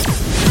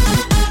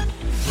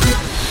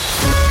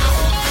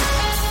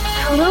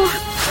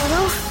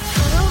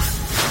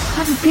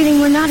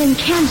feeling we're not in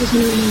Kansas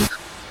anymore.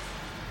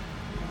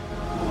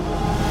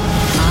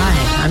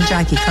 Hi, I'm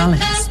Jackie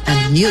Collins,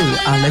 and you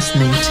are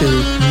listening to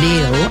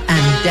Neil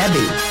and Debbie.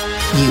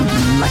 You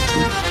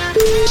lucky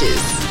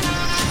bitches.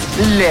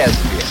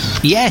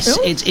 Lesbian. Yes,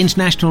 it's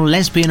International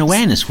Lesbian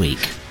Awareness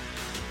Week.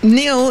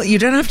 Neil, you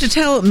don't have to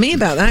tell me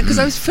about that, because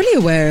I was fully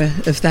aware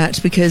of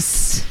that,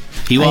 because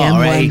I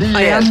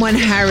am one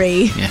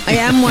Harry. Yeah. I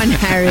am one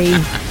Harry.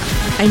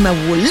 I'm a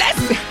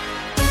lesbian.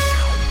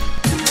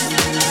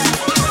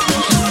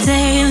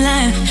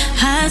 Daylight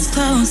has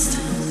closed.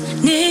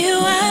 Near you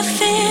I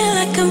feel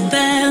like I'm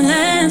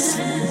balanced.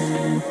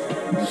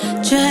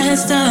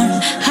 Dressed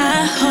up,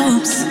 high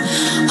hopes.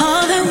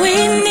 All that we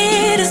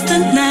need is the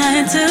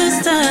night to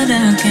start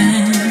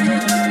again.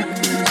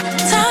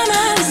 Time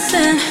I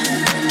listen,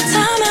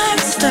 time I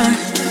restore.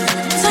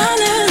 Time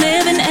to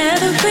live in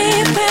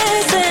every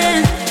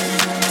present.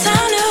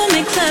 Time to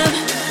make love,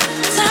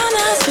 time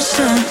that's for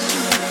sure.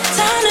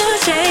 Time to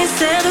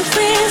chase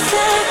every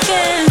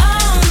second.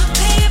 All the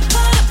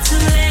people up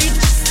too late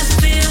just to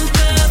feel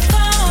good.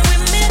 Before we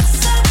mix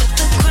up with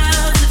the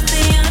crowds of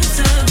the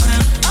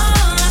underground.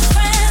 All our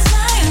friends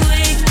lying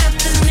wake up,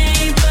 the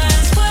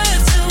neighbors word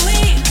so we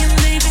can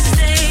maybe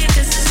stay,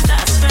 'cause it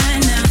starts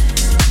right now.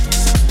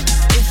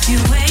 If you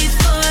wait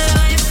for it,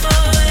 wait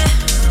for it.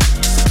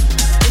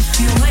 If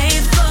you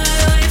wait for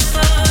it, wait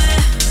for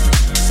it.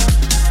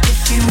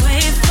 If you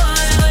wait for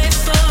it, wait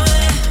for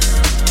it.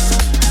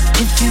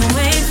 If you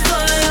wait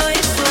for it,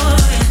 wait for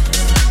it.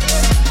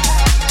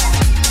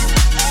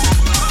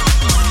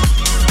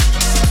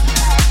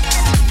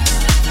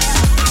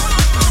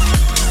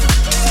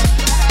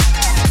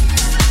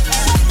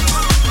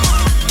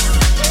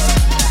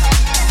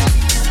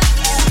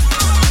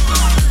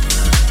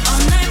 All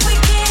night we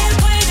keep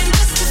waiting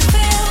just to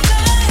feel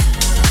good.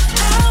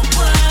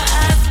 Hour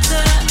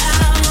after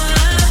hour.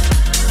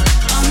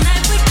 All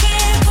night we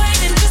keep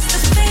waiting just to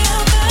feel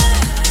good.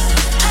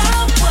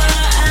 Hour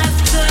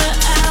after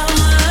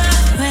hour.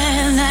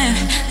 Red light,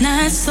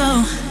 not slow.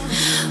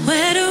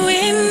 Where do we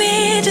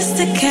meet just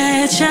to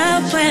catch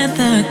up with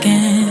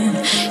again?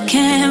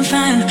 Can't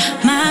find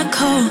my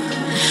code.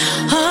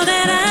 All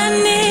that I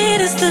need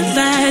is the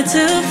light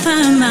to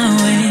find my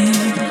way.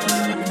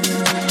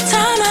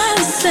 Time I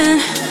listen,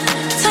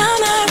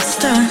 time I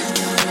restore.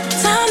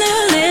 Time to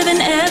live in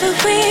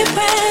every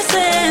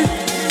present.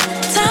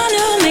 Time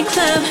to make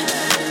love,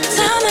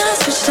 time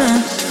that's for sure.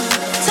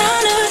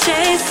 Time to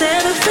chase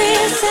every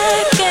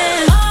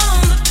second. All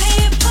the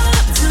people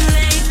up too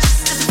late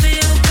just to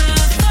feel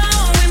good.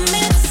 Before we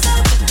mix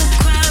up with the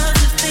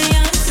crowds of the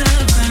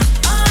underground.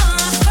 All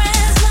our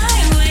friends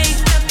lying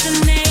wake up, the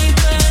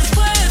neighbors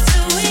word so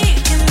we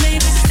can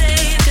maybe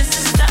stay, 'cause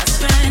it starts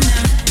right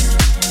now.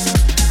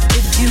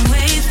 If you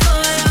wait for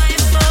it,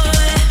 wait for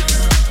it.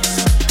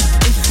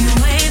 If you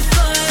wait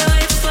for it,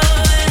 wait for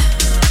it.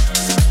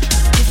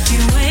 If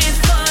you wait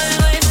for it,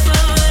 wait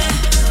for it.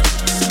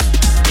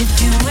 If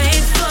you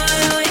wait for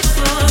it, wait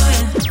for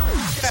it.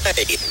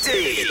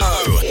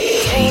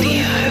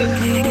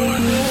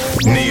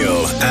 Neil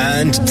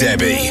and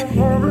Debbie.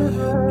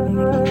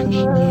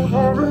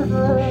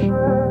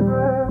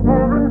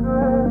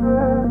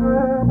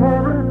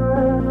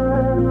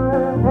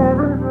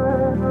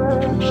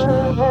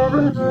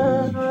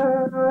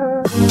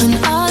 When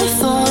I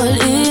fall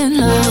in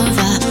love,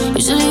 I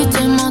usually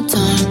take my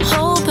time,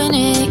 hoping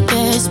it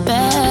gets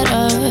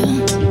better.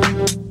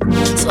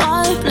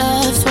 Swipe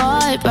left,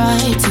 swipe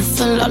right, to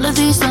fill all of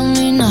these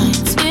lonely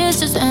nights. It's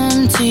just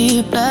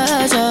empty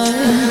pleasure.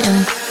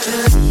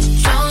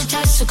 Don't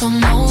text to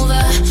come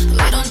over,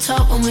 we don't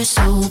talk when we're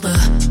sober.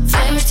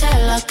 Fairy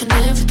tale I could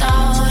live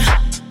without.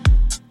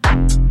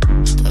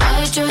 The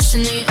white dress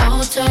in the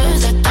altar,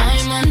 that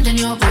diamond in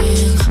your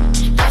ring,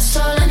 that's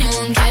all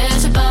anyone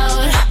cares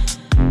about.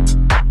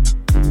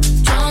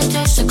 Don't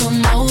text to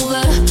come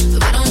over,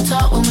 we don't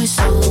talk when we're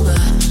sober.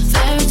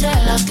 Fairy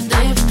tale I could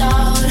live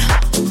without.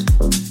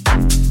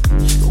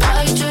 The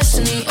white dress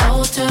in the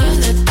altar,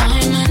 that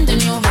diamond in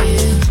your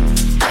ring,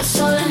 that's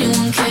all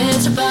anyone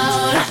cares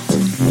about.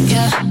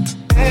 Yeah.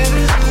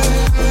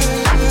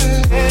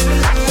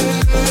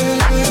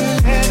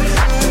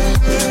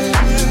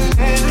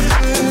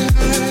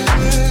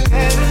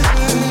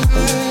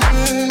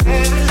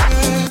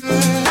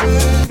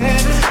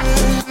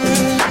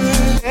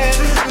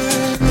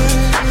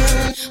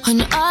 When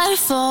I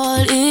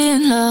fall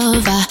in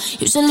love, I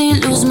usually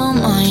lose my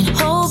mind,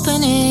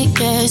 hoping it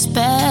gets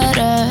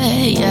better,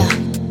 yeah.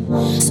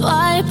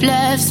 Swipe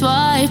left,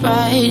 swipe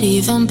right,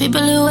 even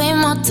people who ain't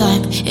my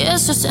type,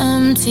 it's just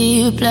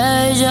empty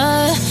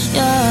pleasure,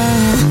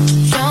 yeah.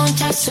 Don't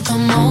text to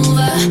come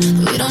over,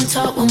 we don't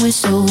talk when we're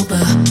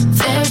sober.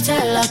 Fairy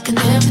tale I can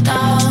live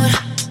without.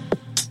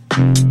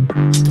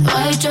 The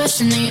white dress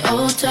in the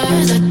altar,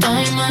 that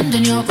diamond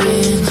in your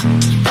ring,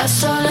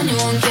 that's all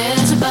anyone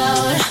cares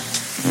about.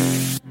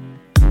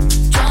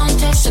 Don't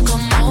text to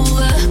come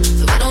over,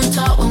 we don't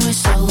talk when we're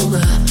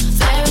sober.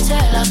 Fairy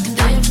tale I can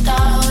live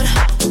without.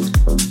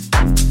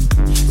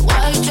 The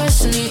white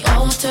dress in the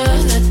altar,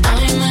 that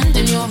diamond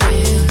in your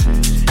ring,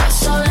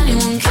 that's all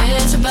anyone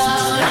cares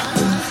about.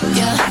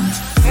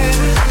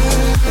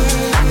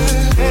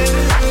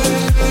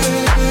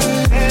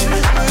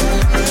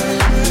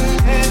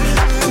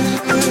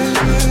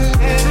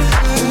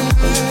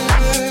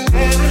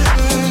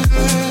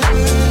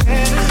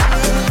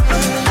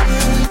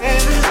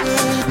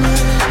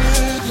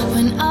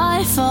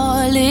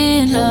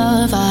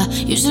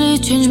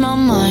 your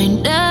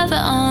mind, never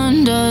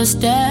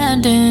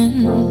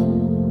understanding.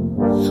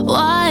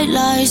 White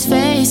lies,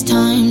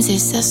 FaceTimes,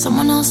 is there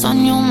someone else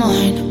on your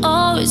mind?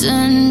 Always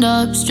end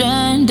up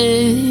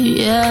stranded,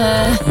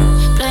 yeah.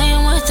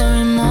 Playing with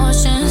our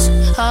emotions,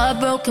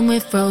 heartbroken,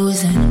 we're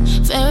frozen.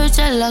 Fairy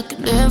tale I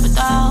could live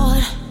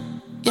without,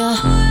 yeah.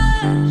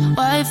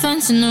 White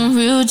fence and a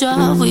real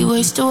job, we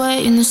waste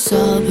away in the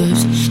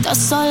suburbs.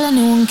 That's all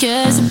anyone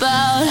cares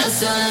about.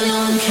 That's all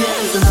anyone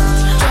cares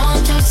about.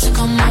 Don't text to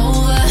come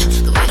over,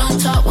 but we don't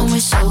talk when we're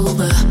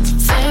sober.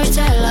 Fairy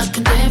tale I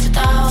could live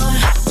without.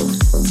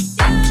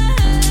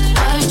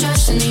 White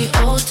dress in the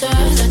altar,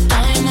 that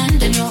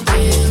diamond in your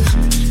ring.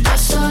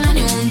 That's all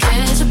anyone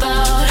cares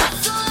about.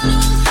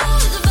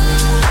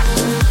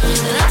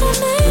 And I don't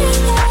need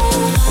that.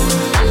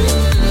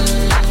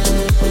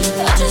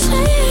 I just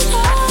need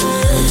that.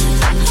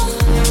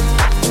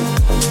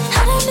 I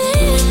don't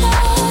need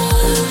that.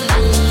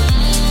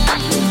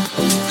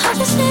 I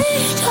just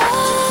need that.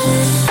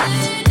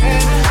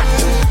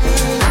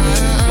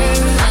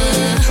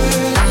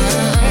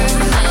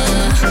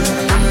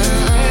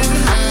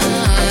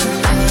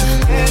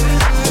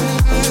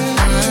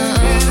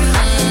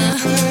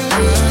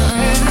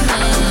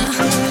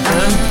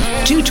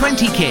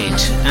 220 Kid,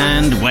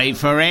 and wait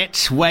for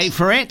it. Go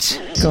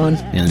on.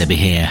 And they'll be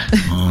here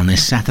on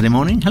this Saturday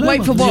morning. Hello.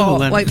 Wait for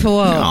what? Wait for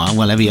what? Oh,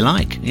 whatever you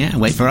like. Yeah,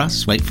 wait for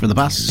us, wait for the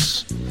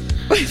bus.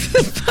 Wait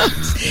for the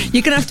bus.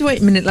 You're going to have to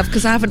wait a minute, love,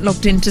 because I haven't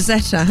logged into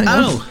Zeta. Hang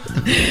on.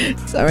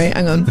 Sorry,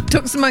 hang on.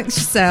 Talk amongst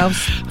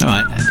yourselves. All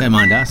right, don't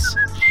mind us.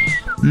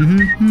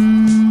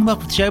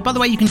 Welcome to the show. By the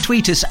way, you can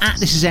tweet us at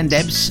This Is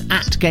NDebs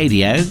at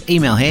Gadio.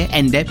 Email here,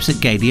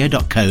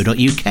 ndebs@gadio.co.uk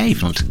if you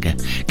want to get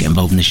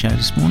involved in the show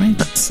this morning.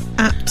 That's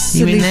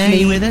absolutely. You in there?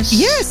 You with us?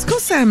 Yes, of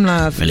course I am,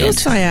 love. Brilliant.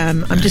 Of course I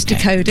am. I'm just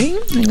decoding.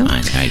 Hang on.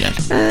 Right, very good.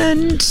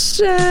 And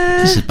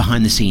this is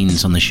behind the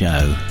scenes on the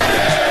show.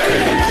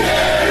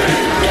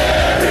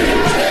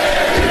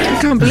 I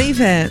can't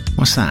believe it.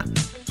 What's that?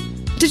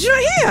 Did you not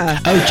hear?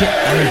 Oh,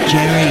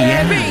 Jerry,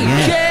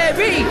 yeah.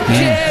 Jerry.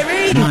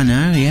 No, I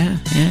know, yeah.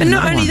 And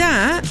not only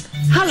that.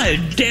 Hello,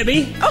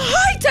 Debbie. Oh,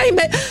 hi,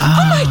 Damon.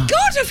 Oh, my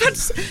God, I've had...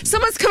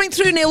 Someone's coming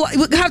through, Neil.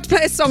 We'll have to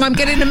play a song. I'm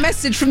getting a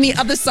message from the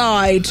other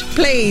side.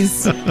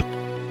 Please.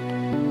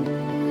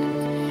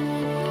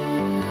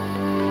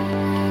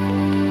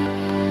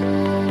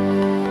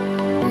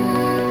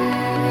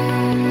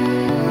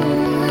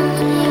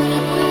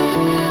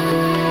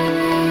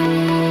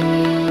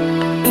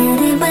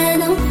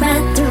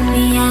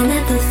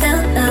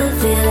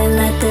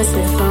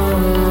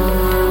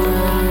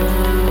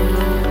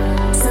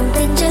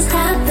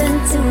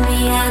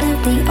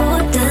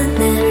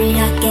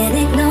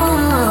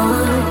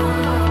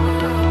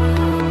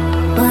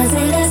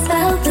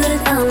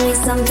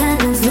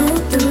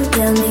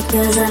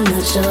 Cause I'm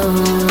not sure.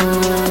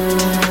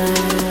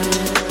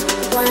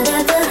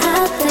 Whatever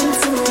happened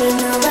to me,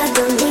 no, I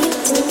don't need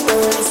to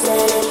know. I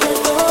said it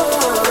before.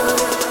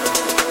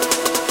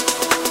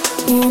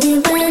 And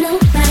it went all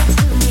back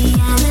to me. I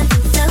never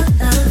felt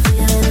a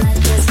feeling like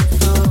this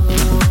before.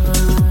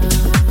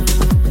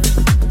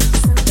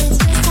 Something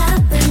just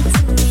happened to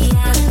me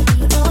out of the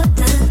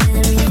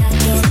ordinary. I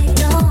can't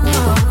ignore.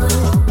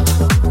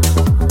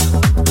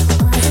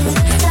 Was it a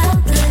spell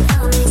put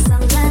on me?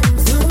 Some kind of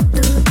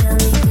voodoo? Tell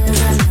me,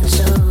 'cause I'm not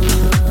sure.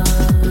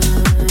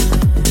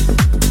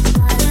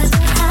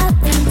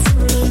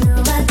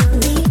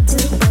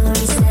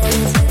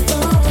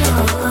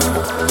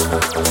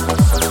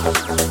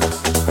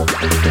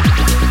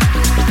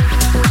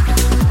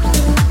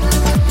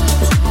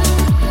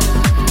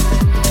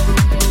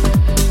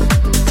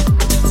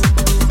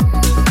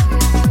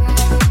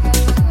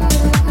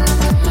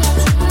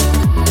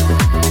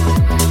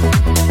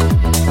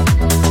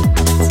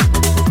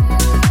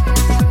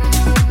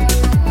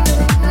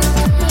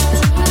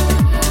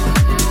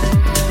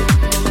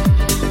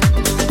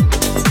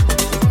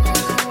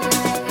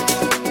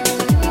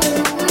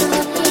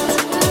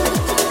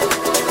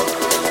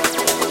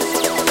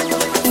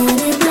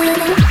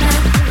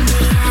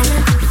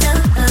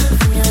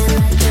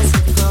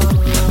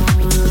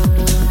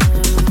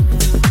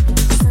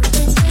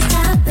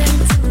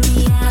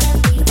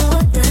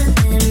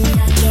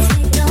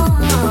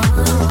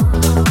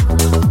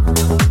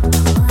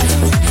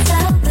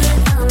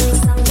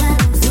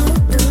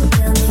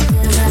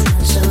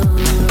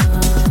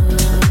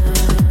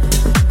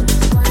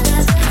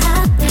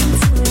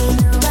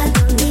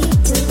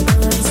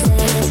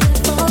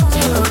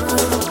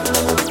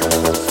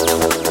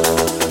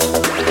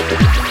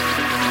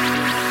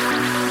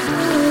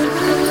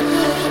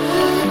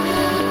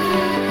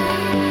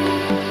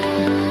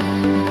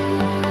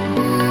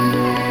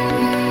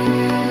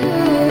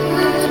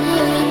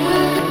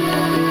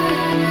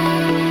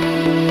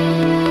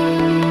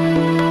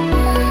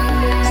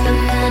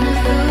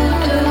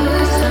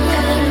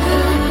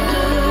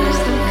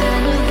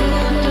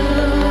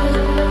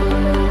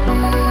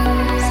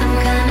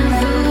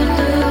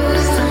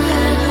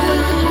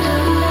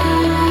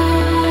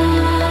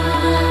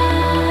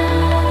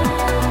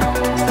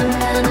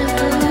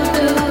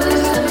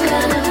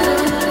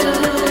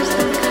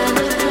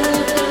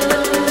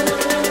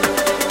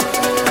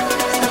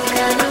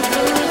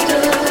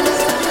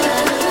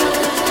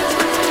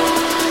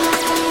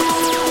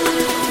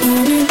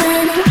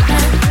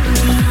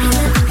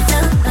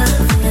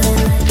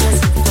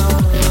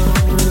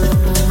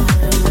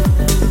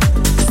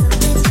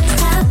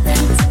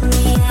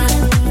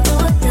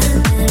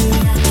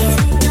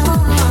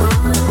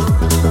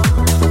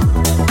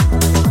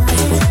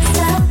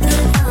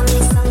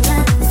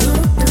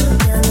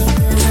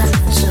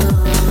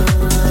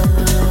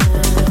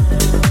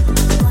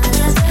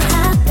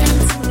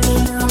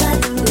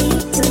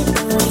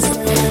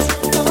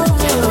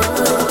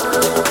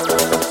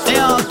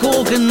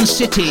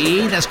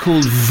 City. That's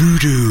called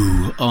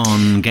Voodoo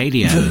on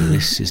Gadio.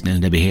 This is Neil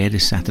and Debbie here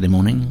this Saturday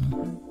morning.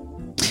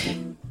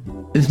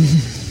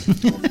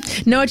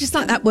 No, I just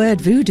like that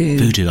word, voodoo.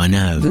 Voodoo, I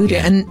know. Voodoo.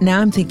 Yeah. And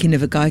now I'm thinking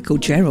of a guy called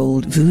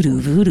Gerald.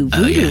 Voodoo, voodoo,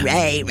 voodoo. Oh, yeah.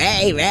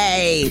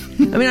 Ray.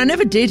 I mean, I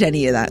never did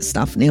any of that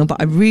stuff, Neil,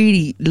 but I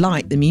really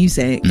like the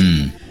music. Do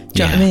you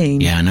know what I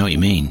mean? Yeah, I know what you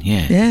mean.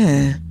 Yeah.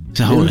 Yeah. It's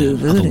a whole Voodoo,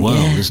 other voodoo, world,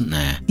 yeah. isn't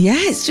there? Yeah,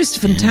 it's just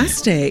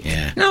fantastic.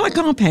 Yeah. You know, like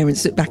our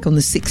parents look back on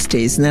the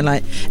 60s and they're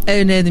like,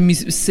 oh no, the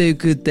music was so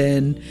good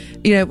then.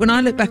 You know, when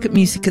I look back at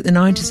music at the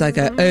 90s, I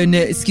go, oh no,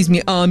 excuse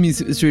me, our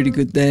music was really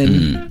good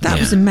then. That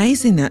was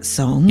amazing, that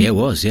song. Yeah, it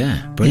was,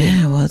 yeah. Brilliant.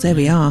 Yeah, well, there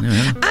we are.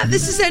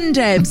 This is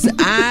NDebs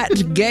at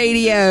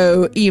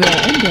Gadio. Email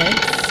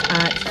ndebs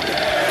at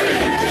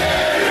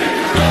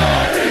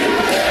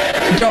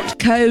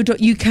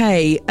 .co.uk.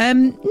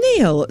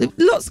 Neil,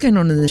 lots going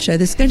on in the show.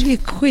 There's going to be a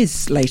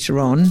quiz later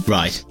on.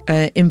 Right.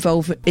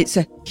 It's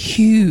a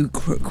Hugh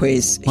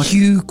quiz. What? A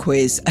Hugh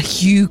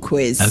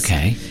quiz.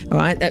 Okay. All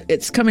right,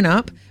 it's coming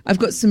up. I've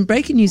got some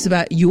breaking news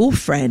about your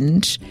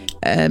friend,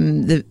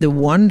 the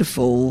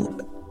wonderful,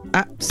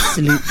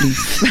 absolutely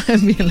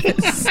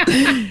fabulous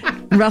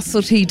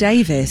Russell T.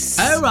 Davis.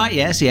 Oh, right,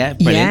 yes, yeah.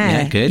 Brilliant.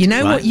 Yeah, good. You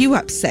know right. what you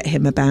upset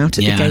him about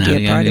at the I know,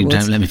 Gadio Pride Awards?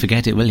 Don't let me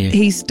forget it, will you?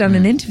 He's done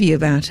an interview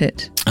about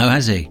it. Oh,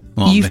 has he?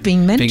 What, You've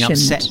been mentioned. Being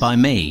upset by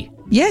me?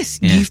 Yes,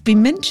 Yeah. you've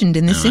been mentioned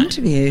in this Right.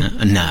 interview.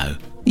 No.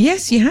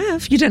 Yes, you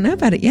have. You don't know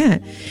about it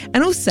yet.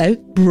 And also,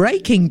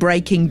 breaking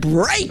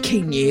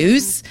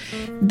news.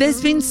 There's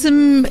been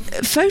some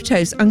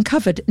photos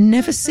uncovered,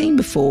 never seen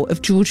before,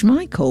 of George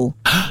Michael.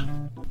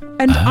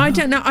 And I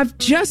don't know, I've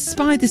just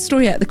spied this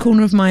story out the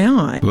corner of my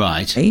eye.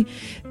 Right.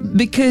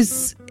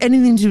 Because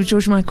anything to do with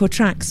George Michael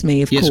attracts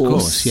me, of Yes, course. of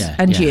course, yeah,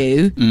 And yeah.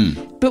 you.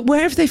 But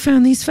where have they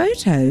found these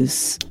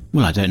photos?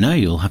 Well, I don't know.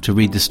 You'll have to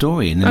read the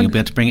story and then you'll be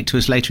able to bring it to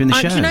us later in the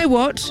show. Do you know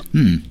what?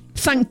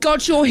 Thank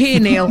God you're here,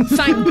 Neil.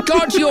 Thank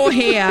God you're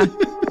here.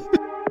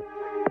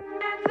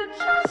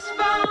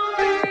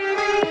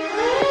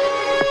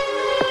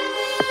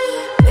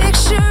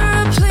 Picture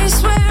a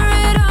place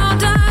where it all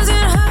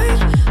doesn't hurt,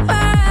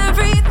 where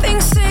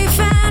everything's safe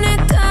and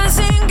it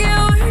doesn't get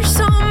worse.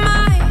 Oh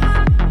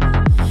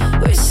my,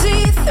 we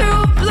see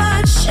through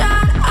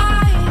bloodshot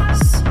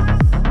eyes.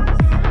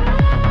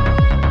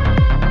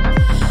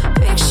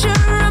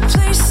 Picture a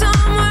place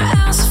somewhere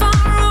else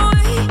far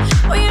away,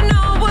 where you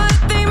know what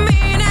they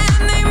mean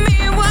and they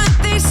mean what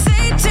they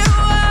say to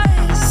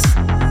us.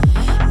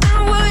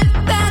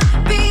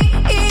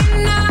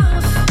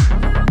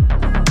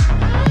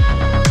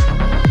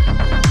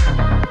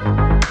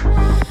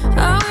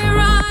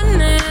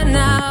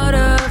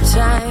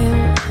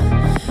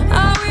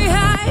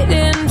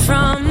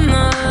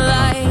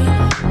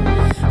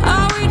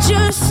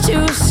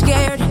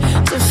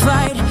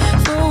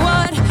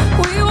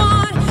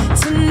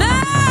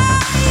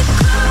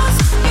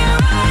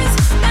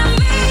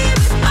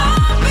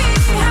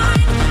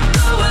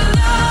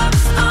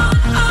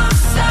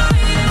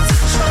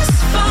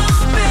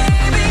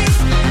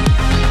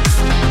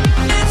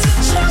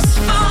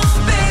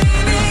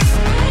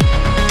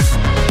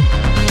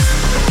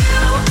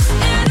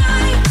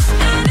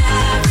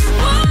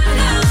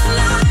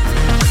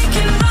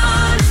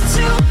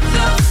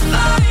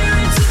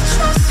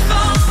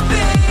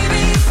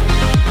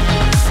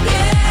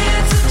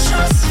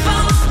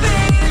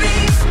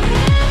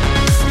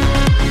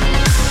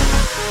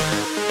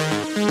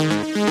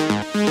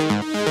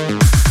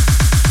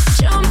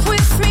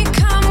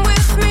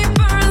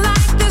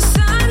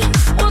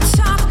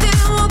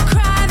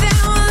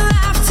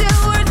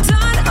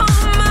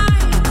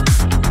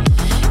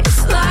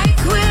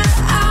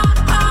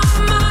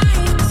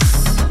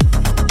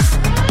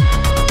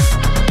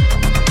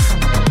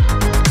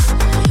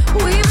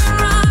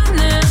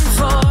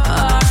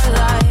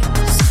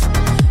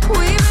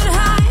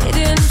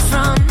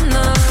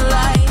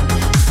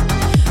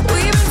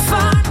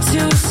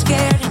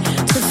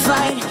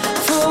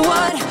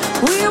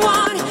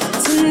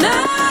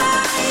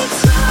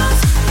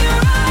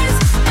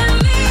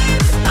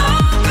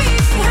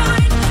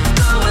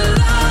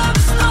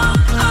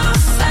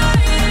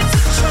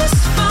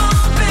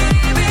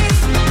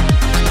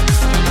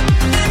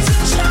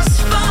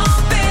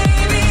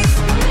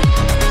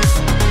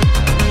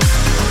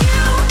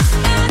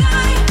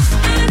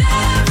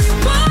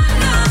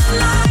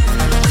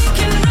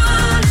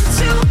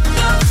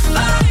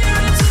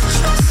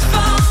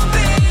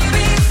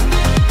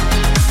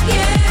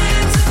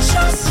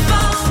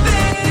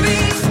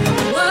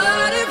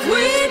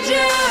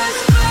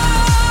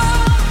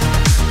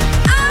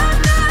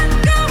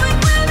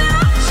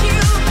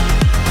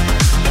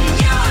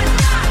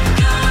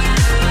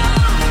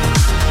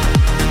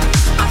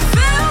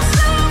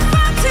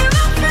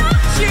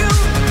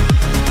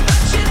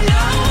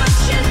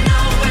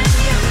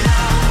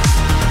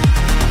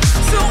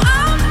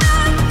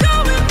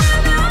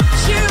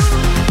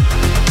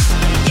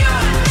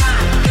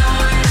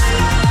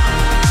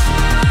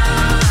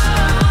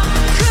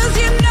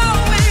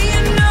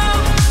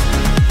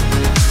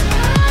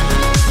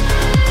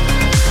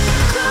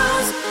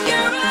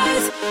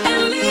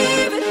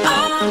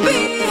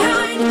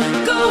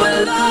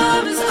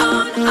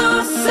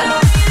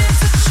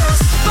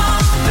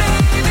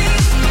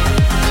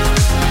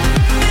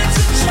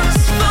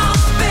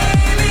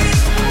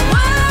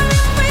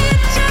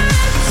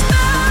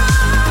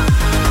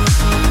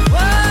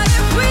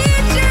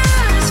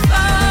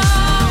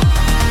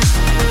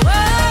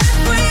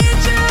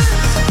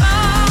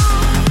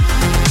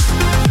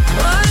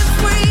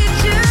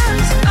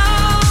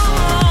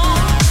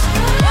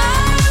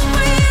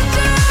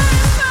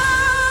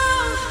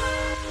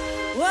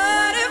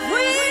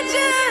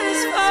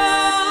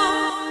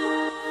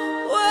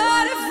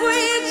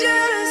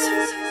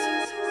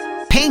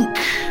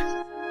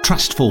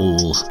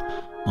 Trustful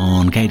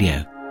on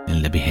Gadio.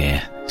 And they'll be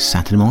here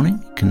Saturday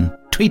morning. You can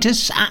tweet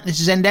us at This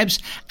Is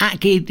NDebs, at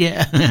Gadio.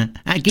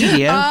 At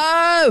Gadio.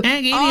 At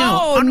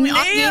Gadio.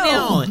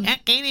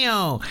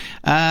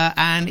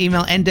 And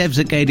email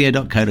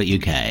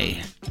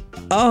ndebs@gadio.co.uk.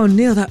 Oh,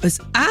 Neil, that was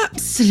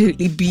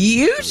absolutely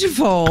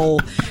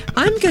beautiful.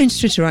 I'm going to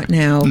Twitter right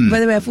now.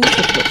 By the way, I've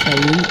also got to tell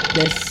you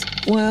this.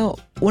 Well,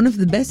 one of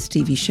the best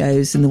TV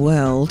shows in the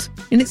world,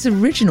 in its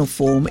original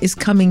form, is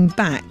coming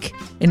back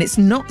in its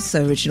not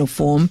so original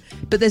form,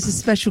 but there's a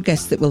special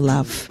guest that we'll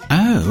love.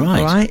 Oh, right.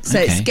 All right? So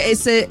okay.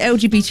 it's a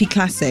LGBT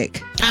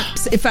classic.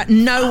 In fact,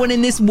 no one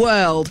in this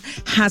world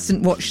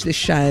hasn't watched this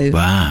show.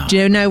 Wow. Do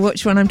you know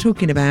which one I'm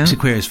talking about? Is it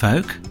Queer as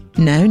Folk?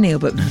 No, Neil,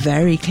 but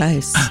very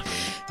close.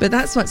 But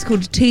that's why it's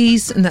called a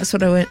tease, and that's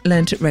what I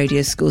learnt at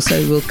radio school. So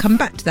we'll come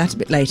back to that a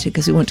bit later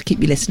because we want to keep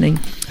you listening.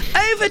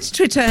 Over to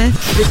Twitter.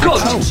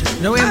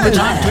 Good. No, we haven't got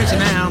time for Twitter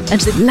now.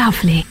 It's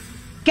lovely.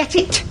 Get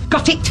it?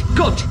 Got it?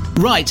 Good.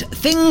 Right,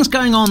 things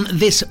going on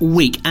this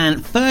week.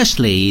 And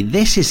firstly,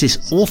 this is this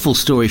awful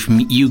story from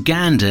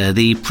Uganda.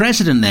 The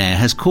president there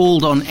has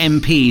called on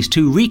MPs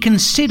to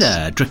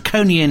reconsider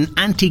draconian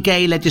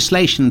anti-gay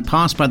legislation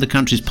passed by the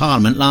country's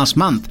parliament last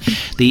month.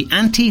 The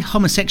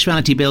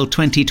Anti-Homosexuality Bill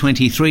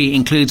 2023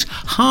 includes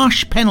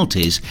harsh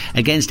penalties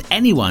against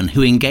anyone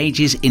who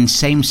engages in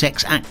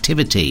same-sex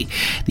activity.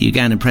 The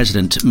Ugandan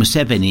president,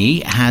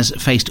 Museveni, has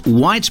faced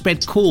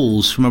widespread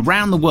calls from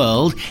around the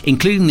world,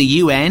 including the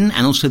UN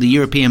and also the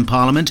European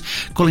Parliament,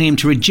 calling him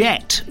to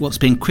reject what's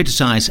been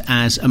criticised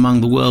as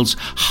among the world's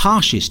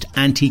harshest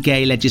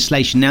anti-gay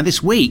legislation. Now,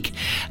 this week,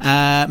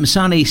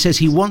 Musani says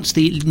he wants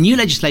the new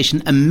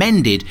legislation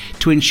amended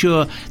to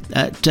ensure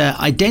that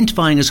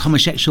identifying as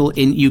homosexual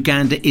in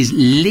Uganda is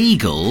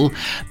legal,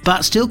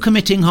 but still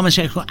committing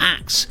homosexual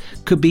acts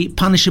could be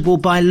punishable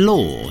by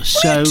law.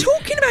 What are you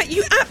talking about,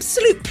 you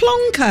absolute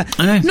plonker?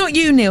 I know. Not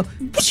you, Neil.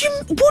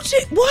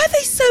 Why are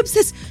they so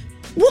obsessed?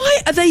 Why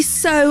are they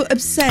so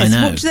obsessed? I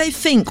know. What do they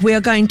think we are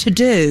going to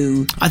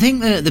do? I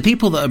think the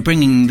people that are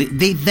bringing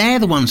they're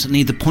the ones that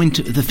need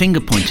the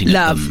finger pointing at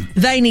Love, them.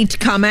 they need to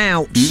come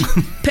out.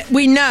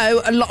 We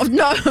know a lot of...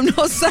 No, I'm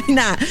not saying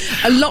that.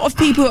 A lot of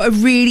people are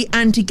really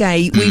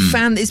anti-gay. We've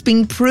found that it's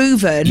been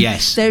proven.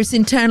 Yes. There's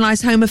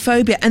internalised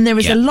homophobia, and there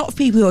is Yeah. a lot of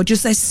people who are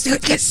just... They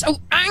get so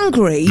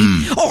angry.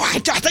 Oh, I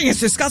think it's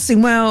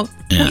disgusting. Well,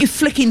 Yeah. what are you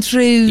flicking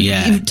through?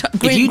 Yeah.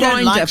 Green If you don't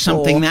Grindr like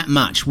something for? that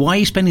much, why are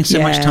you spending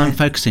so much Yeah. time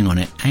focusing on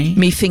it, eh?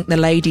 Me think the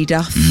lady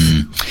doth.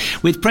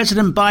 With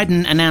President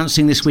Biden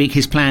announcing this week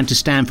his plan to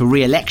stand for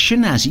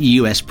re-election as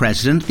US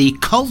president, the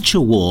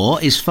culture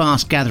war is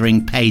fast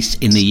gathering pace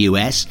in the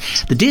US.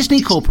 The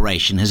Disney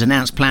Corporation has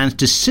announced plans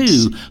to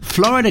sue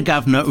Florida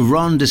Governor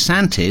Ron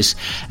DeSantis,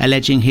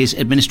 alleging his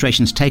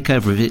administration's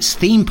takeover of its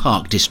theme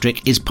park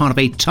district is part of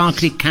a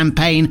targeted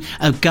campaign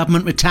of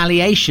government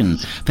retaliation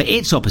for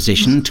its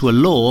opposition to a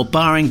law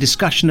barring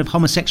discussion of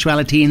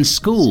homosexuality in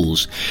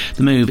schools.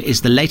 The move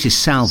is the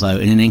latest salvo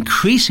in an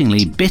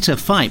increasingly bitter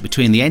fight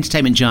between the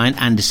entertainment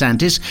giant and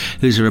DeSantis,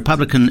 who's a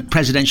Republican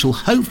presidential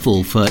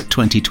hopeful for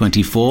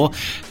 2024,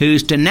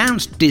 who's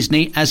denounced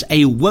Disney as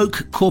a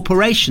woke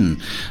corporation,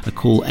 a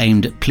call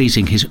aimed at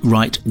pleasing his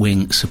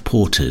right-wing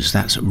supporters.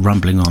 That's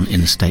rumbling on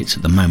in the States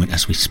at the moment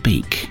as we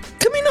speak.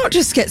 Can we not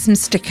just get some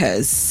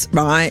stickers,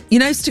 right? You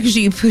know, stickers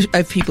you push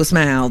over people's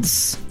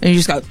mouths, and you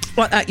just go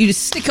like that. You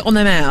just stick it on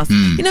their mouth.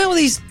 You know all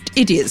these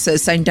idiots that are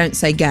saying "don't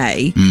say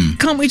gay."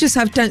 Can't we just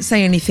have "don't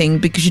say anything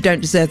because you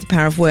don't deserve the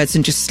power of words"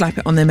 and just slap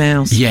it on their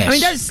mouth? Yes. I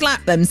mean, don't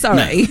slap them.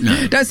 Sorry,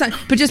 No. don't say,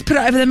 but just put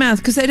it over their mouth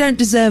because they don't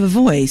deserve a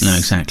voice. No,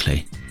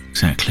 exactly.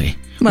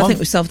 Well, I think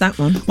we've solved that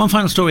one. One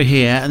final story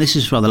here, and this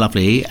is rather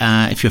lovely.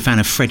 If you're a fan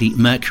of Freddie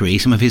Mercury,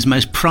 some of his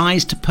most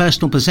prized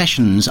personal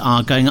possessions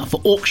are going up for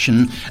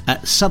auction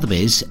at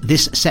Sotheby's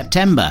this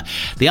September.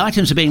 The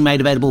items are being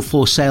made available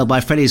for sale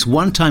by Freddie's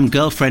one-time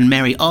girlfriend,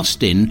 Mary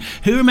Austin,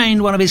 who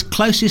remained one of his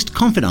closest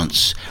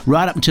confidants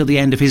right up until the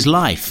end of his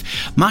life.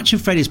 Much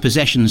of Freddie's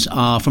possessions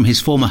are from his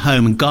former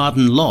home,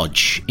 Garden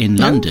Lodge, in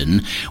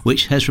London,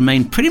 which has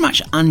remained pretty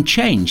much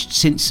unchanged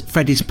since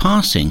Freddie's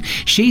passing.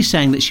 She's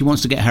saying that she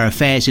wants to get her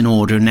affairs in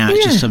order, and now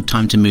it's just some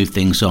time to move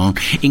things on.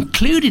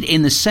 Included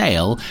in the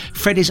sale,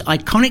 Freddie's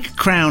iconic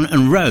crown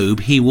and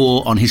robe he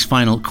wore on his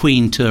final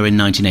Queen tour in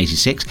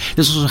 1986.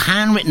 There's also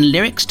handwritten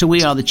lyrics to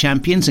We Are the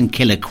Champions and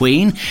Killer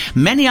Queen.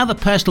 Many other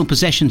personal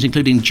possessions,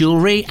 including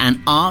jewellery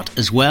and art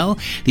as well.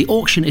 The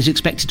auction is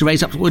expected to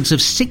raise upwards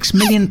of £6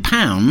 million.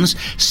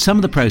 Some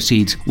of the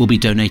proceeds will be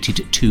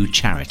donated to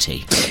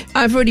charity.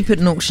 I've already put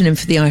an auction in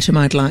for the item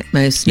I'd like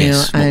most, Neil,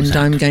 Yes, what was and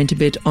that? I'm going to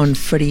bid on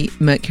Freddie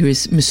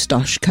Mercury's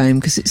moustache comb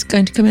because it's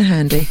going to come in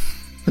handy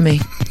for me.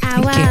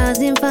 I Thank you.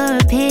 wasn't for a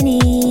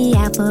penny,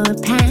 out for a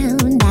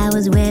pound. I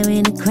was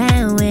wearing a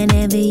crown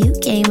whenever you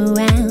came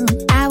around.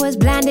 I was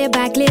blinded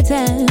by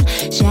glitter,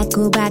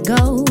 shackled by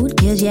gold,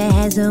 'cause you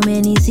had so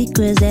many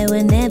secrets that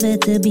were never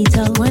to be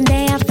told. One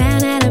day I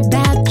found out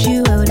about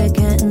you, oh, the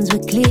curtain curtains were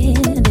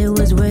cleared. It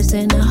was worse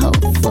than I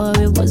hoped for,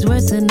 it was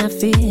worse than I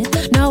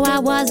feared. No, I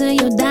wasn't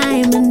your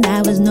diamond,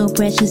 I was no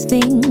precious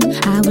thing.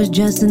 I was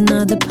just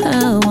another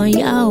pearl on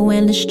your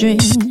wedding string.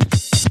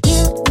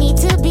 You need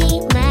to be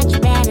much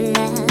better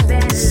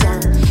love. So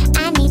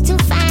I need to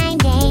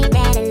find a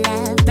better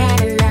love,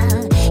 better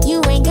love.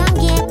 You ain't gonna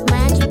get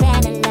much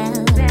better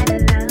love.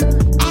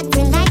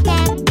 Acting like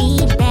that, be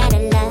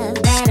better love,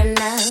 better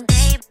love.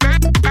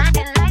 Acting like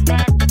that,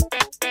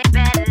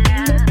 better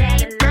love.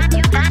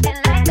 Acting like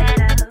that,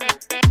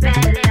 better love.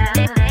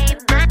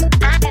 Acting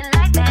like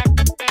that,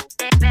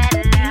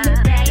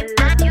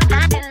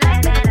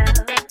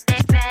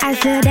 better love. I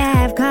should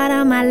have caught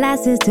on my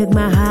losses, took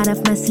my heart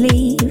off my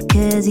sleeve.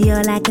 Cause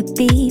you're like a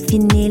thief, you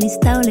nearly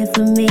stole it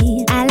from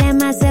me. I let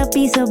myself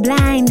be so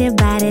blinded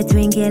by the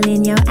twinkle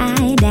in your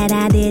eye that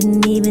I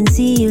didn't even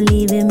see you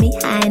leaving me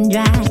high and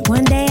dry.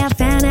 One day I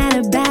found out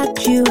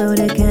about you, oh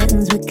the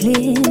curtains were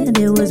cleared.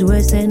 It was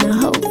worse than I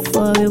hoped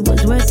for, it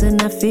was worse than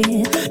I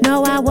feared.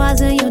 No, I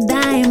wasn't your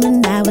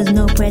diamond, I was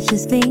no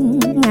precious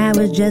thing. I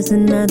was just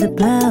another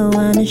pearl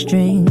on a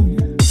string.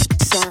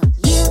 So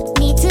you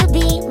need to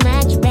be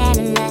much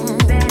better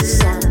love.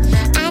 So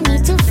I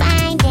need to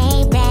find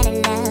a better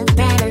love,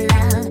 better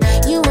love.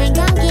 You ain't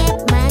gonna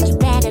get much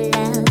better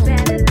love.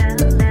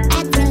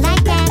 Acting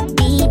like that,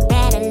 be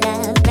better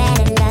love,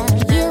 better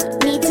love. You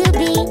need to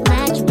be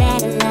much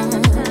better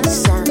love.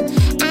 So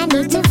I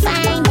need to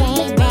find a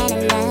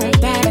better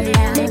love, better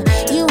love.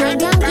 You ain't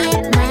gonna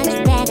get much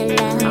better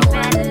love.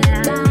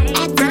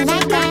 Acting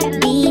like that,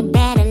 be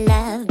better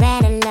love,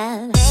 better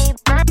love.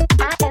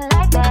 Acting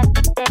like that,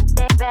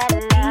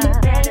 better love.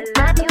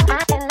 You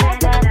acting like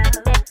that,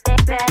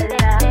 better love. Acting like that, better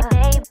love. You acting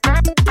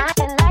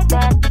like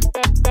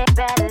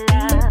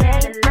that,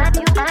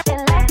 better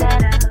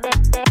love.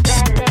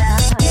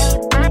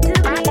 Acting like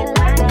that, better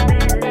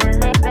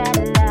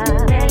love. You acting like that, better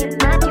love. I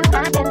need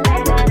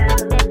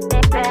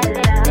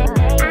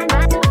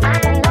to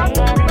find like that,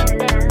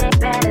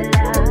 better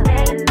love.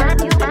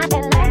 You acting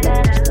like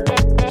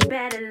that,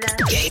 better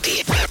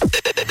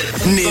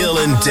love. Neil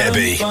and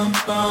Debbie.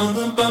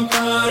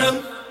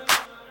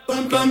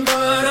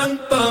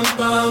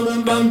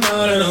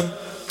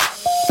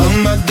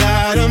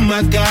 Oh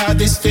my God,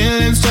 these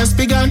feelings just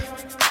begun.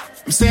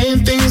 I'm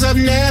saying things I've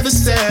never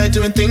said,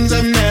 doing things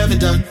I've never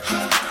done.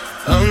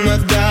 Oh my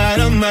God,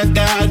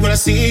 when I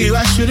see you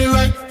I shoot it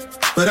right.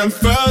 But I'm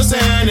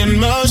frozen in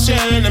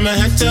motion and my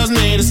head tells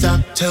me to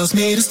stop. Tells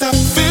me to stop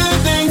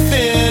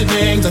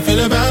feelings I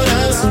feel about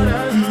us.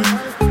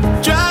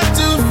 Try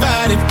to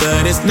fight it,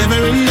 but it's never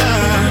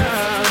enough.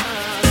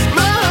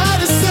 My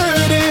heart is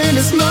hurting,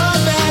 it's more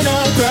than a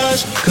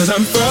crush. Cause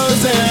I'm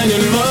frozen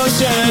in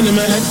motion and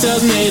my head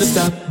tells me to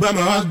stop. But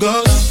my heart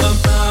goes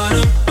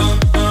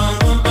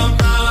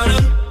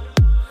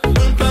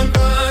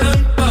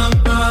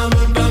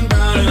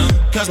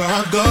cause my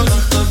heart goes.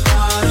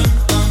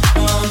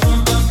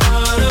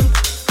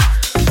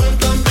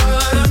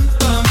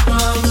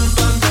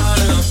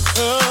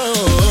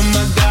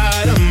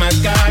 Oh my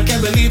God,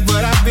 can't believe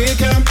what I've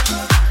become.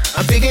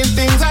 I'm thinking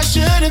things I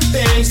shouldn't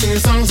think, singing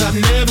songs I've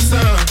never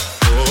sung.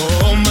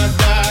 Oh my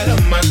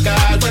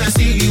God, when I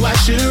see you I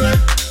should run.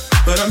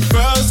 But I'm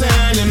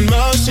frozen in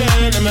motion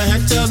and my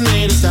head tells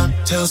me to stop.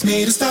 Tells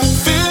me to stop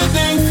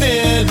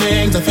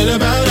feelings I feel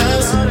about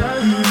us.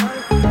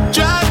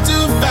 Try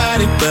to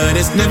fight it, but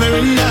it's never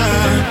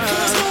enough.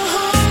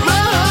 My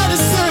heart is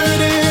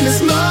hurting,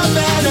 it's more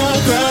than a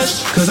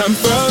crush. Cause I'm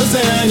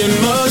frozen in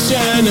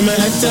motion and my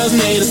head tells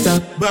me to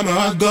stop. But my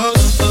heart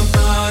goes.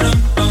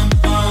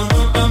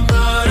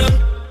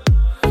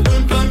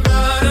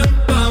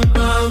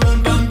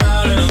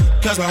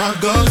 Cause my heart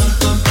goes.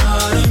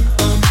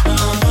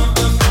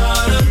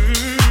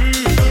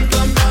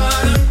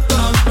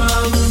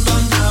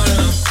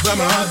 But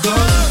my heart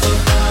goes.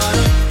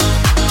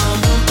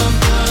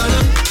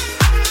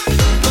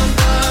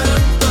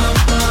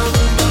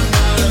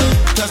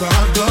 Cause my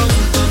heart goes.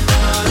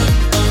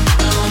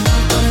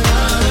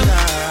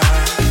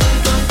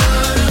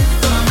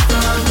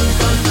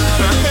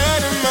 My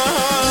head and my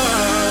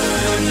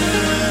heart.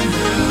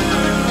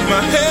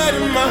 My head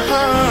and my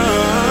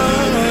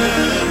heart.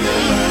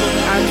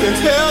 I can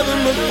tell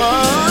them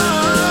apart.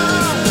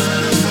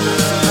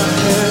 My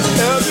head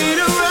tells me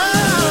to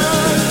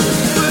run,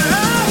 but I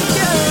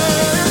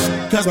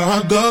can't. Cause my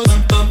heart goes.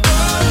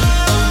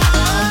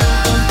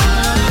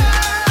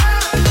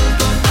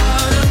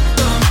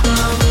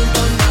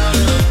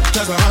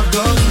 Cause my heart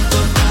goes.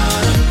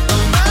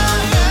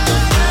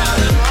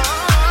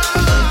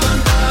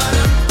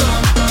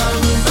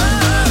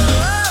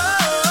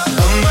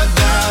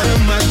 Oh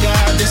my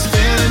God, these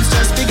feelings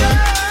just begun.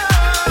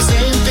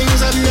 Saying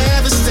things I've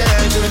never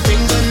said, doing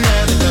things I've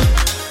never done.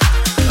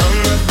 Oh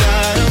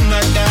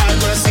my God,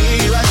 when I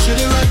see you I shoot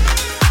it right.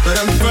 But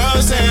I'm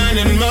frozen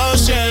in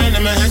motion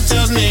and my head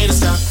tells me to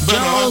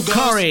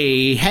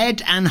 3,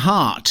 Head and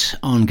Heart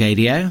on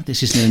Gadio.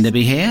 This is Neil and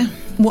Debbie here.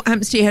 What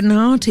happens to your head and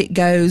heart? It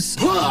goes,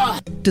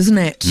 doesn't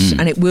it?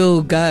 And it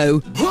will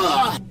go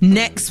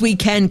next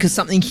weekend because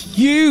something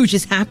huge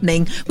is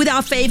happening with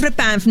our favourite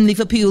band from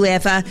Liverpool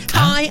ever.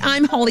 Hi,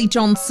 I'm Holly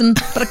Johnson,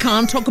 but I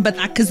can't talk about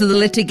that because of the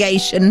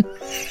litigation.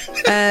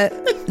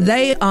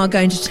 They are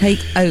going to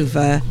take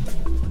over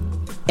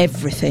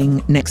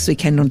everything next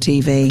weekend on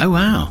TV. Oh,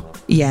 wow.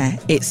 Yeah,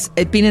 it's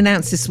been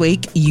announced this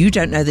week. You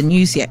don't know the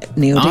news yet,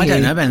 Neil, do you? I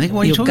don't know about anything.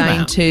 What are you talking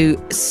about? You're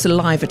going to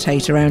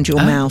salivatate around your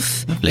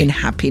mouth lovely. in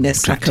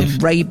happiness Attractive.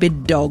 like a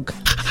rabid dog.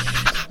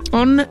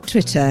 On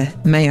Twitter,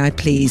 may I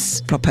please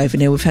pop over,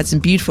 Neil? We've had some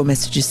beautiful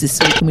messages this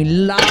week and we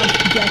love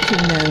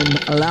getting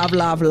them. Love,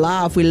 love,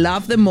 love. We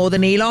love them more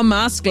than Elon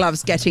Musk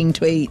loves getting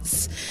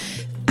tweets.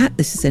 At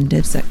This Is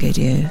NDebs at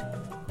Gadio.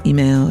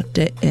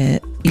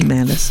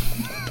 Email us.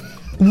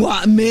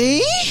 What,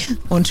 me?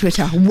 On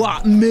Twitter.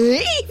 What,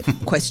 me?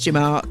 Question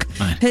mark.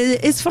 Right.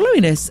 It's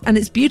following us and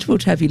it's beautiful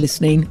to have you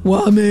listening.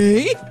 What,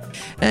 me?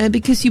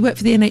 Because you work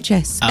for the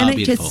NHS. Oh, NHS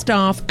beautiful.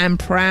 staff and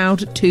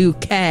proud to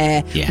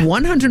care. Yeah.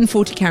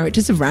 140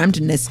 characters of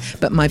randomness,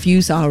 but my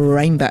views are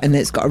rainbow, and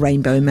it's got a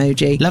rainbow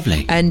emoji.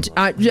 Lovely. And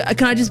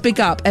can I just big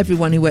up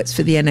everyone who works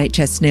for the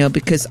NHS, Neil,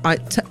 because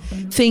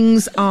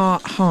things are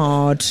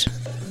hard.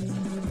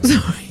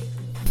 Sorry.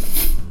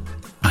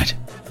 Right.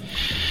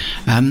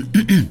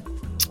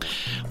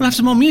 We'll have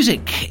some more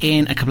music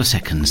in a couple of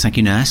seconds. Thank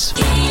you, nurse.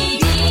 I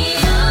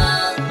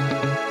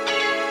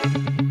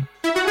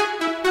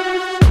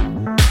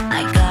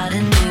got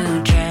a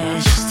new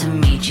dress just to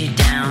meet you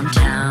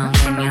downtown.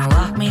 Can you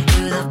walk me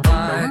through the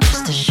park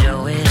just to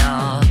show it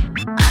all?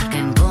 I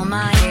can pull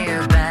my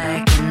hair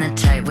back in the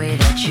tight way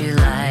that you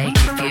like.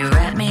 If you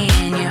wrap me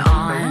in your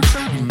arms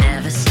and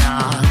never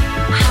stop.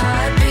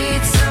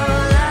 Heartbeat so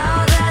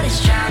loud that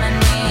it's drowning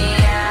me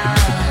out.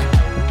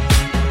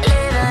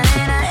 Living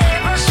in an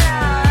April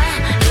shower,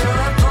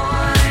 you're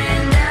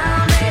pouring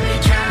down, baby,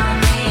 drown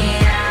me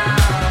out.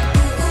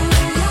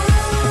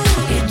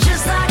 You're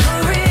just like a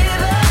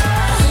river.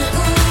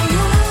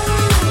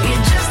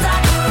 You're just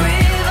like a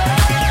river.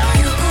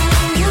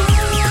 You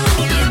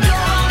go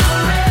on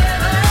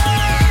forever.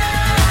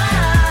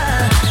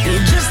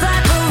 You're just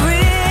like a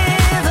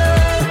river.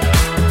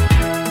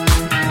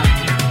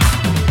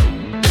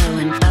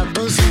 Blowing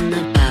bubbles in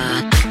the bar.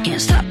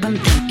 Can't stop, I'm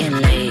thinking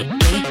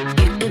lately.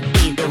 You could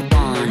be the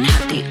one,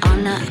 have the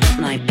honor of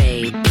my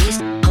babies.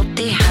 Hope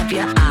they have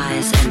your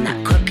eyes and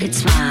that crooked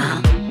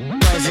smile.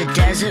 Was a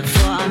desert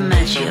before I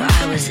met you,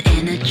 I was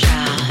in a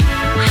drought.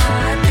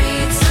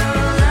 Heartbeat so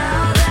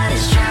loud that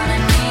it's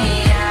drowning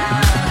me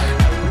out.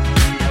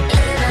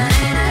 Living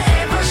in an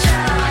April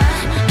shower,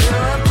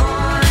 you're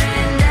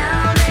pouring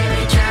down,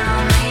 baby,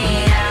 drown me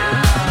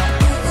out.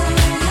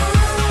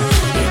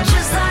 You're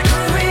just like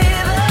a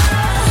river.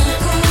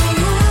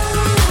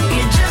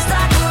 You're just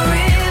like a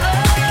river.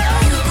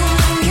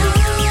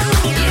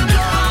 You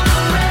go on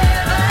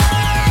forever.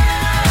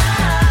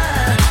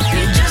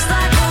 You're just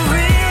like a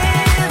river.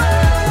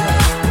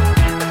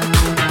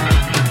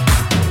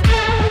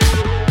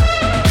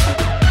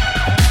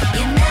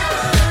 You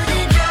never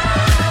run dry.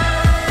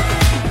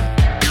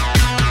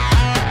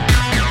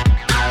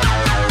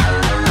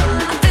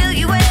 I feel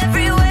you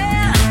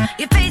everywhere.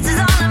 Your face is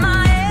all in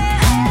my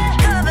head.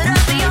 Covered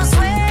up in your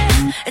sweat.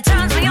 It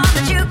turns me on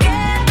that you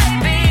care,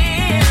 baby.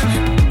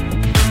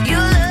 You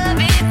love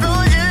me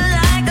flows just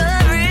like a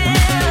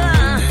river.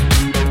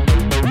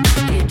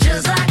 You're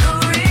just like a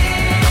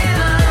river.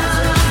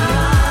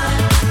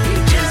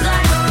 You're just like a river. You're just like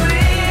a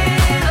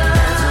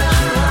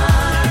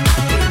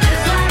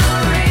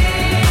river.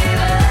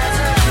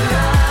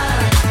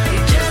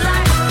 You're just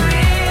like a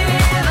river.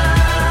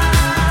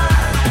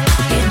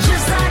 You're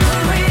just like a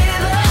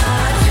river.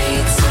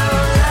 Heartbeat so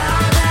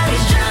loud that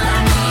it's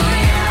drowning me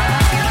out.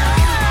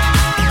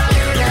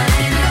 Living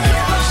in an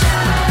April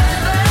shower,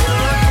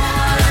 you're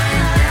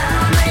pouring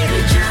down, baby,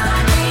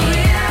 drown me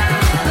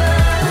out.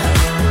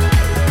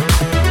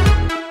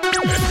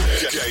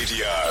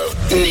 Gadio.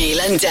 Neil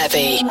and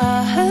Debbie. I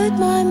heard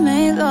my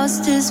mate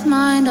lost his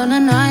mind on a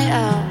night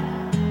out.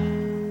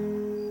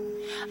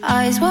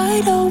 Eyes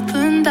wide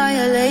open,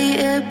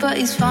 dilated, but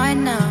he's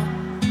fine now.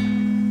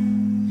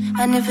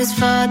 And if his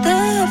father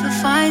ever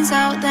finds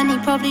out, then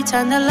he'd probably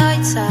turn the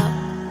lights out.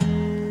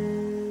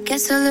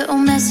 Gets a little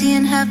messy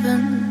in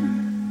heaven.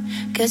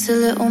 Gets a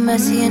little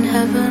messy in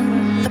heaven.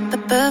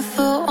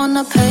 Barefoot on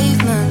the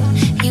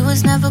pavement, he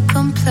was never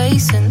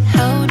complacent.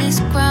 Held his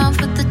ground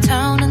for the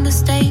town and the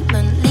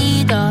statement.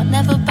 Leader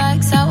never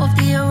backs out of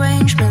the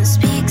arrangement.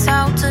 Speaks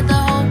out to the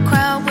whole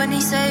crowd when he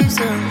saves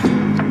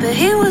them. But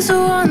he was the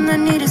one that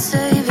needed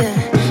saving.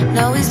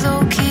 Now he's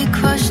low-key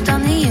crushed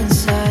on the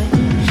inside.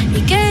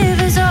 He gave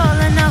his all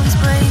and now he's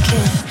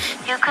breaking.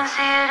 You can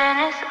see it in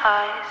his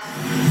eyes.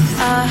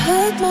 I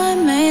heard my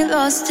mate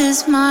lost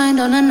his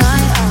mind on a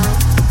night out.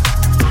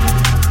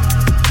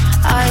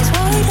 Eyes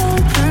wide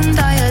open,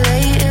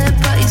 dilated,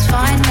 but he's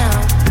fine now.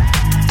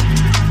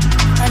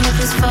 And if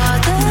his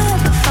father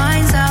ever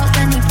finds out,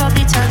 then he'd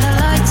probably turn the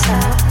lights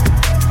out.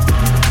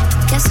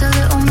 Gets a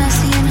little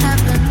messy in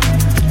heaven.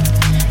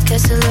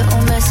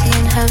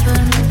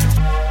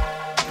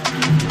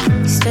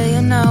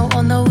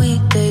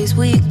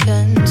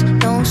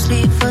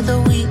 for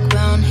the weak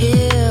round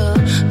here.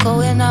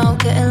 Going out,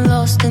 getting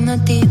lost in the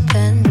deep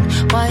end.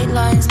 White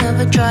lines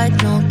never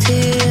dried, no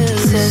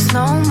tears. Says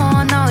no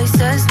more, now he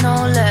says no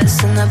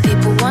less. And the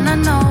people wanna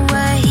know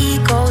where he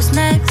goes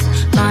next.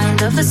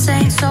 Mind of a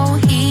saint, so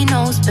he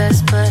knows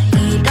best. But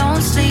he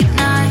don't sleep,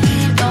 nah,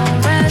 he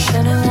don't rest.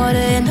 Turning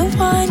water into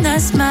wine,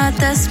 that's mad,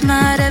 that's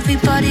mad.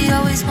 Everybody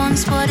always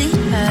wants what he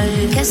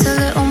had. Gets a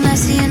little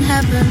messy in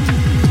heaven.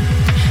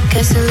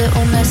 Gets a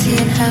little messy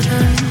in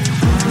heaven.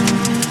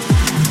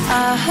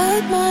 I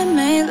heard my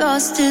mate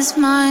lost his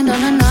mind on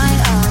a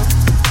night out.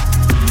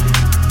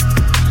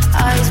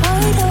 Eyes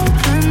wide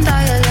open,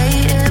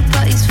 dilated,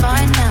 but he's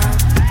fine now.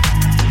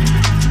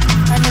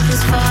 And if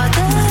his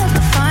father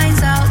ever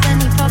finds out,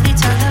 then he probably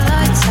turn the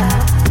lights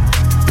out.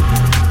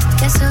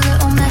 Gets a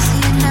little messy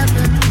in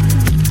heaven.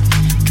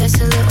 Gets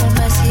a little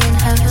messy in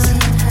heaven.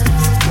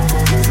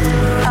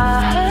 I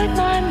heard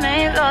my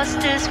mate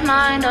lost his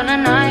mind on a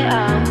night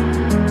out.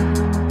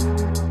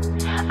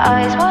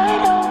 Eyes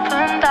wide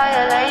open,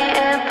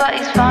 dilated, but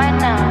he's fine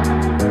now.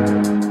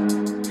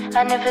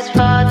 And if his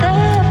father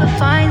ever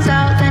finds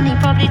out, then he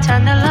probably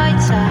turn the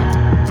lights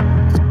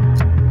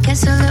out.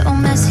 Gets a little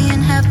messy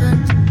in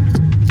heaven.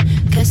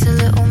 Gets a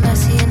little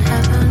messy in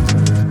heaven.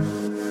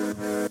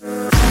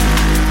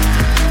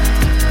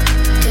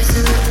 Gets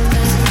a little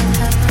messy in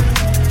heaven.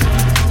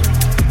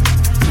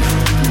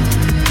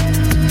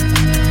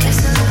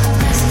 Gets a little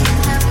messy in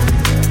heaven.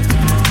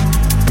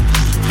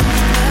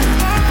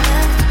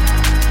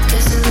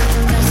 Gets a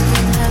little messy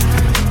in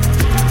heaven.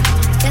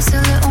 Gets a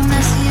little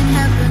messy in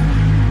heaven.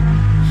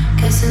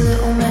 Gets a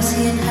little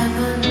messy in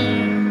heaven.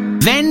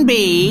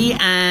 Venby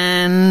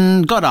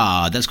and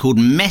Goddard. That's called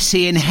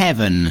Messy in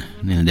Heaven.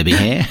 They'll be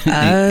here.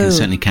 It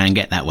certainly can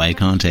get that way,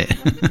 can't it?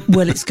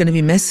 Well, it's going to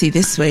be messy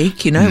this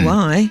week. You know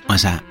why?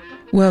 Why's that?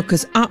 Well,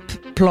 because up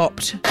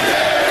plopped.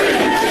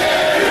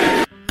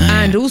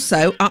 And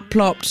also up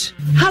plopped.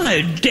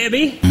 Hello,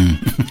 Debbie.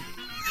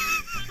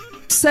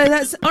 So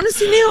that's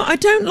honestly, Neil, I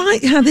don't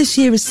like how this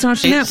year is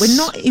starting out. We're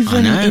not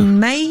even in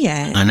May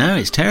yet. I know,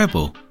 it's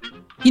terrible.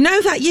 You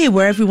know that year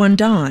where everyone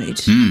died?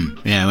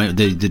 Yeah,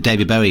 the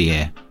David Bowie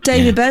year.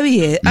 David Bowie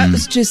year. That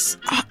was just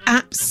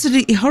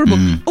absolutely horrible.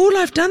 All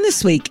I've done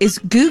this week is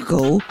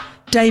Google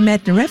Dame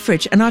Edna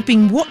Everage, and I've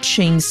been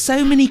watching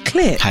so many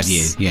clips. Have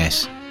you?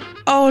 Yes.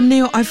 Oh,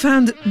 Neil, I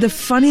found the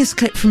funniest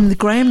clip from the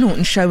Graham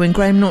Norton show when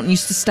Graham Norton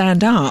used to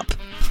stand up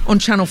on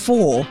Channel 4.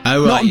 Oh,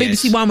 right, not on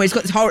BBC One, where he's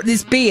got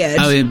this beard.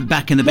 Oh,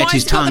 back in the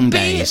Betty's Tongue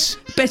days.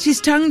 Betty's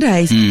Tongue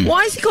days.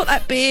 Why has he got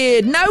that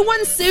beard? No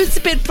one suits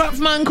a beard apart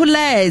from Uncle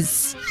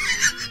Les.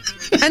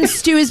 And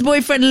Stewie's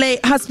boyfriend,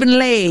 husband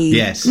Lee.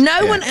 Yes.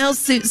 No one else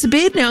suits a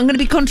beard now. I'm going to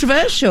be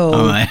controversial.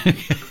 All right.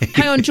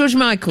 Hang on, George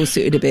Michael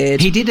suited a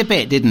beard. He did a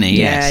bit, didn't he?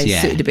 Yeah, yes, he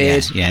suited a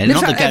beard. Yeah.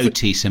 Not the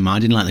goatee so much. I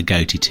didn't like the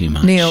goatee too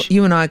much. Neil,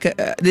 you and I,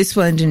 this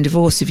will end in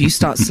divorce if you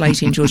start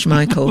slating George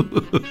Michael.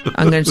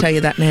 I'm going to tell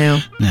you that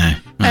now. No.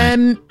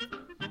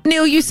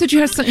 Neil, you said you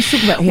had something to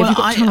talk about here. Have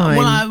you got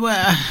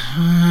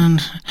time?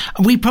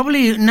 We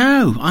probably...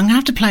 No, I'm going to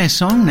have to play a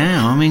song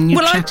now. I mean, you've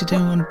chatted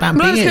about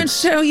beards. I was going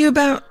to tell you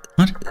about...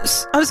 What?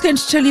 I was going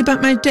to tell you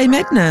about my Dame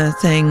Edna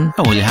thing.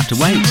 Oh, well, you have to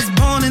wait. She was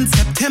born in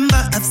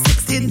September of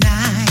 '69,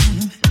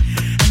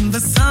 and the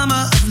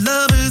summer of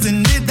lovers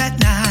ended that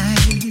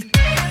night.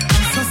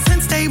 So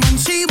since day one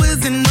she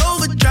was in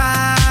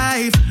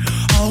overdrive,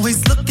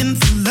 always looking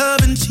for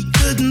love and she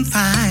couldn't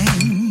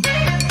find.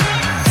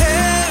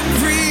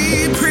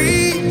 Every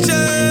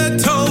preacher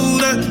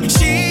told her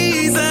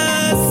she's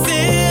a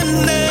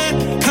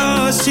sinner,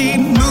 'cause she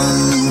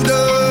moved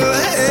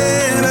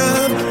ahead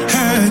of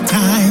her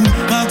time,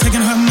 while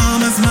taking her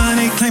mama's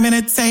money, claiming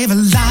it saved a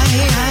life.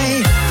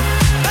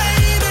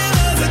 Baby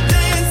was a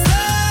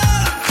dancer,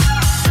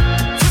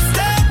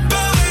 step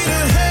away to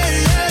hey.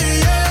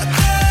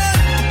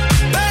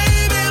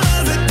 Baby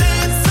was a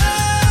dancer,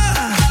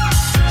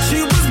 she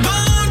was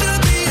born to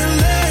be a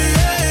lady.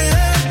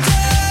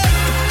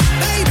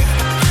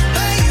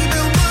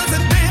 Baby was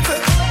a dancer.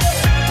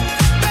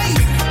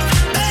 Baby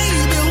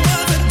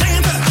was a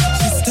dancer.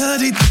 She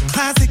studied the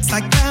classics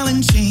like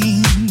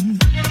Balanchine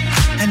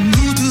and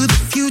moved to the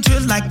future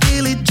like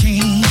Billie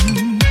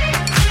Jean.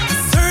 A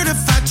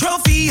certified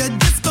trophy, a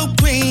disco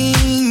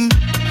queen,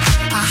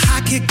 a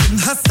high kicking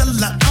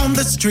hustler on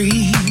the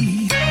street.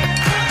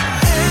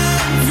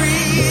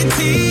 Every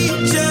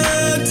teacher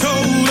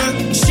told her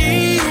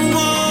she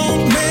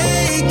won't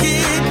make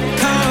it,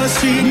 'cause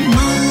she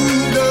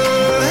moved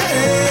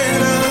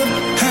ahead of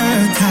her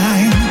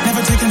time,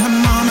 never taking her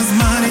mama's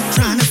money,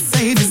 trying to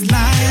save his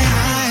life.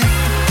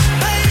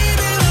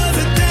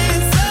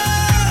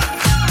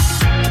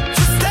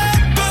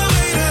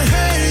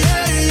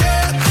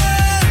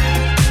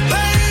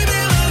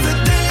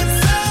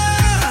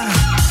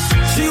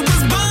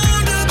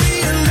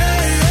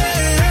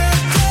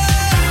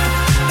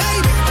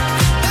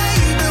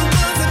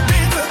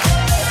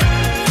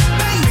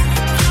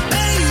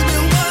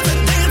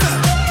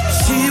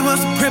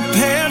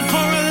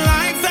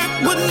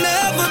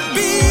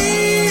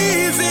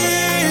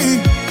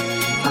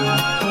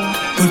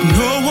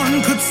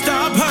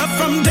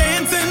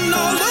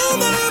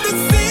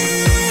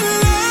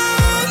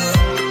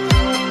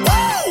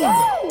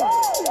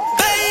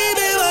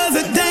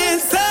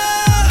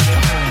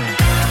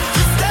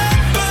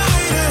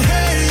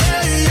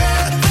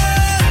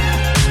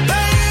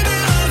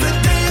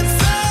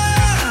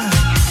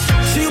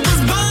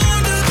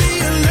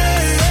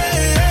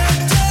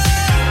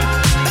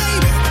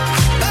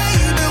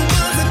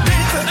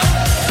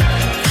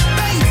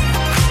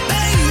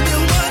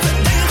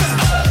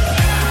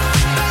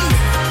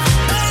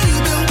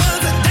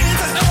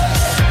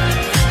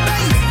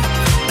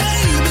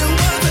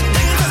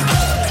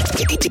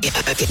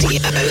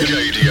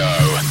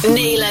 Gadio.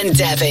 Neil and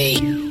Debbie.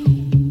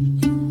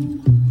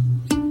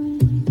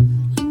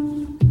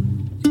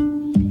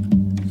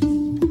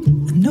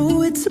 I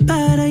know it's a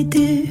bad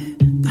idea,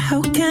 but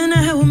how can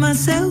I help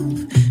myself?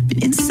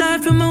 Been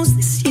inside for most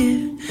this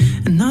year,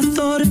 and I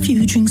thought a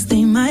few drinks,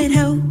 they might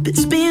help.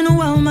 It's been a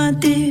while, my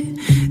dear,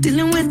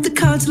 dealing with the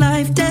cards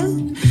life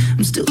dealt.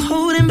 I'm still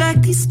holding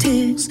back these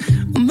tears,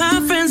 well, my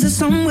friends are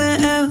somewhere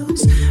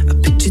else. I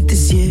pictured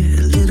this year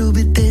a little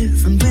bit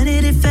different. When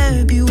it hit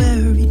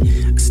February,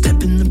 a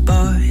step in the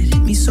bar, it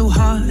hit me so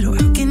hard. Oh,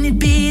 how can it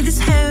be this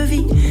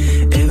heavy?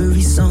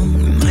 Every song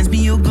reminds me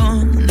you're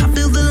gone, and I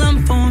feel the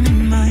lump form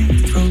in my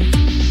throat.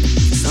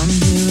 'Cause I'm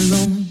here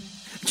alone,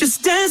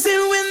 just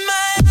dancing with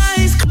my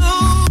eyes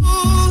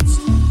closed.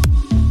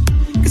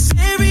 'Cause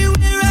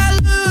everywhere I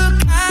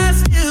look, I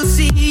still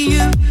see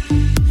you.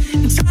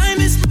 And time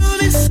is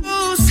moving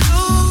so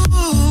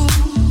slow,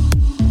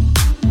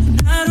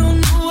 and I don't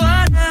know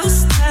what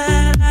else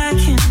that I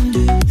can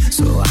do.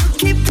 So I'll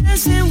keep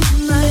dancing with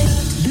my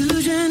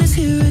delusion is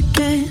here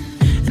again,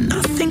 and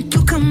I think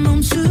you'll come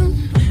home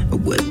soon. But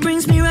what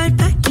brings me right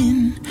back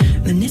in?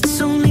 Then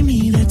it's only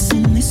me that's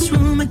in this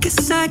room. I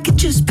guess I could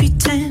just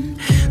pretend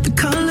the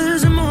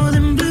colors are more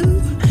than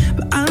blue,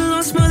 but I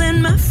lost more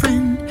than my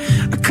friend.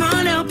 I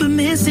can't help but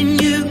missing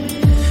you.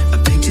 I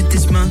pictured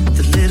this month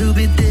a little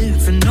bit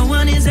different. No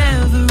one is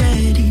ever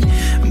ready,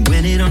 and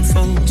when it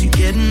unfolds, you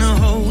get in a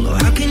hole. Oh,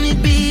 how can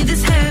it be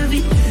this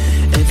heavy?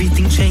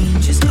 Everything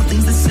changes,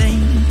 nothing's the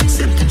same,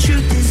 except the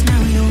truth is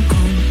now you're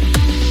gone.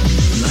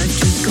 Life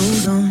just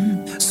goes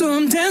on, so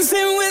I'm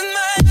dancing with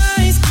my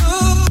eyes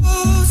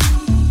closed.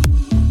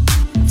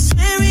 'Cause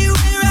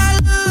everywhere I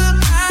look,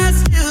 I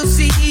still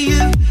see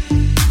you.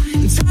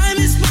 And time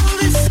is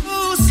moving so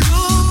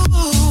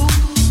slow,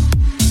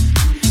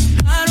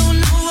 I don't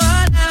know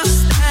what else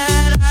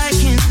that I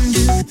can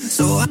do.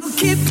 So I'll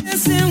keep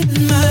dancing with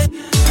my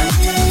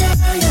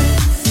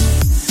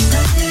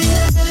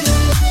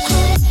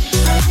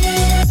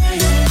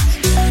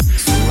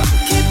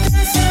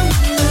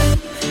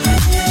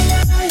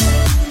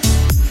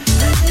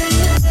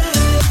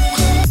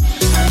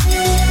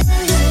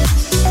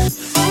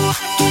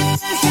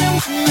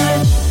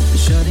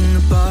shutting the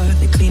bar,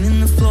 they're cleaning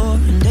the floor,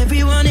 and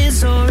everyone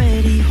is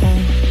already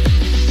home.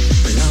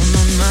 But I'm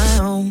on my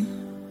own,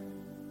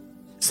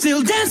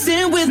 still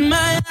dancing with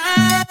my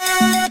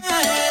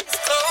eyes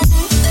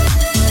closed.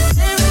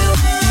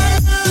 Everywhere I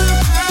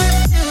look, I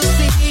still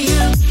see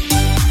you.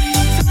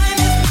 Time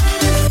is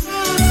moving so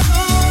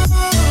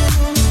slow,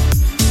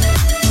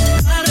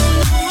 I don't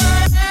know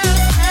what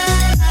else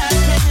that I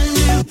can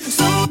do.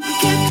 So I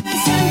keep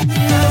dancing with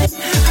my eyes.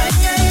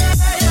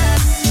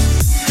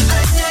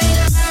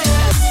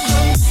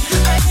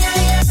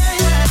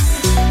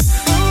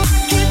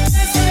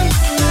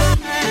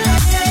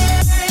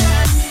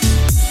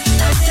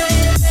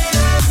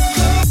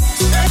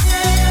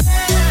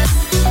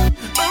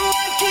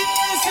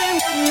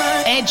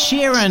 Ed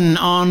Sheeran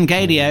on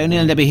Gadio. Neil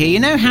and Debbie here. You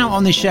know how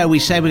on this show we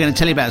say we're going to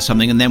tell you about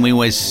something and then we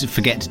always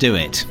forget to do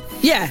it?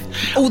 Yeah,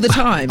 all the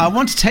time. I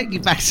want to take you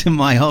back to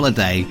my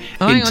holiday in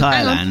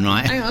Thailand,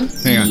 right? Hang on.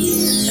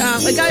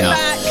 We're going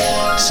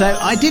back. So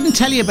I didn't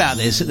tell you about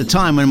this at the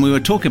time when we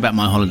were talking about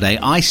my holiday.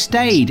 I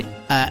stayed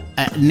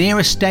near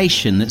a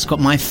station that's got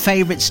my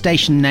favourite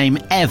station name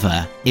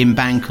ever in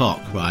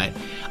Bangkok, right?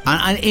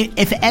 And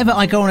if ever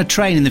I go on a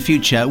train in the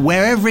future,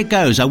 wherever it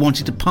goes, I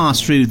wanted to pass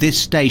through this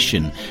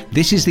station.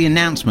 This is the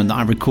announcement that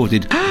I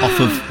recorded off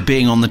of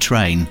being on the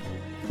train.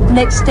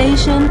 Next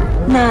station,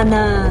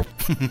 Nana.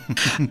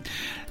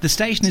 The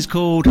station is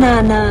called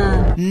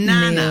Nana.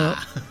 Nana.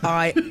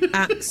 I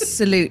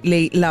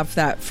absolutely love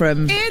that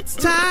from... It's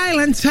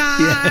Thailand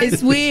time. Yeah.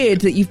 It's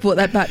weird that you've brought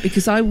that back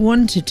because I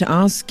wanted to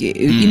ask you,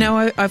 you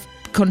know, I've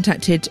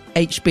contacted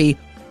HB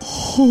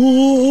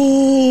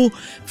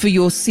for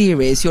your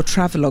series, your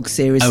travelogue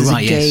series. Oh, as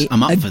right, a gay, yes.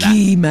 I'm up a for that.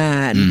 gay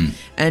man.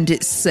 And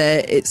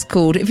it's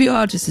called, if you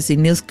are just to see,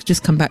 Neil's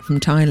just come back from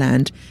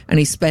Thailand and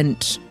he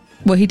spent,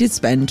 well, he did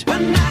spend.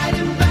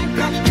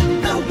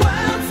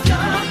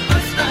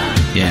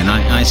 Yeah, and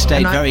I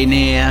stayed very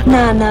near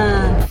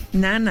Nana.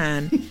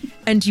 Nanan.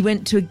 And you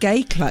went to a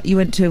gay club. You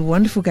went to a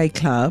wonderful gay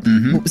club.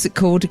 What was it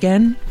called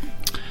again?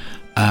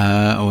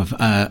 Oh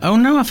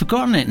no, I've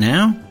forgotten it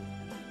now.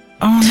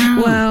 Oh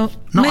no. Well,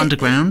 not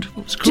underground.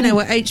 What was it called? Do you know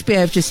what? HBO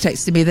have just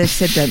texted me. They've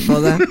said don't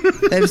bother.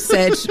 They've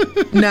said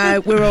no,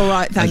 we're all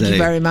right. Thank you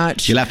very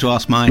much. You'll have to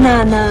ask mine.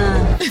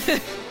 Nana.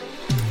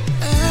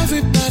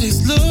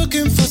 Everybody's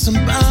looking for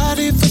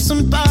somebody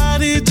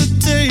to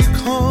take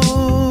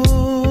home.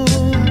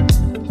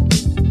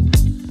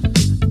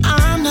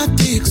 I'm not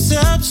the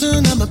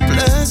exception, I'm a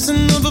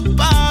blessing of a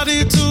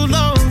body to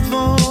love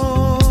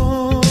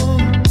on.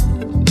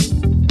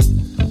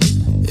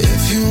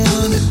 If you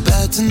want it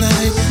bad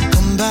tonight,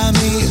 come by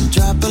me and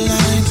drop a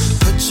line.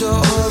 Put your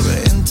aura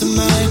into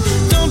mine.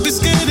 Don't be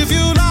scared if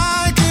you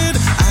like it.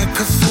 I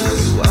could fill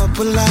you up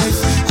with life.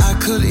 I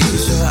could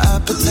ease your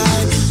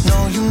appetite.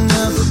 No, you've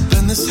never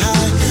been this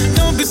high.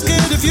 Don't be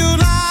scared if you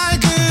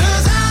like it.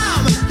 'Cause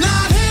I'm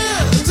not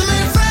here to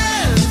make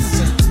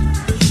friends.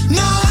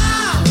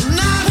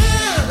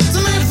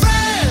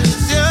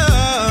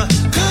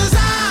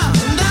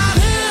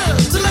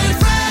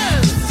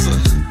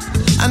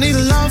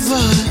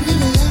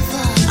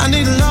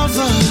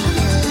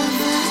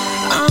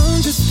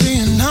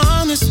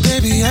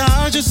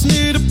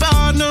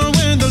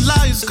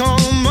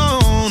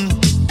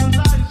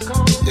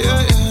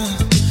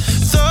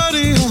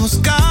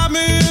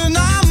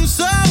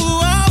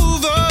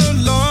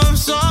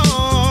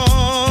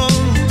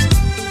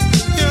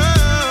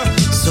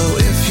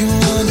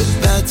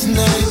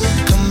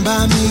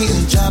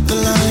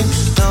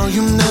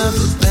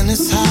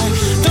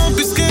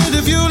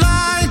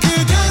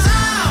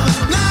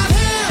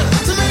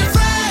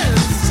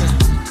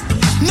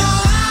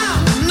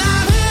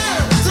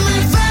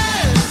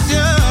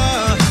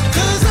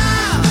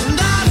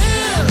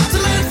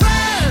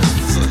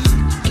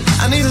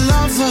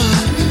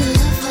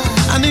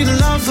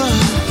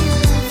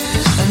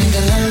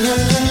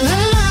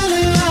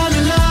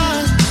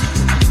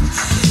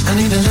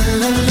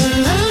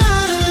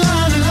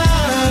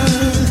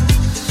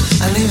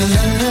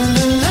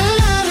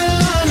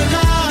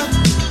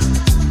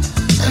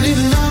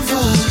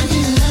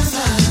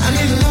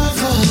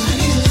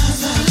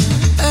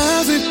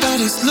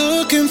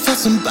 looking for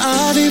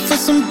somebody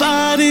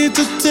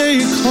to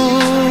take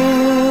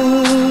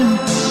home.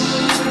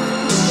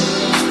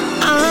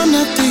 I'm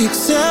not the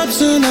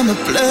exception, I'm a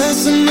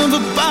blessing of a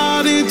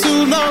body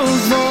to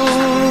love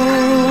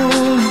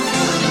on.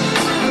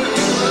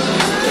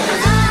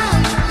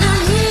 I'm not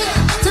here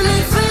to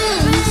make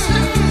friends.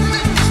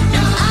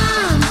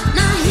 I'm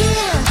not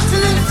here to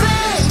make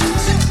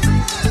friends.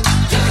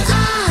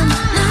 I'm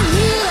not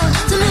here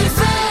to make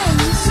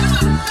friends.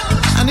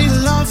 I need a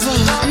lover. I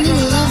need a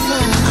lover.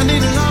 I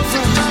need a lover.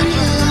 I need a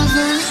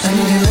lover. I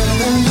need a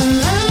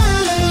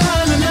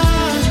la-la-la-la-la-la-la.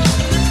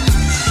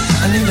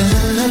 I need a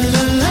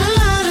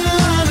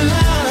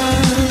la-la-la-la-la-la-la.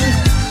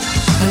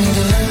 I need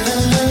a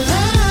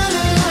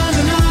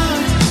la-la-la-la-la-la-la.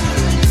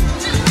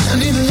 I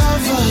need a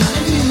lover.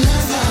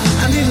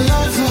 I need a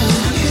lover.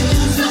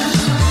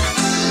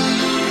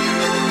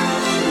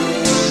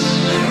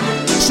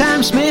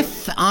 Sam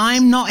Smith,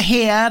 I'm Not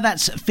Here.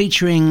 That's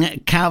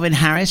featuring Calvin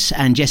Harris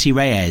and Jessie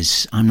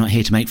Reyes. I'm Not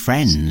Here to Make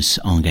Friends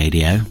on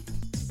Gadio.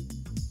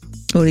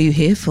 What are you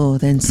here for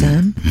then,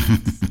 Sam?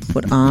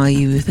 What are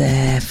you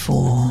there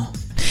for?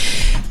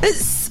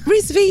 It's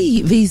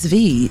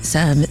vis-a-vis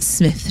Sam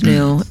Smith,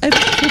 Neil. Over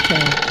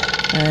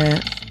Twitter.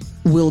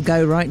 We'll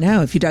go right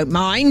now, if you don't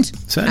mind.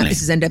 Certainly.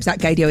 This is NDebs at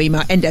Gadio.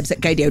 Email ndebs at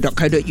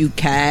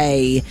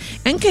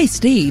gadio.co.uk. NK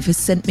Steve has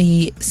sent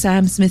me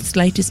Sam Smith's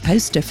latest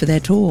poster for their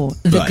tour,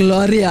 the Right.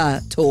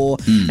 Gloria tour.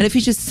 And it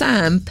features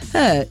Sam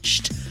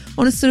perched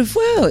on a sort of,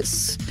 well,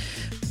 it's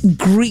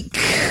Greek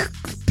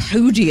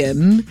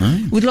podium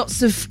with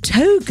lots of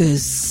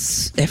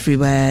togas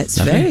everywhere. It's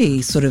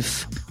very sort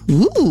of,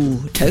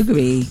 ooh,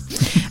 toga-y.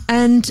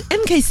 And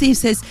MK Steve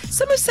says,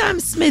 some of Sam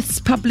Smith's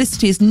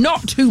publicity is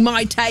not to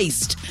my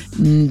taste,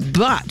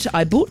 but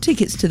I bought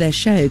tickets to their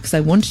show because I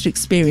wanted to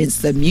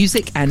experience the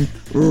music and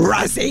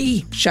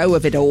razzy show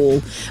of it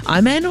all. I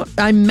may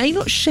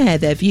not share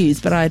their views,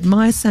 but I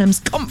admire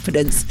Sam's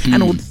confidence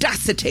and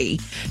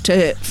audacity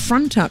to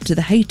front up to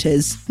the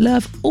haters.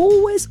 Love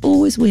always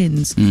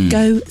wins.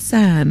 Go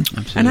Sam.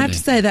 Absolutely. And I have to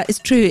say that is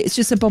true. It's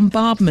just a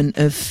bombardment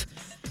of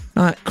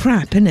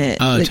crap, isn't it?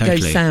 Oh, that totally.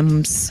 goes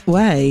Sam's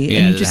way. Yeah,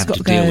 and you that just have got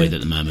to to deal go. with at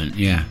the moment.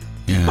 Yeah.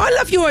 I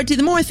love your idea.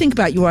 The more I think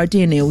about your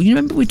idea, Neil, you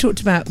remember we talked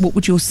about what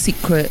would your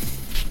secret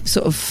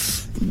sort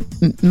of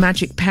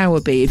magic power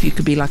be if you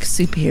could be like a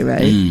superhero?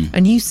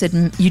 And you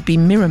said you'd be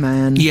Mirror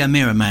Man. Yeah,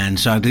 Mirror Man.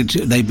 So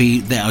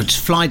I'd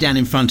fly down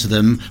in front of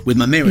them with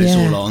my mirrors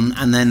all on,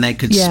 and then they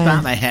could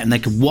spout their head and they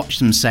could watch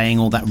them saying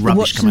all that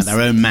rubbish come out their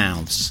own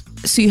mouths.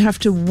 So you have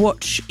to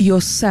watch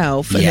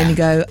yourself and then you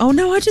go, oh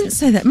no, I didn't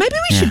say that. Maybe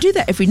we should do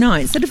that every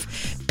night. Instead of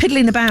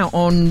piddling about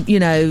on,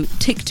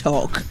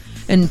 TikTok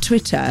and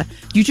Twitter,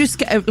 you just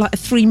get a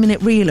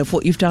 3-minute reel of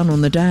what you've done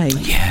on the day.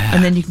 Yeah.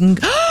 And then you can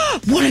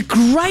what a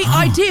great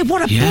idea.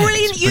 What a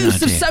brilliant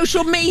use of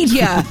social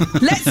media.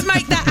 Let's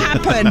make that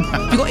happen.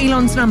 You got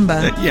Elon's number?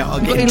 Yeah, I'll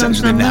You get got in touch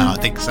Elon's with him number? now, I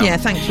think so. Yeah,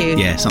 thank you.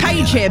 Yeah, something Page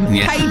like him. that.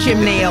 Yeah. Page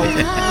him, Neil.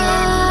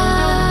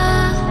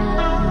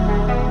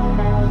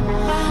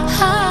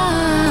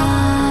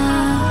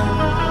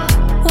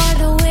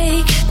 Wide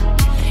awake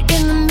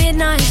in the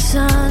midnight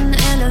sun,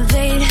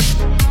 elevate.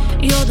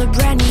 You're the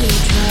brand new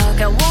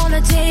drug I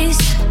wanna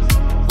taste.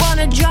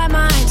 Wanna dry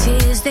my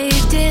tears, they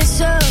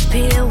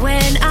disappear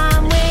when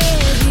I'm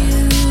with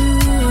you.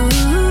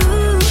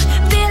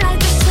 Feel like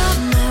the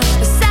summer,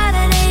 a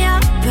Saturday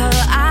upper,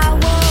 I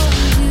want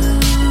you.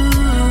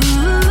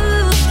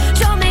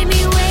 Don't make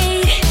me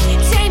wait,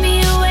 take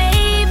me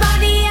away. By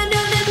the end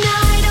of the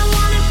night, I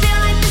wanna feel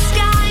like the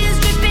sky is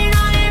dripping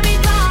on every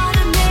part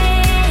of me.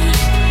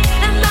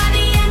 And by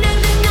the end of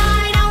the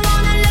night, I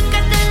wanna look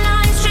at the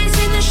lines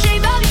tracing the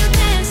shape of your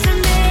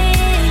destiny.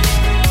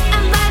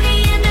 And by the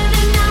end of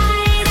the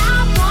night, I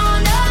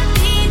wanna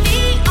be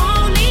the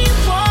only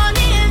one.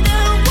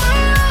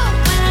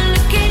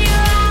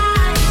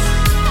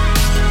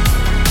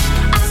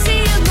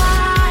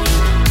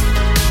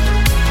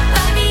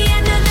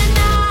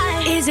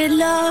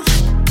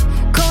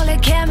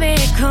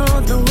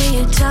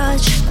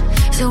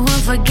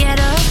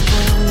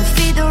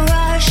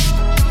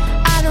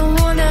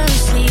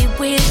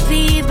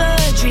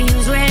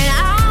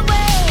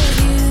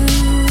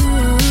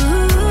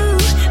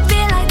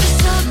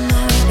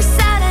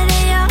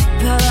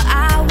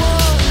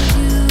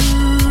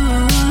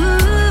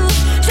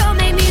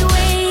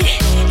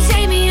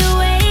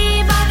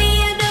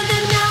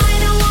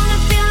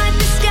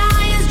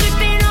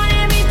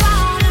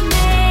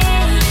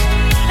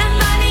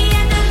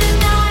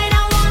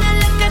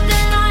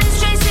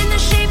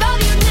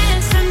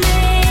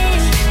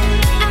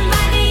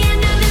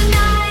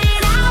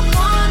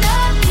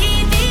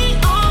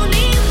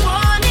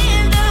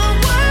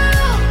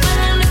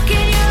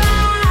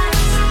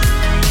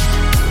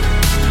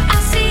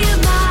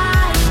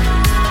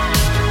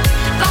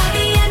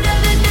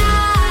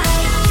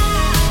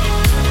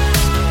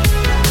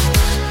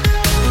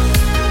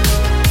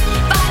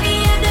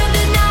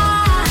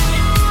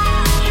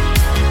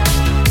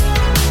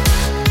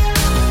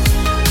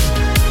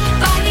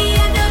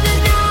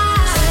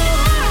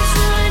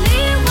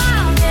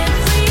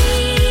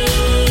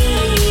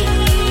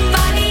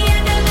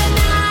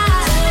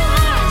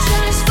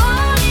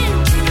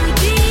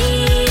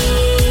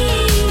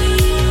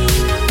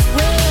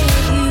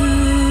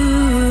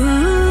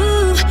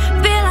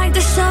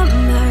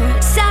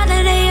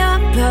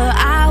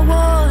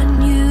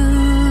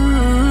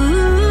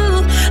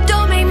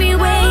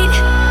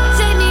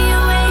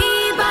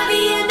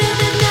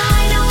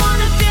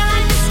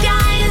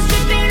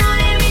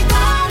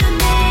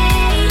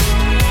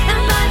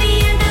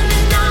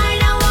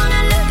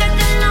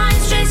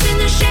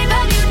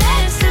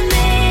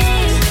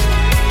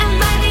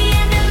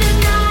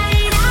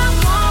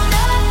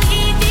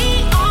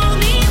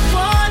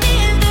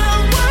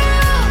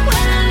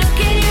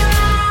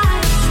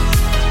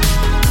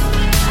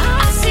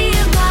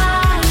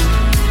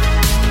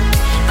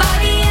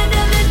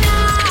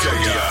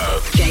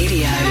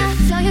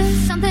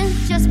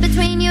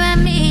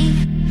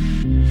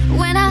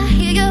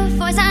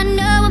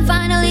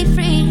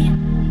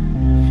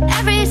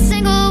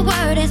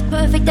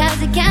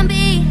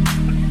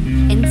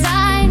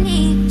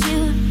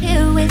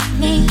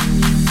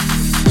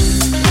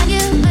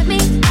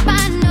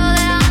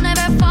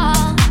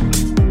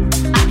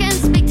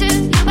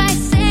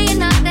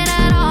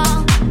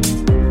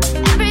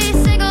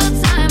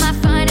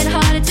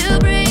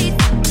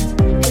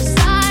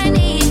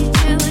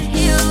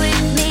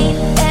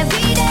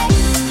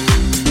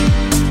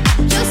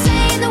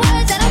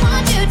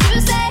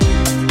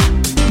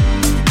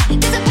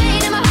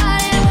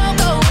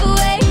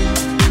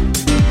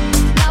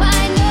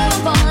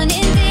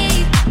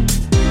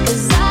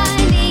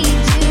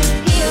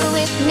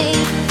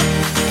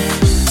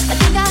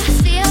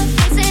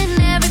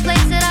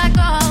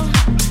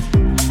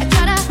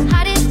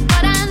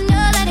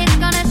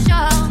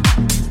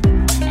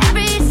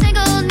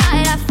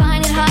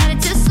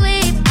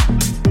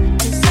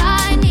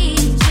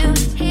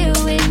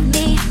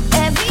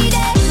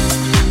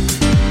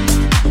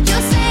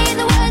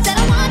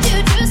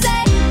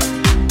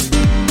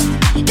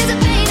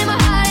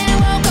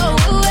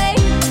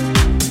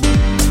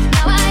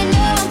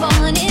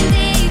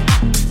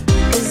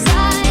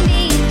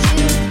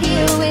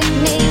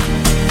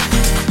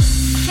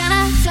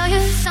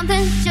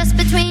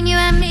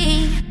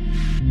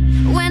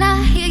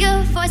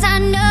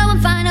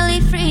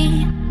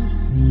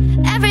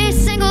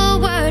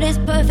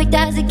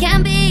 as it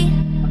can be.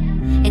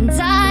 And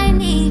I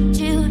need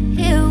you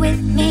here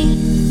with me.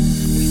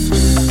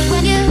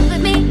 When you're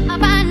with me,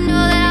 I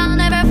know that I'll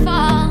never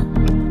fall.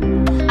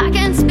 I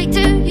can speak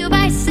to you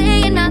by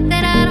saying nothing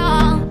at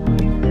all.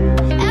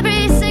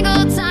 Every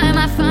single time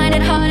I find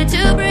it harder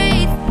to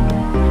breathe.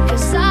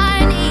 'Cause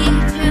I need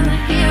you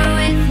here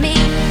with me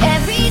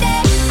every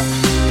day.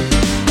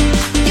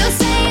 You're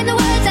saying the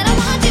words that I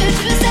want you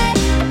to say.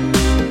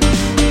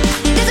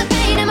 There's a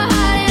pain in my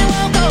heart and it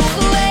won't go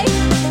away.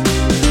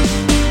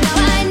 Now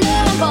I know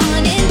I'm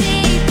falling in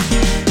deep.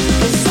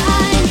 'Cause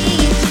I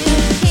need you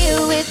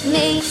here with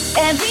me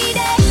every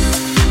day.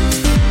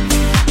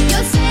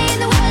 You're saying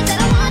the words that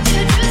I want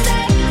you to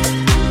say.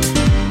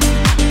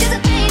 There's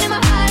a pain in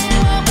my heart and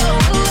it won't go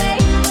away.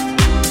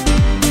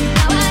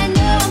 Now I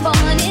know I'm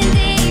falling in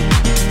deep.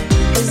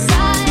 'Cause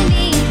I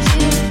need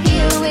you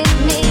here with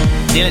me.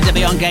 Neil and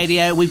Debbie on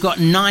Gadio. We've got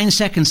 9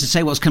 seconds to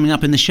say what's coming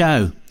up in the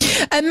show.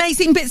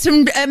 Amazing bits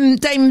from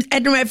Dame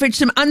Edna Everage,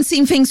 some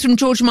unseen things from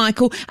George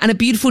Michael, and a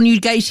beautiful new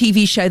gay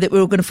TV show that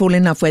we're all going to fall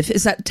in love with.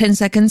 Is that 10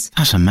 seconds?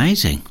 That's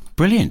amazing.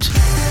 Brilliant.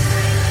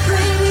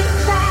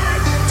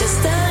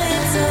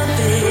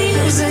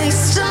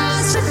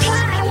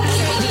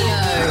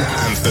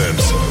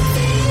 Anthems.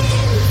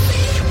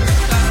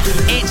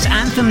 It's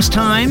Anthems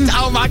time.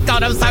 Oh my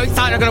God, I'm so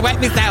excited. I'm going to wet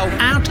myself.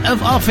 Out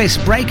of Office,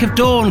 Break of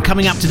Dawn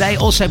coming up today.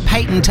 Also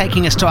Peyton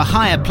taking us to a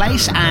higher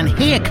place. And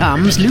here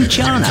comes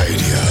Luciana.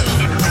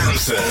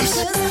 Anthems.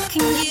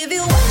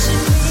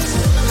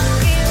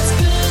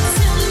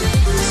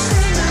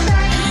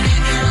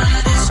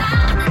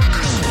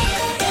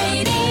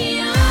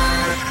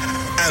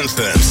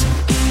 Anthems.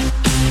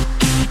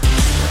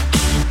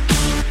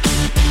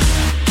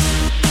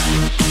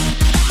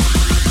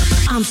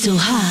 I'm still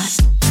hot.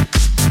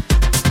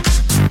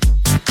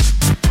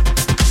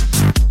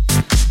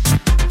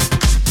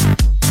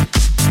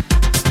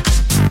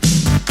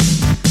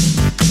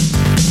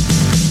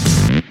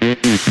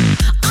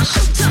 I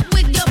hooked up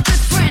with your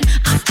best friend.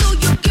 I stole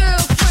your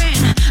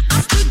girlfriend.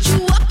 I stood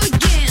you up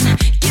again.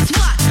 Guess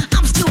what?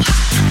 I'm still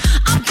hot.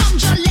 I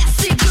bummed your last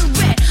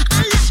cigarette. I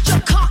left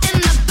your car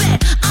in the bed.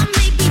 I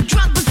may be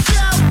drunk, but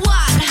so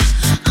what?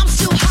 I'm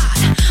still hot.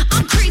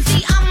 I'm crazy.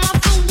 I'm off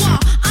the wall.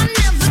 I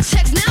never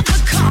text, never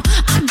call.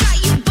 I got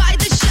you by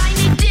the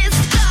shiny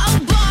disco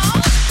ball.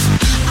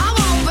 I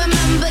won't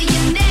remember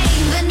your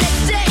name the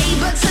next day,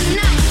 but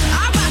tonight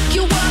I rock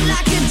your world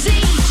like a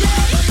DJ.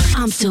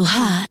 I'm still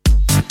hot.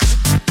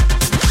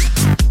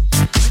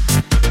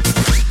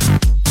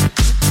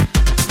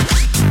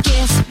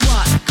 Guess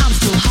what? I'm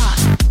still hot.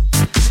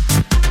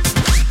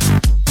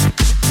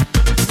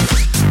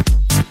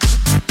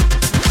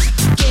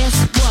 Guess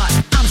what?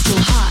 I'm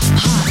still hot.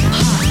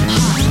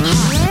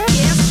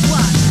 Guess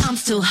what? I'm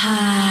still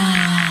hot.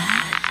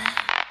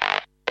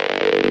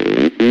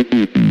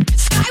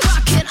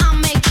 Skyrocket, I'll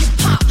make it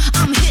pop.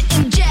 I'm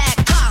hitting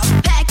jackpot.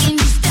 Packing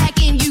you,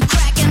 stacking you,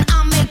 cracking.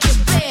 I'll make your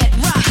bed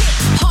rock.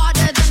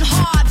 Harder than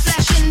hard,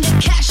 flashing the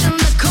cash in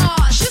the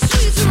car. Je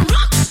suis a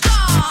rock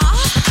star.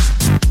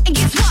 And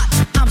guess what?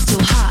 I'm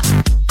still hot.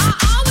 I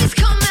always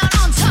come out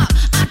on top.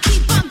 I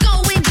keep on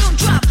going, don't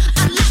drop.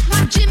 I like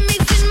my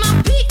jimmies in my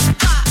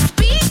beatbox,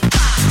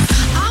 beatbox.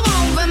 I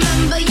won't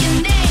remember your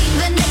name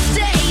the next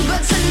day,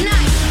 but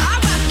tonight I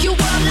rock your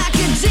world like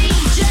a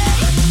DJ.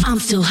 I'm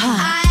still hot.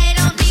 I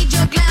don't need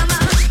your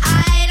glamour.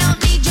 I don't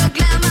need your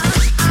glamour.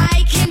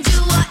 I can do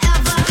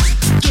whatever.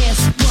 Guess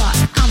what?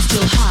 I'm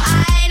still hot.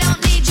 I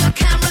don't need your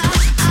camera.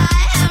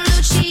 I am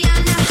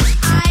Luciana.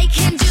 I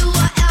can do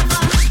whatever.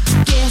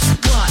 Guess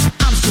what?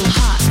 I'm still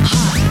hot.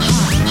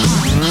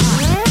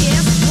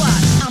 Guess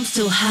what? I'm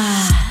still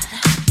hot.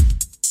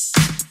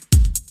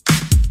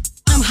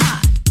 I'm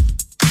hot.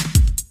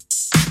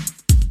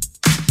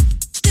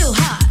 Still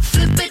hot.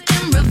 Flip it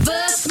in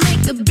reverse.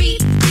 Make the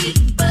beat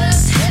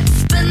buzz. Head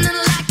spinning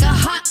like a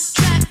hot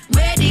track.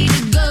 Ready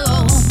to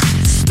go.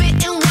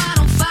 Spitting wild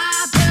on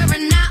fire.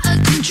 Burning out of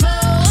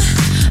control.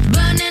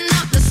 Burning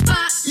up the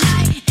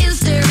spotlight in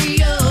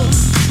stereo.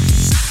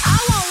 I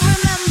won't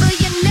remember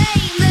your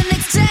name the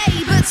next day,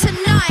 but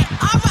tonight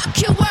I rock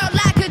your world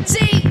like a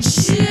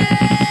DJ.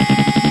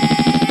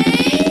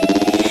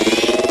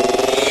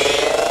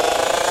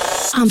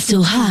 I'm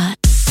still hot.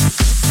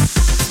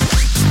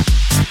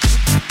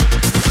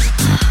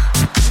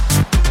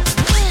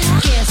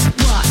 Guess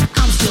what?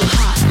 I'm still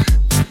hot.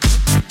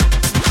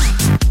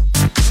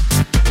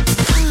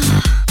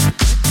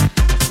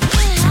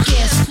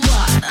 Guess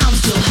what? I'm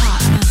still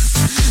hot.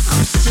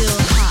 I'm still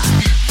hot.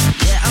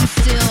 Yeah, I'm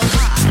still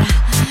hot.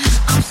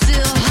 I'm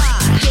still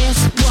hot. Guess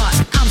what?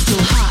 I'm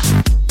still hot.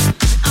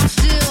 I'm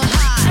still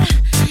hot.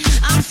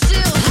 I'm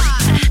still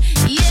hot.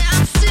 Yeah,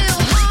 I'm still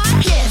hot.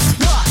 Guess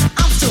what?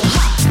 I'm still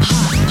hot.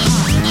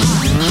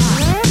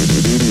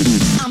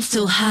 I'm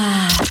still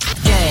hot.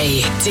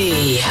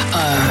 Gadio.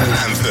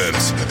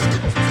 Anthems.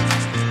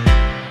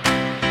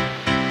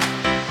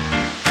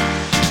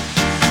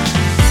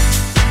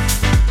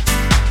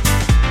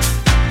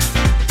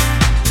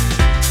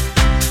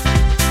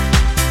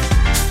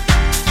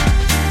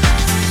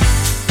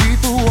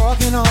 People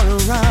walking all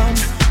around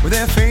with with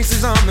their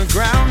faces on the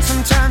ground.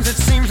 Sometimes it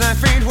seems like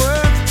fate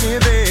worth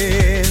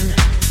giving.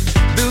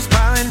 Bills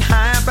piling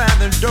high up at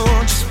the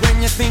door. Just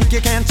when you think you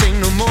can't take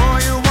no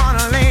more, you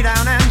wanna lay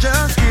down and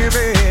just give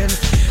in.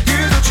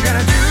 Here's what you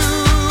gotta do.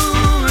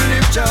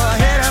 Lift your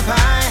head up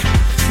high.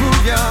 Move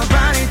your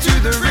body to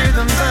the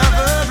rhythms of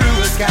a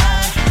bluer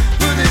sky.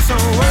 Put this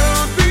whole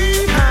world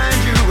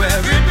behind you where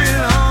it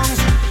belongs.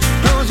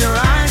 Close your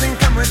eyes and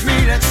come with me,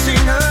 let's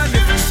sing a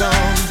different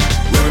song.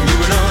 We're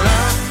moving on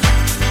up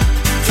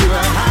to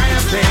a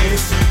higher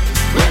place,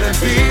 where the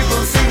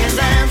people sing and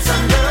dance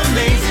under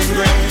amazing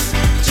grace.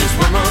 Just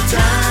one more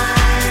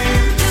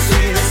time,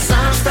 see the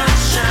sun start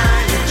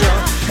shining. Your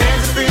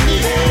hands up in the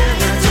air,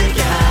 we'll take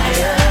you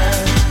higher.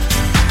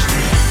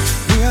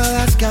 We all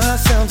ask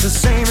ourselves the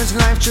same, is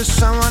life just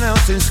someone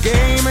else's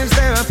game? Is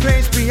there a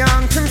place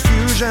beyond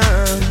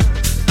confusion?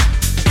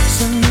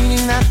 Some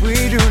meaning that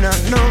we do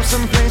not know,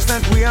 some place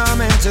that we are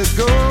meant to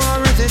go,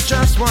 or is it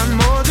just one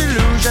more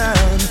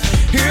delusion?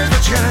 Here's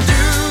what you gotta do.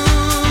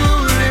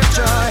 Lift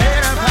your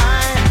head up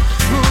high.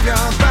 Move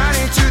your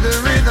body to the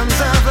rhythms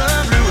of a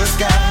bluer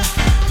sky.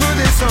 Put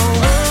this whole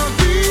world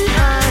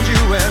behind you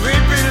where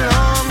it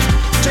belongs.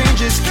 Change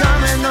is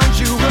coming, don't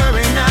you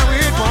worry, now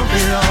it won't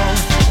be long.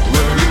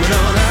 We're moving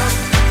on up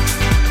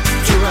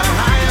to a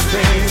higher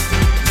place,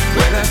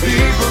 where the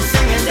people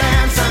sing and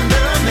dance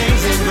under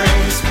amazing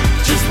grace.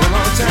 Just one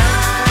more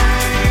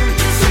time,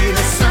 see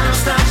the sun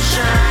start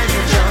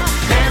shining. Your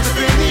hands up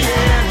in the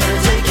air,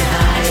 we'll take you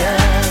higher.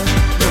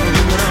 We're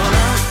moving on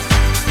up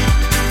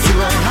to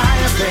a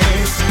higher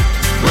place,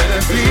 where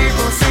the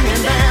people sing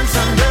and dance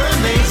under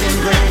amazing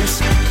grace.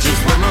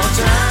 Just one more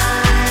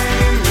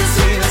time, you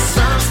see the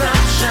sun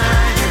start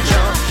shining.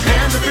 Your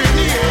hands up in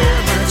the air,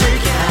 we'll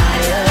take you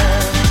higher.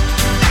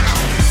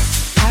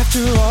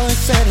 After all is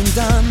said and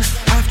done,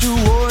 after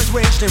wars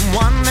waged and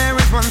won, there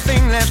is one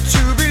thing left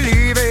to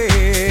believe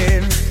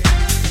in.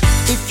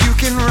 If you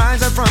can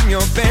rise up from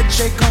your bed,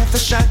 shake off the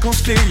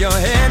shackles, clear your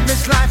head.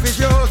 This life is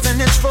yours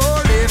and it's for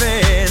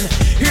living.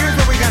 Here's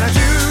what we gotta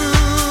do.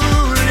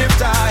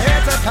 Lift our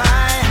heads up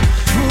high.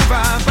 Move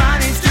our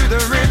bodies to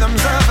the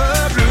rhythms of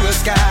a bluer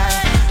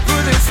sky.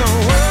 Put this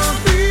whole world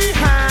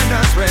behind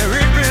us where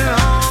it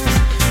belongs.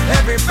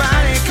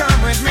 Everybody come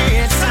with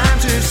me, it's time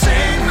to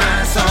sing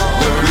my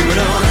song. We're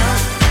moving on up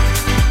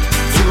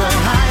to a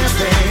higher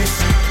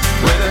place,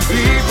 where the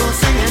people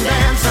sing and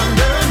dance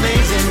under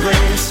amazing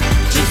grace.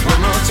 Just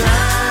one more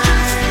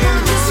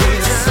time, you see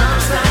the sun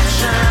start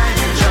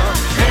shining. Your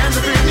hands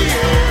up in the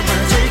air,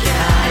 we'll take you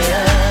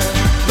higher.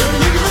 We're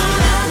moving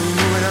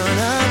on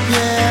up,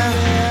 yeah,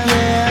 yeah,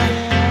 yeah.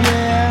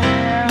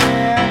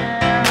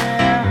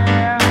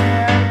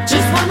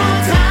 Just one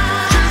more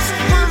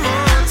time,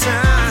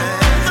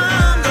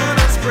 I'm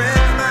gonna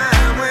spread my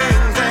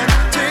wings and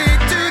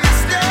take to the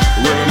sky.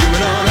 We're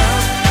moving on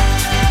up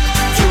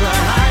to a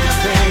higher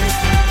place,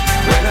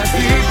 where the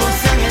people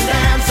sing and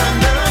dance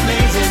under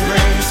amazing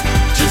grace.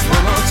 Just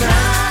one more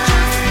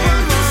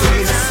time,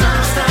 see the sun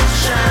start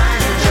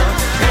shining. Your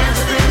hands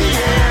up in the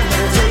air,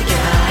 we'll take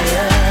you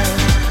higher.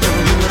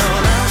 We're moving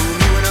on up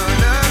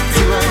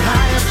to a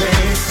higher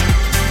place,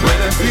 where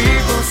the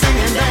people sing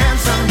and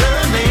dance under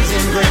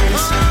amazing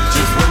grace.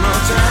 Just one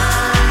more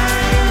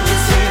time, you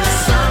see the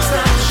sun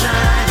start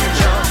shining.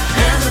 Your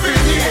hands up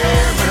in the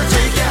air, we'll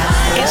take you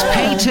higher. It's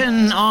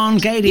Peyton on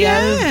Gadio.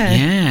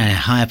 Yeah,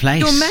 higher place.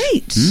 Your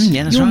mate.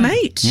 Yeah, that's Your right.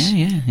 mate.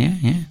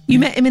 Yeah. You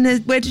met him in a...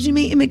 Where did you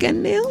meet him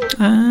again, Neil?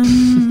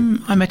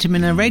 I met him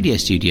in a radio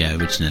studio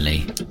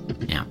originally.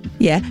 Yeah.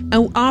 Yeah.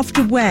 Oh,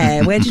 after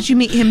where? Where did you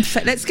meet him?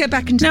 Let's go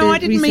back into the... No, I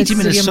didn't meet him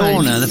in a recesses of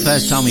your sauna mind. the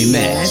first time we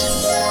met.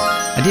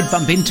 I did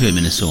bump into him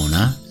in a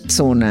sauna.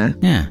 Sauna.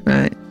 Yeah.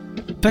 Right.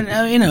 But,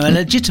 a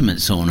legitimate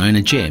sauna in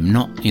a gym,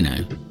 not,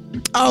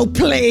 Oh,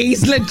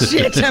 please,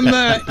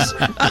 legitimate.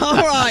 All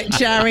right,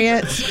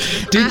 chariots.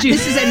 Did you?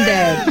 This is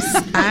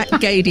Ndebs at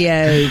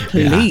Gadio.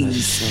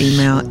 Please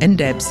email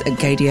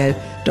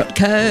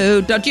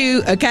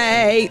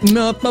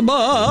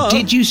ndebs@gadio.co.uk.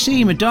 Did you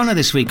see Madonna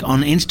this week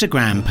on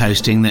Instagram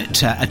posting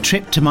that a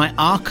trip to my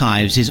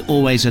archives is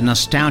always a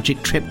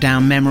nostalgic trip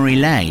down memory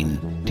lane?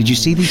 Did you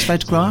see these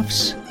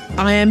photographs?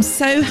 I am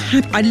so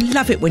happy. I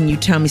love it when you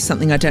tell me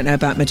something I don't know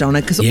about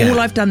Madonna, because all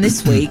I've done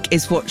this week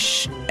is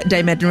watch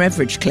Dame Edna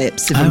Everage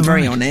clips, if I'm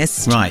very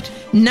honest. Right.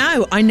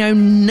 No, I know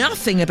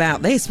nothing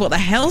about this. What the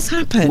hell's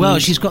happened? Well,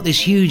 she's got this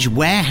huge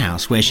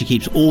warehouse where she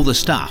keeps all the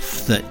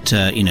stuff that,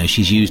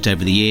 she's used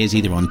over the years,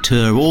 either on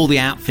tour, all the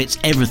outfits,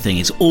 everything.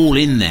 It's all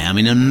in there. I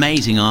mean, an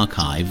amazing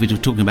archive. We were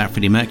talking about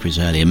Freddie Mercury's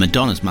earlier.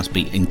 Madonna's must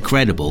be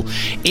incredible.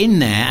 In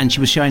there, and she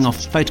was showing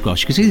off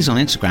photographs. You can see this on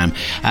Instagram.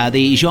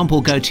 The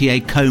Jean-Paul Gaultier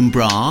comb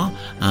bra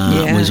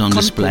was on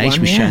display. She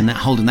was showing that,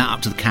 holding that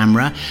up to the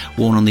camera,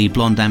 worn on the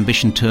Blonde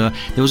Ambition tour.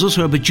 There was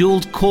also a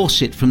bejewelled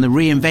corset from the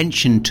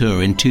Reinvention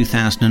tour in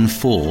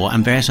 2004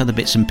 and various other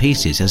bits and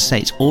pieces. As I say,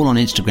 it's all on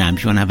Instagram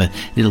if you want to have a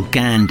little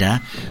gander.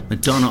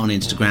 Madonna on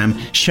Instagram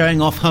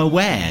showing off her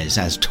wares,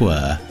 as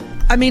 'twere.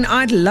 I mean,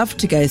 I'd love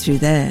to go through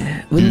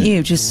there, wouldn't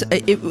you? Just,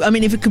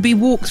 if it could be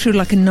walked through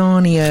like a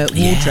Narnia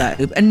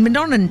wardrobe. And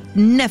Madonna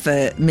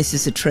never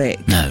misses a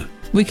trick. No.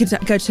 We could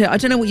go to, I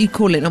don't know what you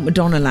call it, not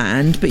Madonna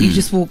Land, but you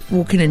just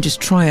walk in and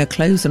just try her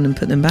clothes on and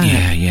put them back.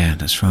 Yeah,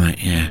 that's right,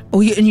 yeah.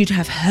 Or and you'd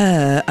have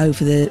her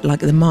over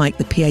the mic,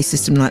 the PA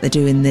system like they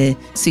do in the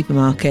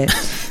supermarket.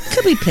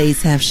 Could we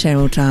please have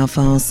Cheryl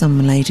Darfall?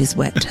 Some lady's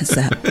wet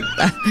herself.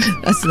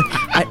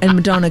 And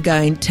Madonna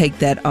going, take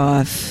that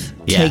off.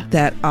 Yeah. Take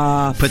that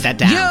off. Put that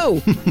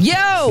down.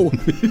 Yo!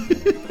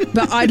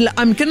 But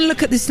I'm going to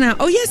look at this now.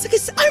 Oh, yes,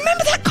 I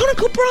remember that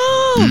conical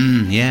bra.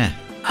 Yeah.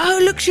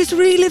 Oh, look, she's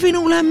reliving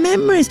all her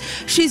memories.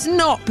 She's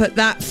not put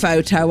that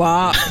photo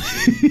up.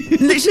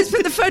 She's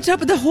put the photo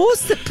up of the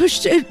horse that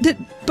that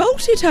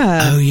bolted her.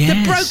 Oh,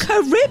 yes. That broke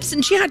her ribs,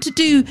 and she had to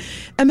do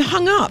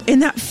hung up in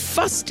that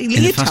fusty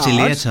leotard. In the fusty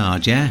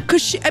leotard, yeah.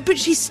 But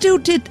she still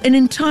did an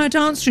entire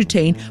dance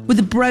routine with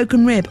a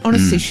broken rib.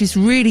 Honestly, she's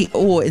really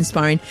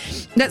awe-inspiring.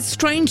 That's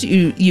strange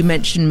you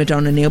mentioned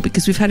Madonna, Neil,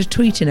 because we've had a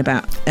tweet in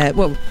about, had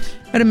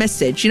a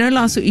message. You know,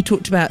 last week you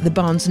talked about the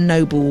Barnes &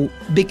 Noble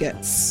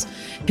bigots.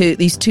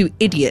 These two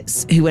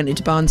idiots who went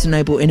into Barnes &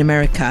 Noble in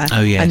America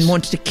and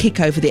wanted to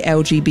kick over the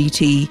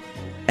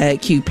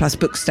LGBTQ plus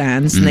book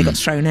stands, and they got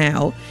thrown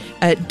out.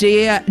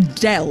 Dear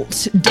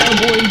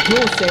Delboy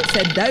Dorset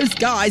said those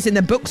guys in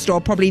the bookstore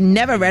probably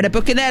never read a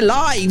book in their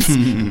lives,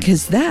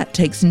 because that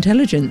takes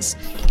intelligence.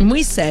 And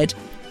we said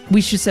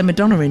we should send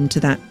Madonna into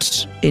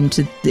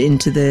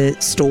the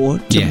store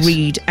to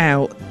read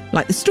out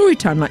like the story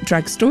time, like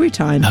drag story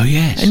time. Oh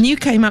yes. And you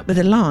came up with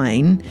a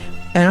line.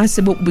 And I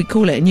said, what would we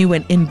call it? And you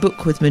went, In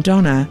Book with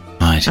Madonna.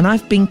 Right. And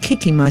I've been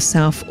kicking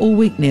myself all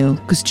week, Neil,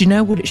 because do you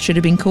know what it should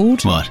have been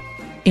called? What?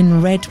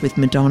 In Red with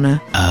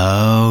Madonna.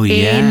 Oh,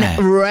 yeah.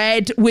 In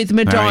Red with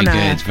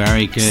Madonna.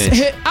 Very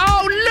good.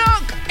 Oh,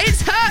 look!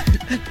 It's her!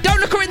 Don't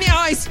look her in the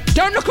eyes!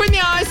 Don't look her in the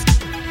eyes!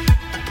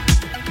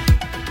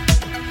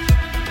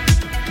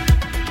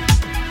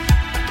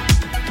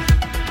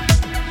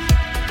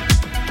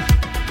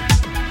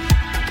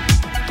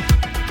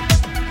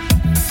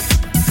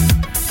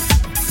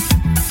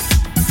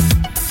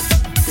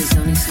 There's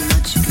only so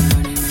much you can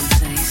learn in one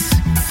place.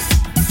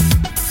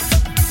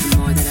 The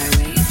more that I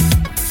wait,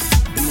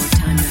 the more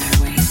time that I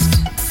waste.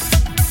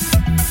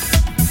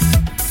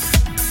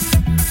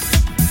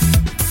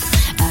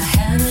 I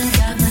haven't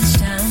got much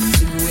time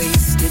to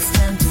waste. It's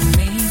time to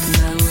make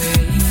my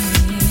way.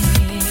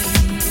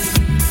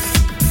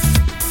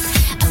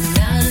 I'm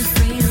not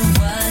afraid of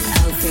what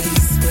I'll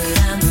face, but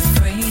I'm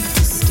afraid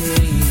to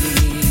stay.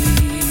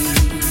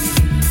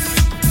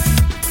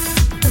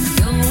 I'm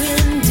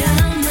going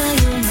down my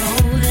own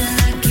road and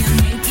I can't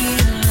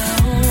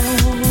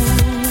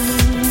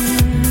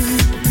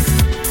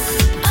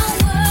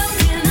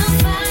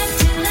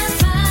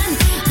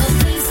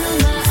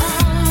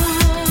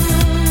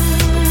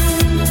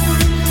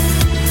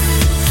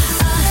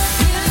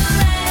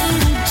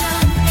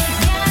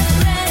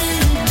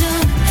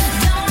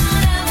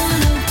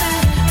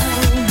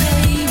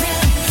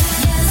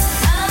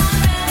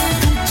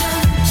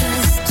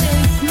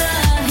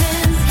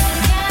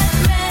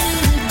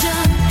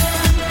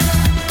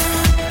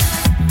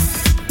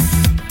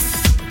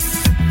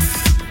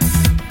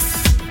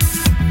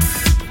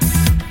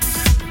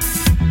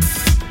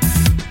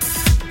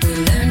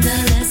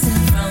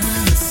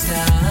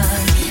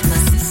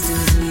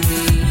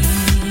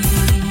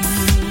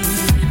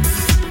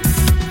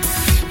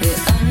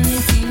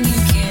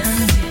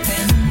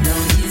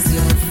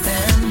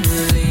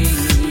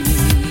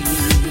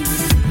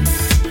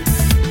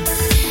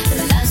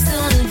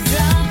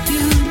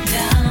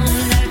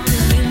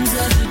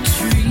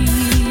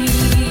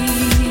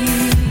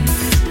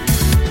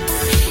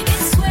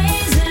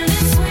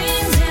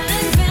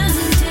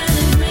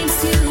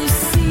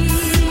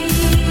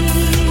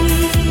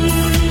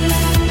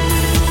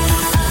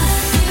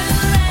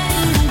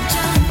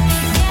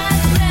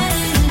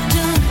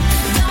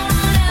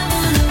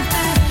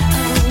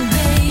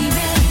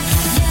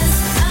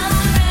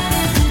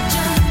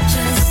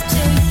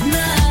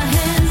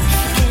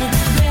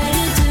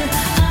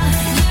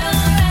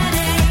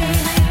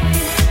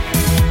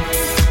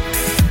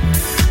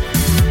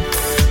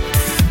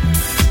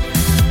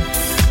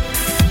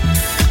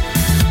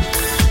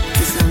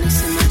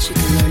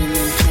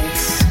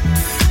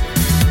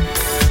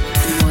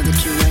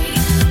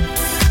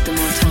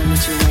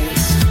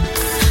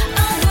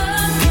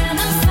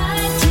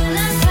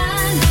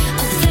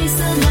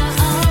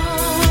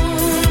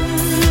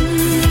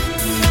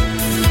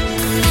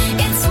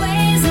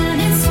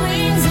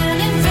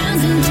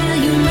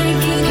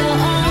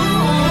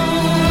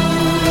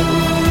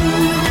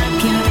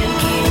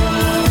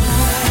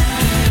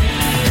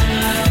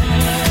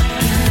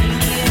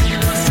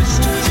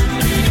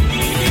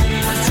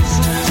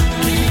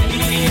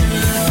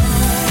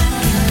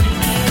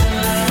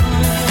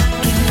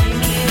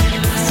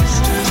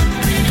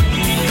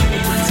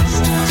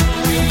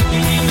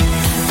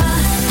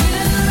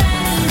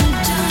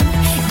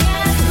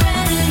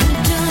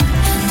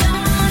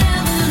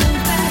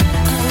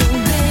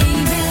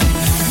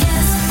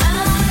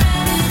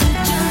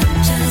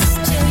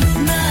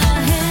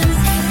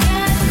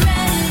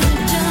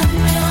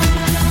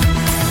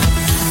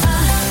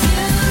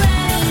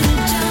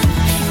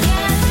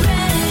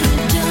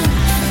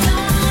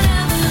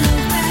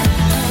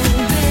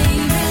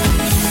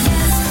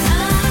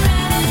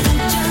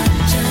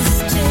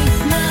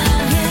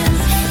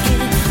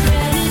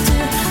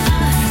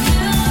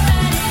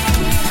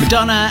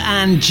Madonna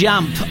and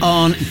Jump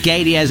on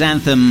Gadio's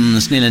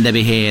Anthems. Neil and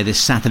Debbie here this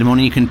Saturday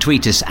morning. You can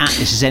tweet us at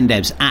This Is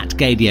NDebs at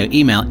Gadio.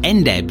 Email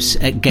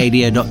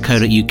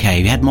ndebs@gadio.co.uk. Have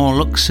you had more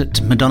looks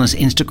at Madonna's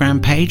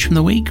Instagram page from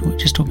the week? What were we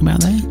just talking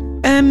about there?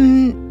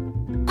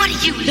 What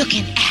are you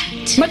looking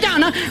at?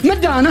 Madonna,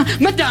 Madonna,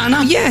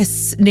 Madonna.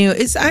 Yes, Neil,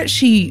 it's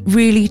actually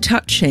really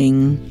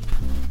touching.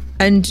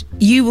 And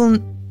you will...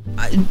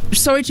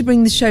 sorry to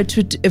bring the show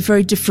to a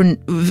very different,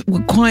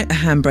 quite a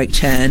handbrake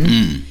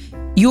turn.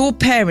 Your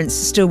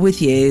parents are still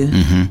with you,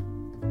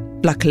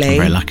 luckily. I'm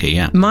very lucky,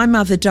 yeah. My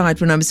mother died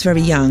when I was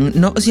very young,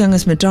 not as young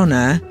as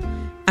Madonna,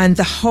 and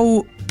the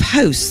whole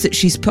post that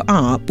she's put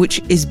up,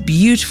 which is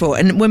beautiful.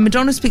 And when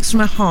Madonna speaks from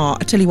her heart,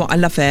 I tell you what, I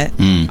love it.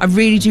 I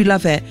really do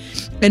love it.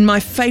 And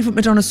my favourite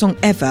Madonna song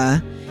ever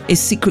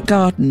is Secret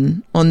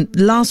Garden, on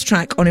the last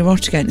track on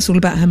Erotica, and it's all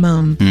about her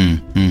mum.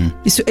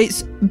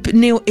 It's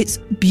Neil, it's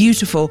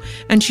beautiful.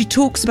 And she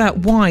talks about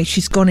why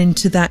she's gone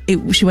into that,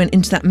 she went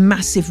into that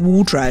massive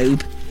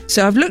wardrobe.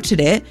 So I've looked at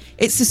it.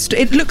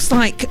 It looks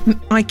like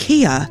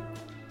IKEA.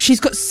 She's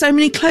got so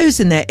many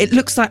clothes in there. It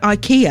looks like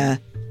IKEA.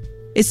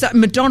 It's like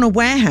Madonna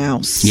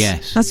warehouse.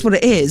 Yes. That's what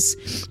it is.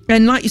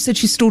 And like you said,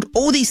 she stored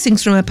all these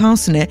things from her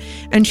past in it.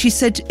 And she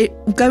said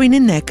going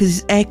in there, because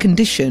it's air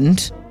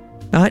conditioned,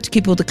 right, to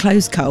keep all the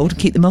clothes cold,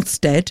 keep the moths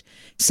dead,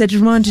 said it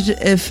reminded her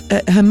of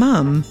her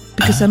mum,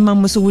 because her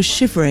mum was always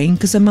shivering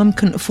because her mum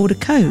couldn't afford a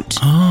coat.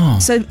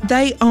 So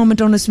they are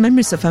Madonna's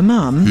memories of her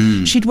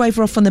mum. She'd wave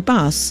her off on the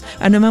bus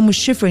and her mum was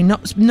shivering,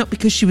 not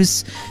because she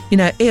was,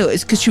 ill,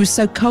 it's because she was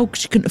so cold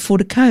because she couldn't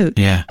afford a coat.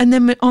 Yeah. And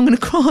then, I'm going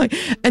to cry,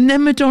 and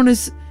then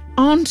Madonna's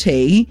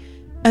auntie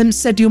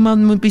said your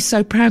mum would be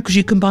so proud because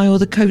you can buy all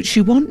the coats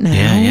you want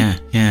now.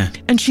 Yeah.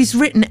 And she's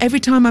written, every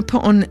time I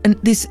put on an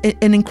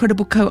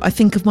incredible coat, I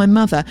think of my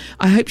mother.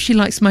 I hope she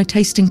likes my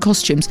taste in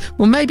costumes.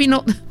 Well, maybe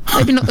not the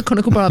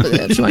conical bra, but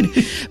that's fine.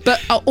 But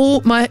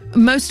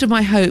most of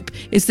my hope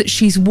is that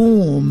she's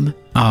warm.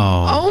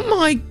 Oh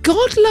my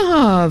God,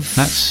 love.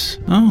 That's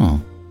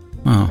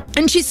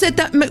And she said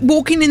that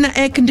walking in that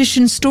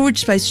air-conditioned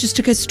storage space just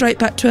took her straight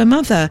back to her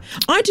mother.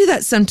 I do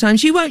that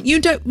sometimes. You will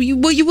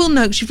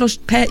know because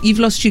you've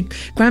lost your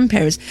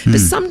grandparents. But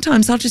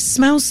sometimes I'll just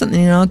smell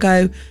something and I'll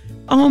go,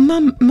 oh,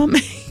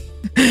 mummy.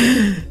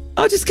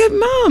 I'll just go,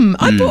 Mum,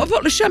 I bought a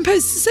bottle of shampoo.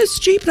 It's so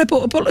stupid. I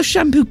bought a bottle of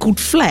shampoo called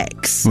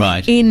Flex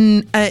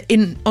in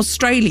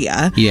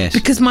Australia. Yes.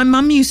 Because my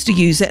mum used to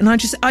use it, and I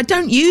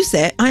don't use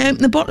it. I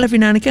open the bottle every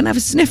now and again and have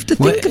a sniff to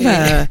think of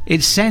her.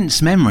 It's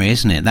sense memory,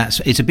 isn't it?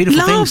 It's a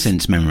beautiful thing,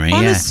 sense memory.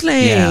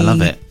 Honestly. Yeah, I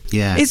love it.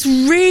 Yeah. This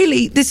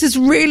has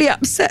really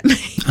upset me.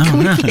 Can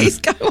we please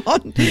go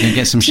on? You can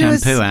get some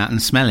shampoo out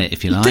and smell it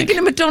if you like. Thinking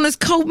of Madonna's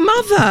cold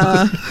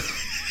mother.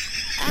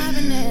 I've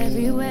been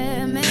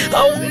everywhere, man.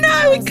 Oh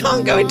no, we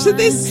can't go into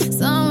this.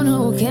 Someone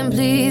who can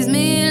please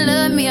me,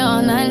 love me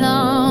all night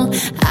long.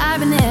 I've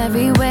been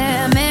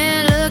everywhere,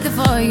 man. Looking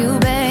for you,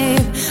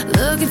 babe.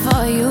 Looking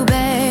for you,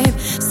 babe.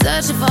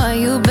 Searching for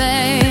you,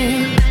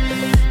 babe.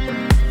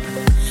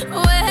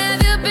 Where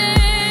have you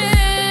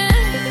been?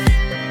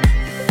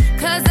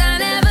 'Cause I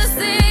never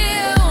see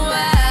you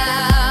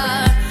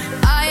out.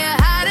 Are you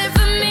hiding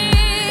from me?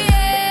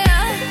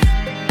 Yeah.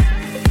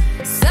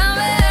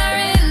 Somewhere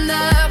in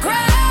the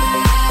crowd.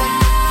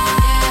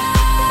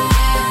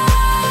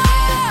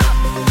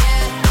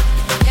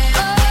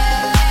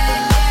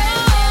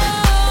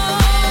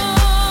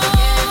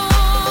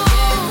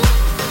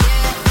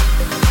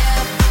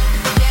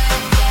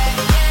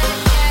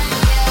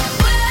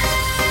 Where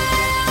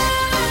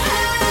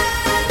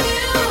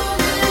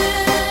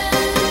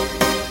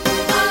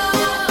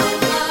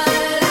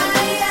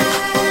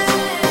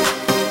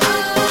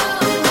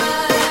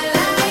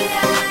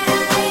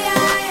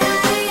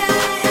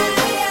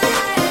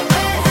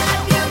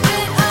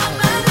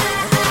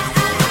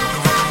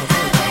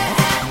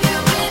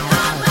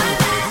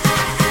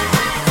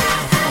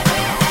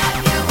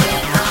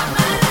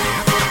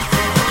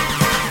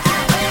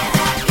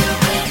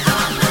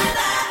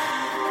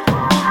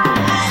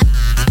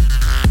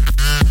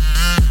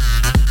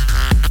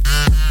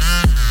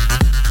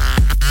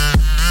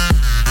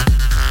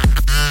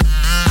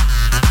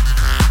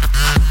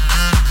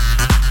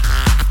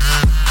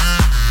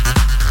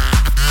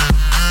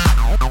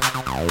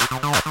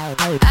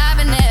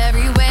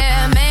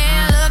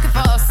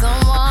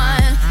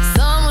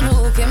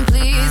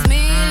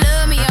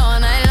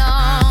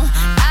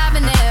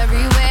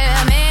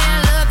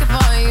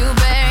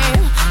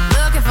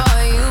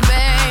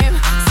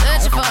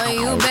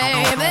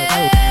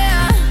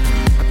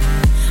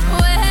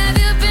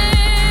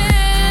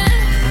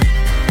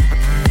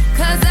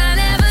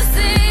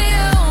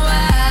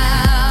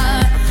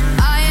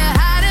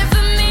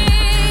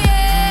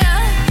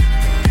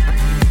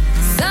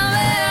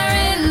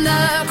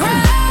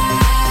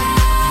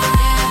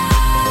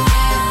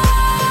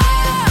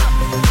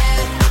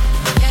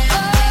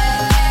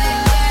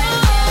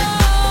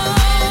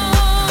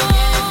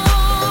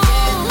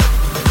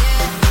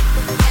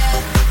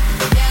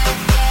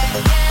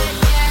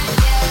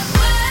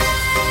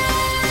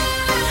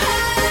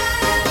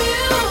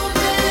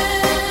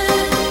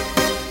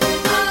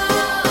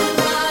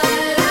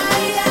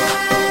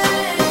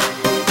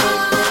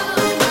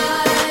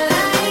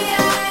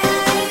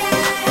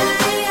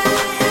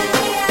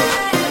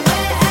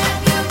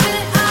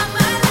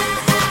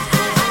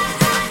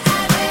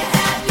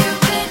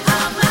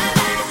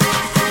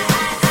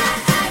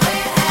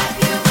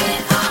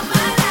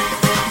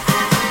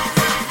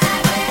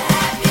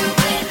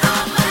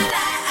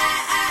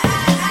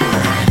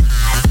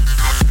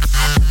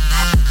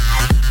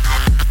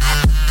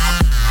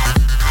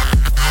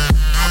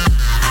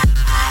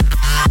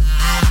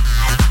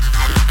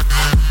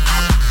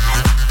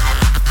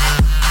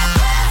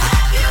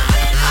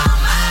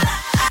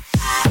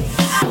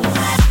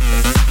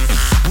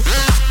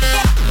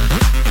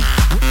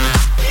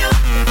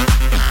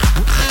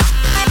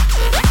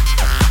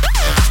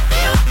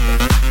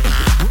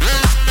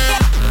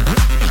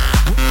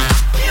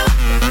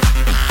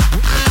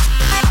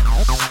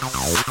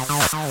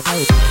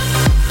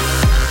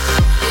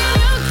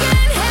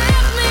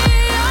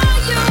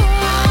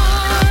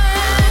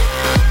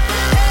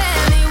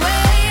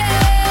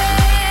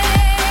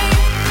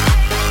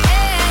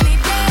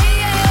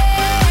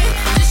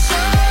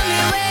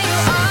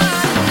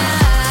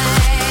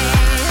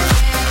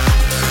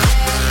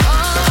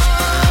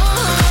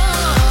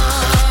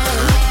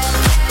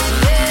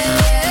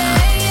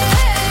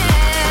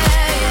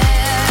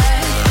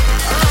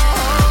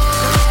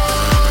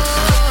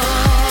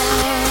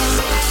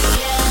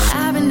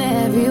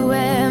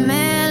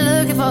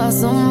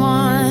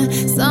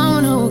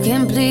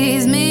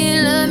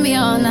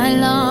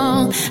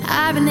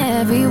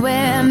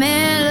everywhere,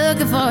 man,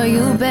 looking for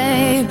you,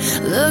 babe.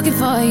 Looking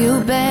for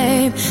you,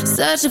 babe.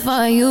 Searching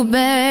for you,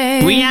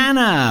 babe.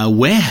 Rihanna,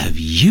 where have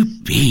you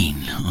been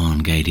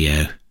on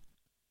Gadio?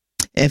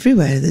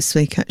 Everywhere this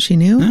week, actually,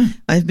 Neil.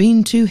 I've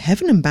been to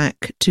heaven and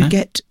back to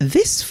get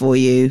this for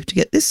you, to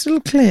get this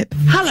little clip.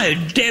 Hello,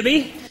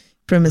 Debbie.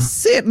 From a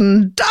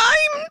certain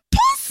Dime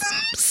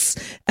Possums.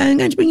 And I'm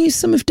going to bring you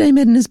some of Dame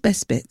Edna's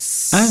best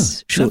bits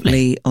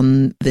shortly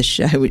on the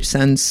show, which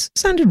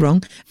sounded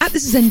wrong.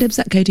 This is NDebs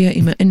at Gadio,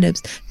 email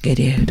ndebs,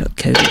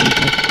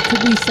 gadio.co.uk.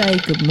 Could we say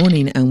good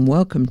morning and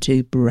welcome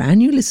to brand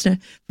new listener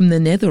from the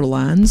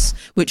Netherlands,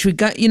 which we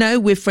got,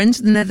 we're friends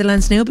with the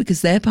Netherlands, Neil,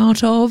 because they're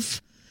part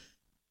of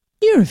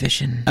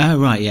Eurovision. Oh,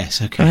 right, yes,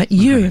 okay. Right,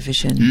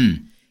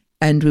 Eurovision.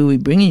 And we'll be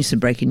bringing you some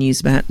breaking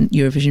news about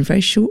Eurovision very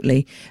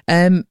shortly.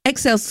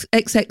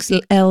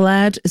 XXL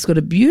lad has got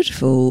a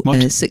beautiful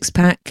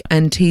six-pack,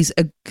 and he's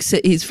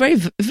very,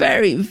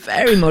 very,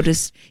 very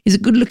modest. He's a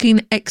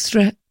good-looking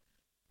extra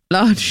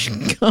large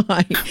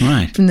guy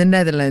from the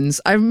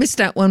Netherlands. I missed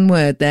out one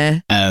word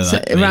there. Oh,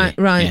 so,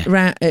 really?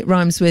 It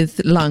rhymes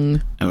with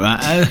lung.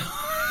 Right.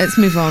 Let's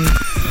move on.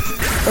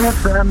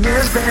 It's the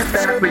music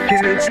that we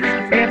choose.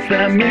 It's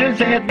the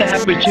music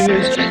that we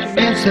choose.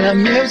 It's the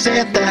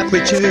music that we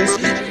choose.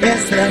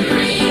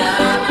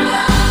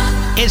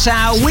 It's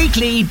our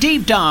weekly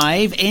deep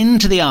dive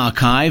into the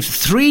archive.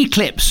 3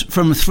 clips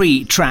from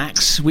 3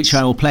 tracks, which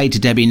I will play to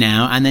Debbie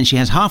now, and then she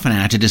has half an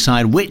hour to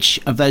decide which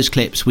of those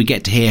clips we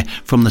get to hear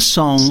from the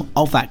song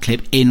of that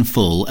clip in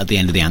full at the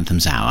end of the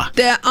Anthems hour.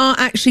 There are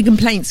actually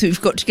complaints that we've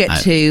got to get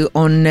to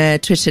on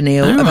Twitter,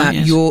 Neil, about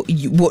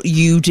what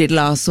you did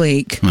last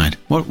week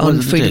on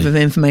the Freedom of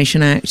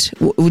Information Act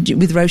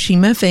with Roisin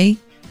Murphy.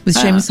 With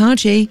Seamus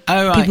Haji.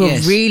 People are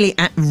really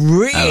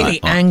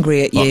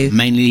angry at you.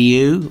 Mainly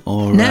you?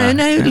 Or No,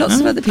 lots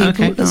of other people.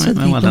 Okay, lots of other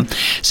people. Well done.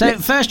 So,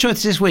 first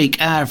choice this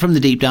week from the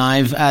deep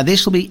dive.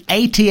 This will be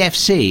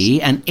ATFC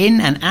and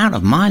In and Out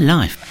of My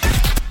Life.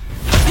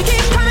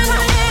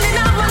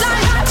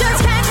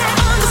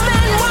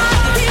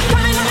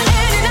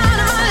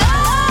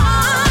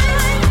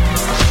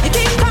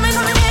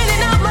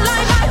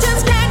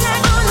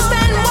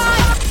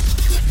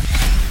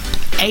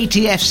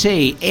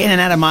 ATFC, In and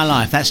Out of My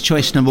Life. That's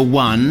choice number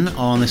 1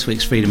 on this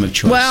week's Freedom of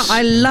Choice. Well,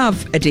 I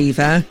love a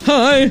diva.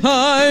 Hi,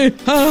 hi,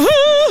 ha, ha,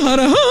 ha,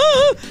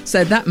 ha.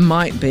 So that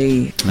might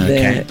be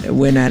the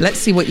winner. Let's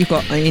see what you've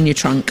got in your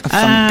trunk.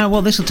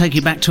 Well, this will take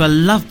you back to a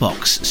Love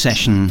Box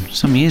session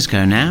some years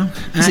ago now.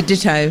 Is it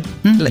Ditto?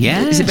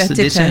 Yeah, is it Beth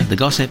Ditto? The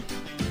Gossip.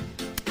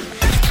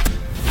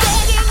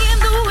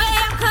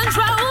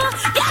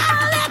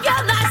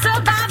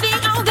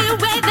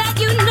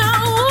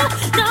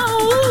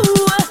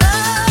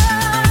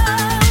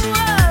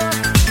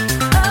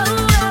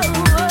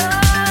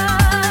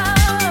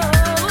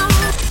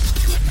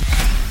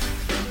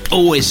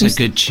 Always a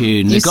good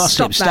tune. The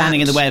Gossip, Standing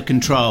in the Way of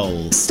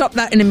Control. Stop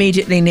that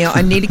immediately, Neil.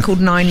 I nearly called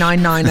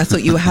 999. I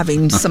thought you were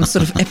having some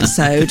sort of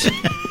episode.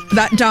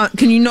 That dance.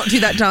 Can you not do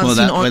that dance?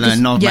 Well, with a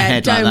nod my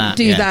head don't like that.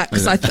 Do that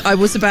because I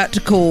was about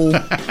to call.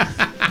 I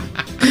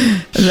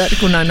was about to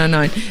call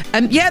 999.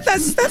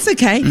 That's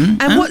okay.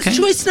 And what's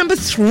choice number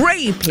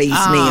 3,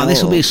 please, Neil?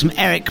 This will be some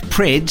Eric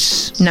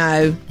Prydz.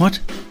 No. What?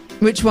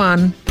 Which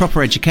one?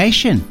 Proper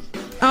Education.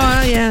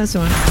 Oh yeah, that's the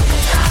one.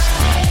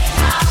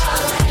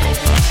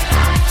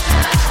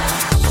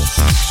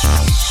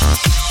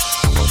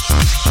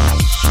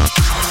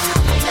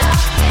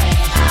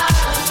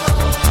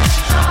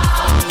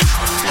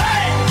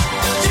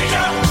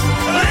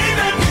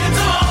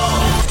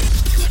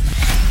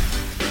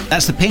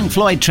 That's the Pink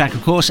Floyd track,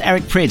 of course.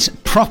 Eric Prydz,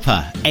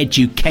 Proper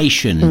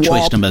Education,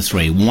 choice number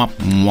 3. Wop,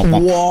 wop,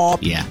 wop. Wop.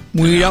 Yeah.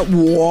 We don't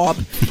wop.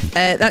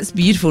 That's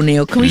beautiful,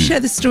 Neil. Can we share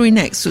the story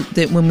next?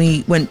 That when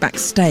we went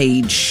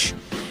backstage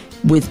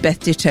with Beth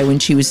Ditto when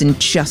she was in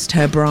just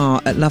her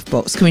bra at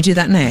Lovebox. Can we do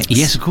that next?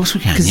 Yes, of course we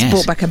can. Because it's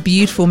brought back a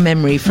beautiful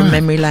memory from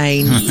memory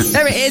lane.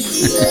 There it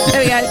is.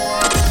 There we go.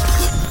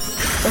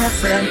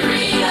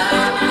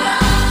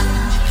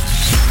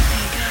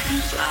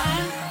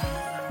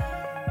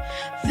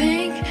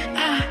 Think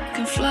I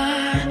can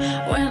fly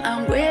when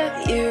I'm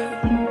with you.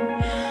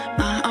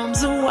 My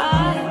arms are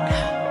wide,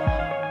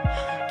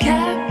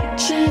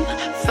 catching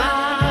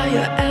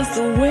fire as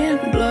the wind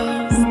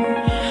blows.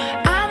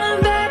 I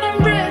know that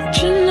I'm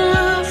rich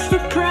enough for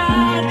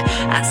pride.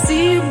 I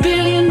see $1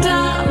 billion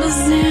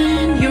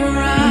in your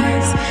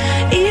eyes,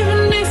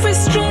 even if we're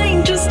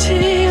strangers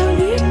till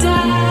we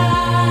die.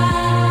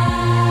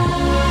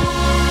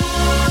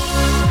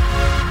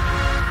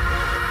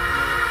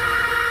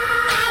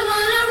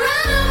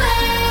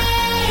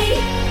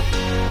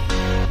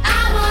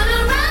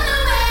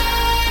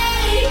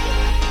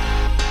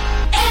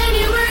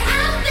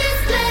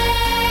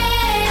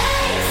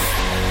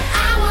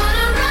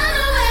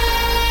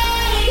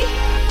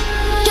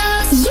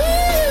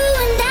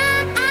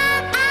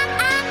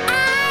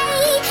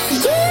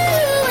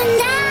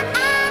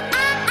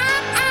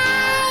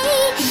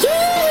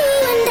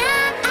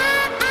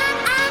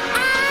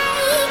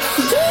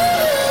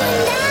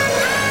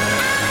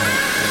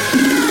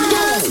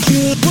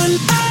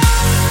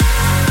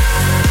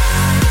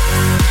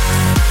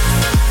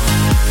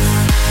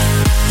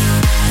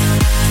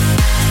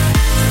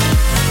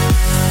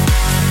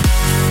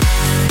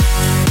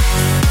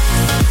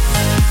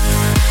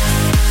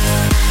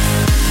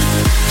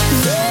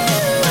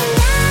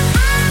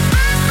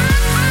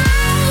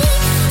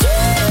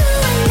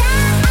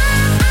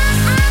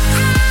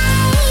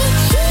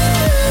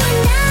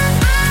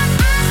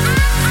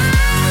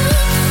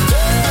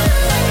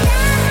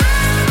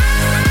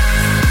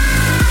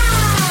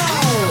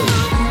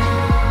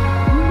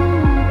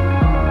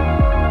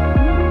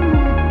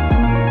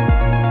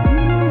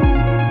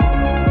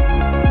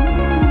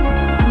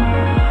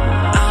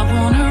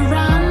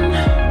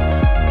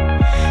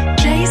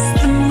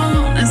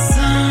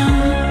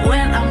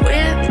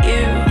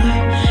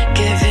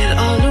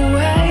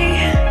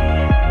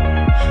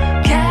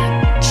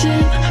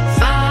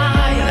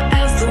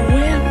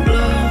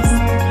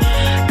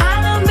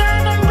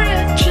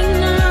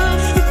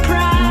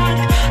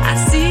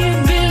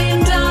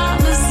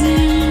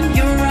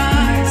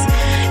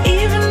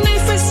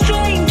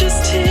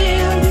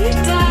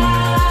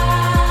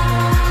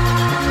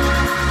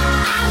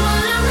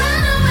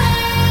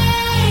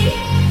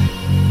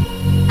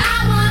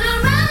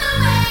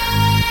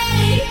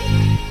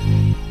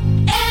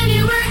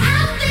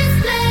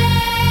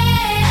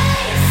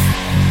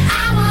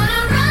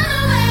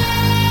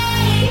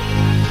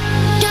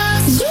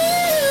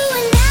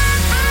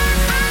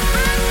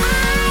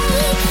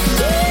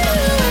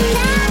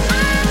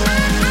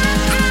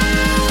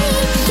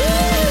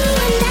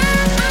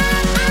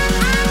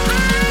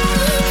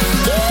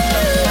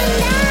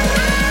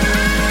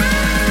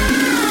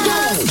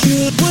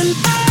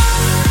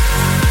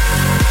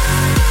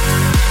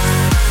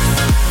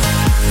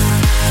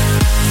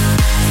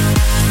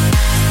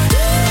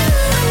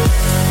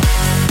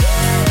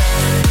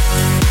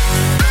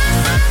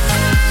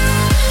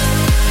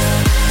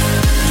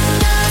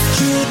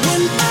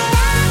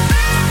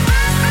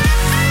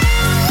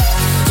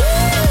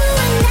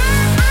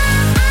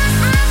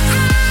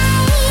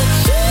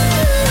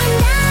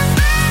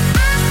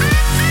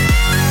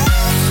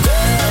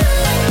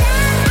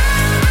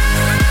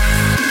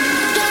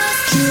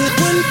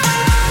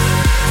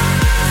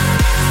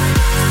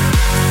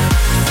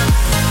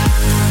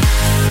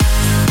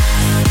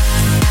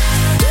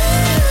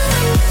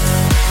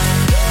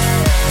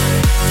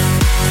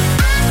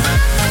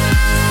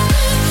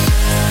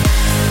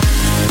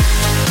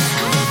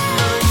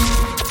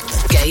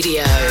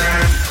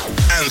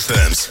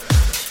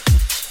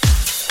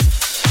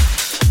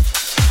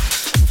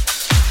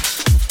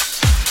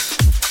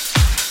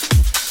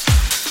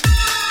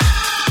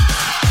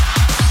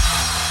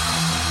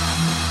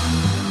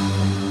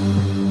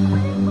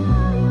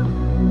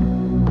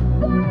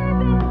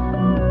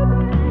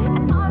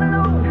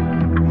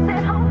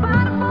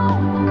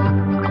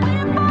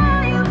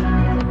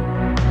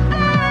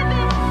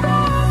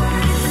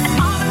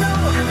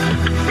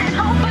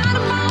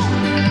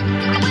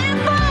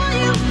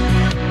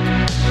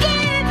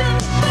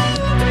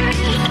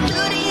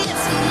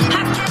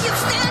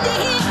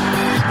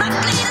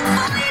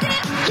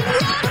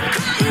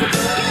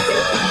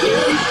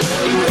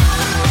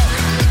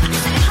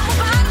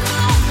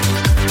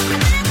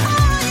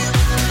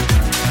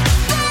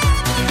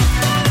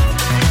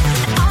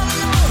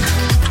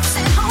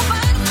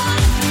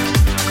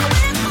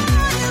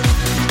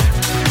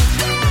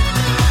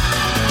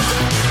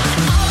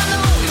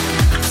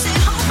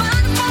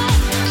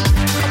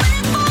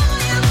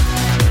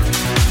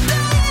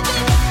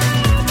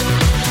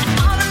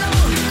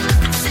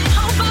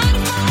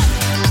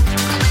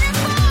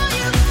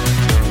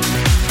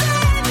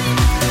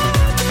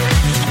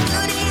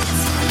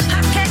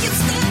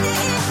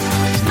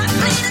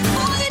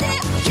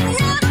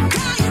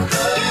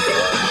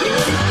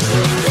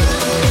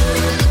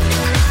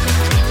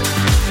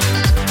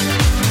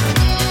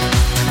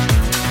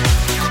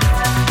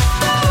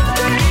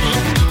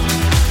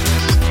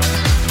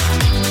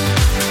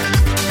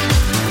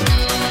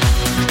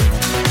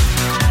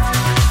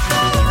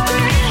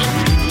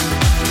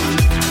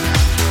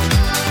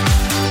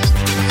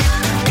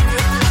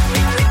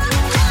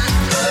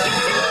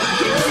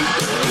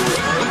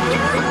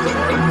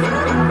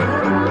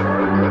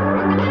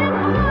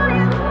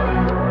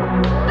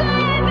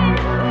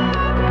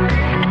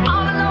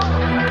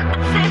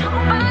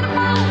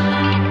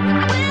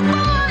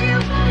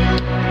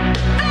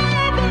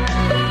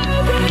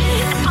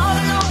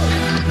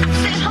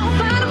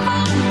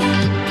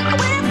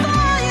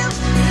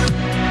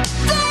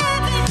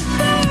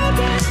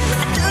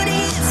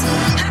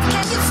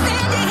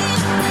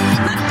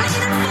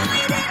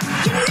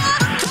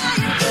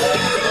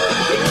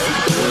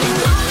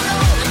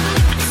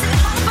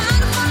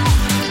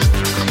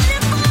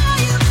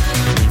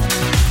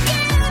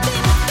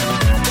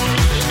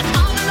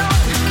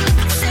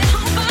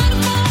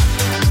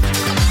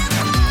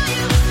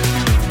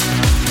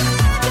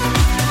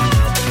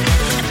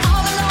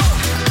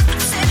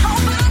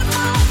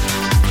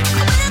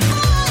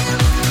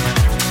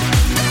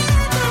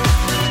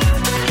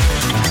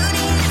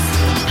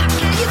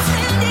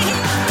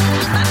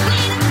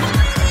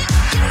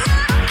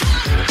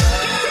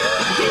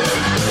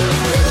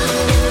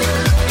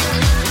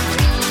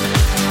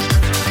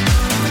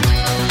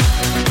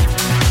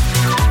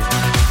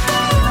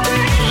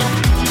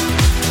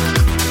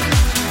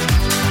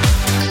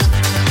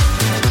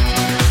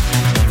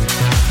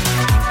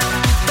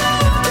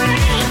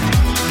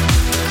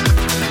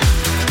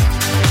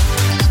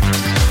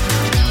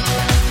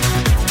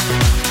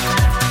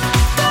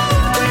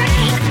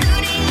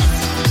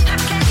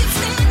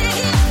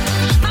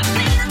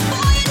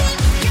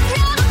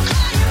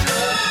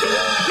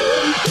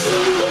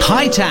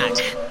 High Tack,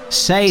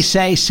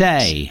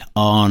 Say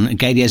on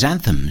Gadio's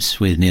Anthems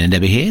with Neil and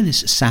Debbie here this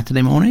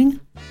Saturday morning.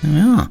 There we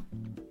are.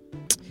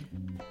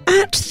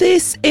 At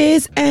This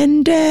Is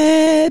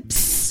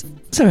NDebs.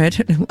 Sorry, I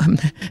don't know what I'm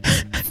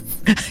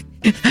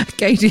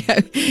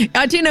Gadio.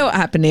 I do know what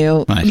happened,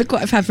 Neil. Right. Look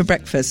what I've had for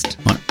breakfast.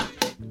 What?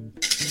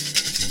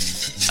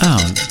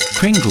 Oh,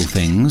 Kringle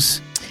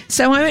things.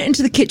 So I went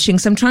into the kitchen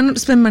because I'm trying not to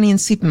spend money in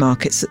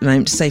supermarkets at the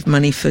moment to save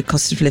money for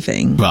cost of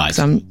living. Right.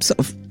 So I'm sort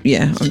of,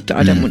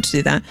 I don't want to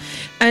do that.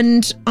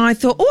 And I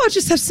thought, I'll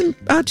just have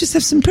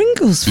some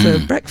Pringles for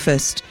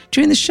breakfast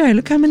during the show.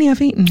 Look how many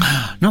I've eaten.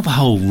 Not the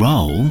whole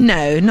roll.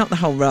 No, not the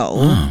whole roll,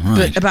 Oh, right.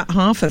 but about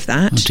half of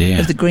that, Oh, dear.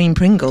 of the green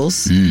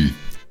Pringles. Is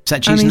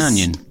that cheese and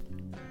onion?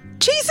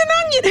 Cheese and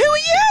onion? Who are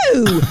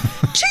you?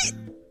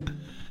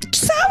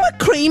 Sour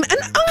cream and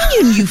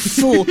onion, you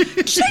fool.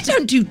 They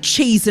don't do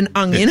cheese and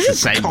onion.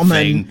 It's the How same common.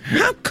 thing.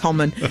 How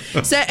common.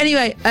 So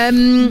anyway,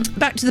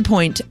 back to the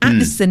point. At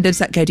this is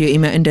ndebs at Gadio,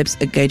 email ndebs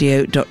at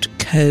gadio.co.uk.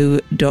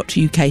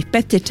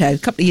 Beth Ditto,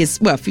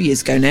 a few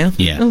years ago now.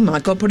 Yeah. Oh my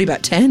God, probably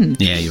about 10.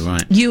 Yeah, you're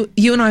right. You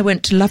and I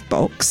went to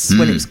Lovebox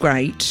when it was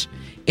great.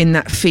 In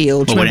that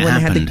field. Well, when it Remember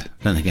happened. They had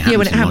I don't think it happened. yeah,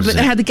 when it happened. But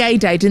they had the gay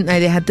day, didn't they?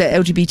 They had the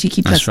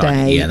LGBTQ plus That's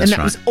right. day. Yeah, that's and that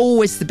right. was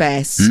always the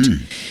best.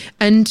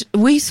 And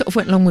we sort of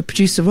went along with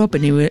producer Rob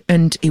and he went,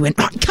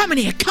 right, come in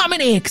here,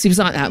 because he was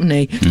like that, wasn't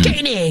he? Get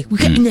in here, we'll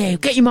get in there,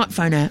 get your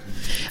microphone out.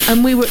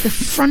 And we were at the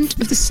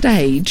front of the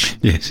stage.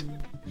 Yes.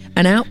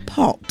 And out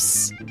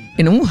pops,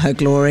 in all her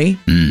glory,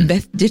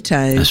 Beth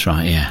Ditto. That's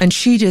right, yeah. And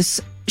she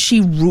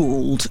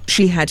ruled.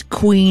 She had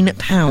queen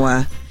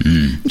power.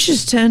 And she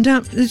just turned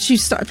up. She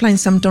started playing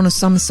some Donna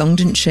Summer song,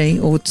 didn't she?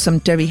 Or some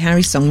Debbie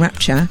Harry song,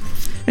 Rapture.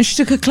 And she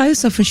took her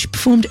clothes off and she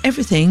performed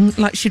everything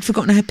like she'd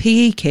forgotten her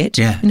PE kit.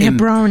 Yeah. And her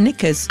bra and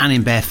knickers. And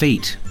in bare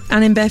feet.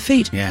 And in bare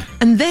feet. Yeah.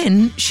 And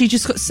then she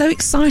just got so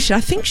excited.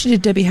 I think she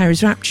did Debbie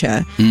Harry's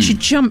Rapture. She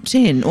jumped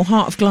in, or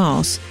Heart of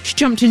Glass. She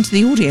jumped into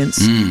the audience.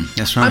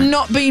 That's right. I'm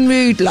not being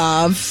rude,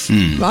 love.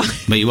 Right?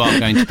 But you are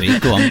going to be.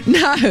 Go on.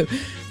 No.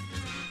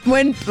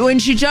 When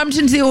she jumped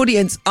into the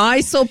audience,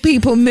 I saw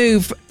people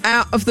move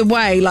out of the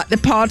way, like the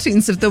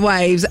partings of the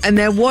waves, and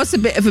there was a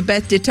bit of a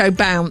Beth Ditto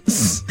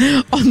bounce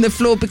on the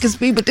floor because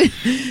people did.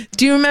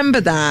 Do you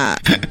remember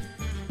that?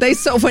 They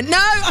sort of went, no.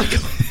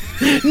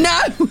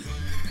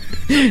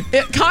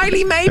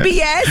 Kylie, maybe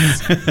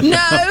yes.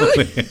 No.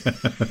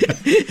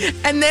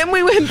 And then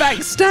we went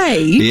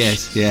backstage.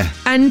 Yes, yeah.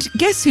 And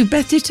guess who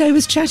Beth Ditto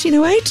was chatting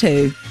away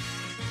to?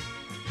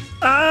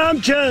 I'm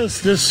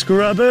just a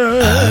scrubber.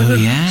 Oh,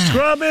 yeah.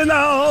 Scrubbing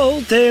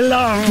all day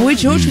long. Boy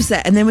George was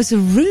there, and there was a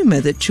rumour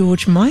that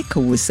George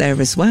Michael was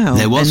there as well.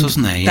 There was, And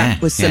wasn't there? Yeah.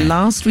 That was yeah. the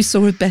last we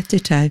saw of Beth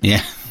Ditto.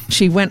 Yeah.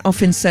 She went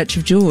off in search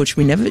of George.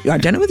 I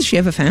don't know whether she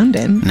ever found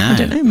him. No. I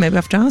don't know. Maybe I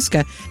have to ask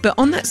her. But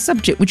on that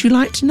subject, would you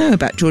like to know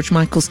about George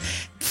Michael's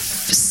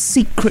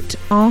secret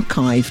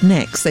archive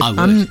next? I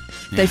would.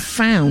 They've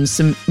found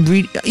some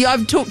really...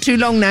 I've talked too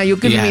long now. You're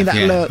giving me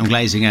that look. I'm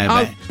glazing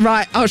over.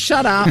 Right. I'll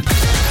shut up.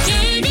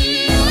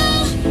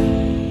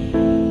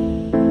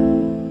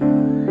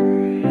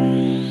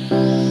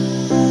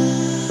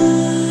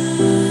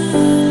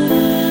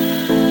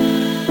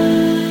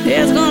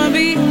 It's gonna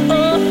be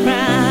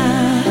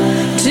alright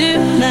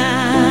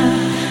tonight.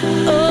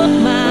 Oh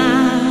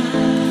my,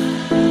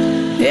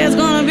 it's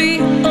gonna be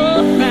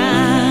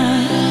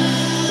alright.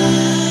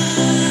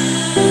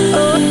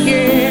 Oh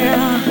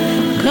yeah,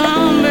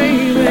 come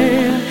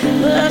baby,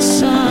 the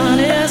sun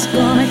is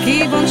gonna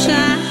keep on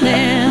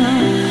shining.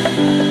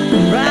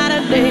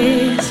 Brighter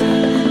days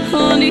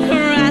on the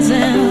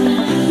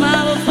horizon.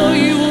 My love for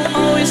you will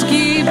always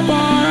keep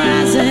on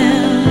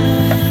rising.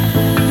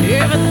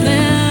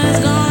 Everything's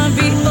gonna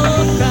be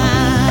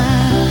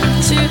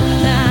alright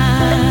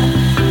tonight.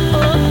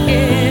 Oh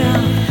yeah,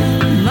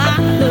 my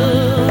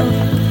love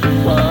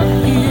for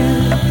you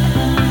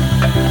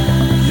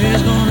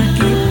is gonna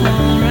keep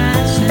on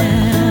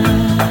rising.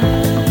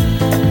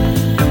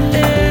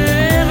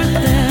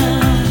 Everything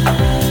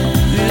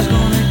is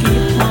gonna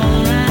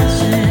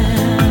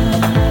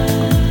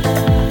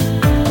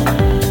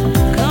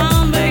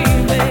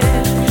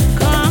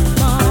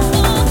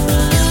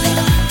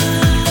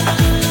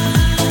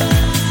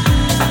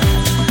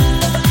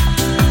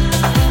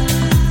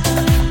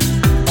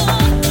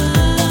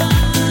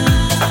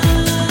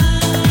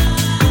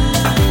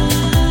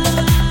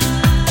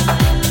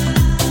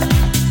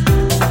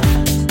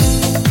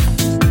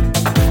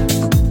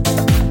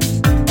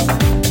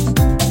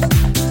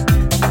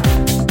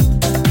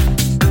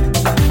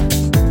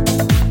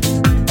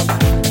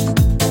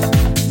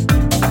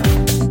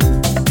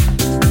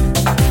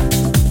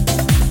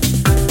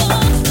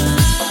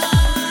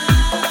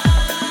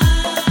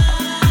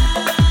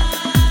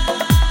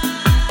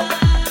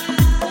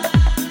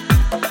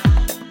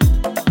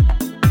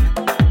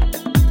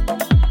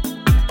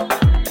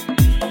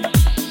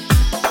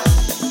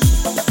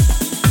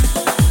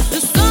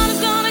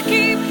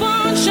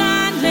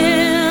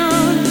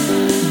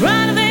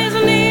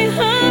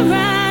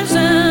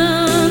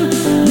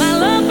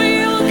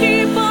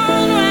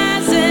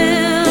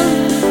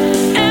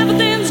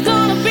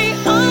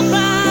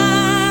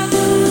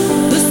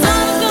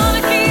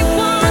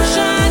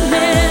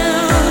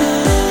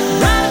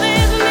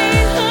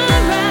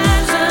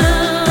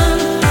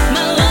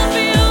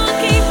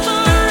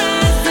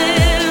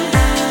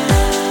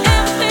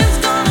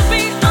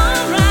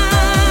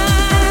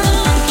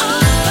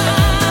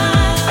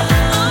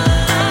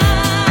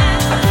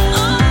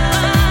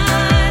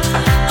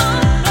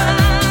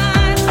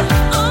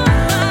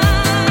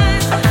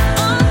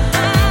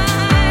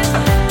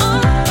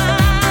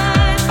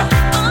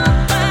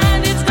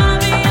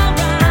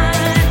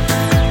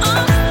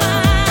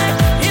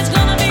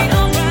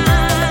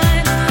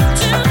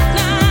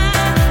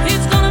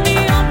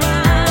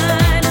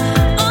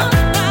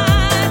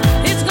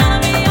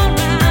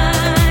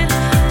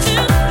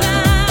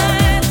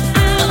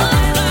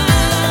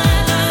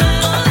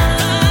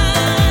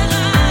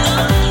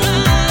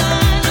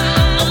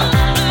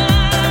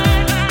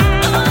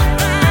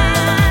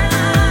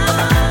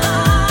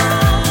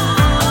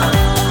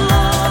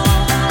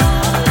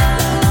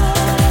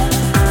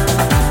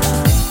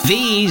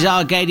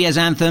are Gadio's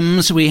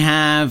anthems. We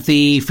have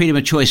the Freedom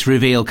of Choice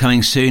reveal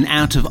coming soon,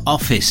 Out of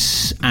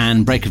Office,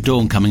 and Break of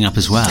Dawn coming up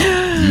as well.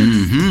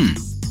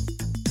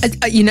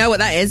 You know what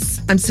that is?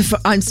 I'm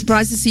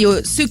surprised to see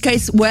your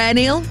suitcase where,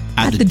 Neil?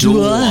 At the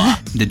door.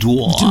 The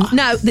door.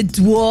 No, the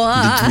door.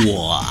 The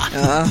door.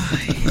 Oh,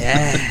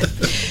 yeah.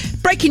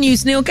 Breaking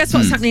news, Neil. Guess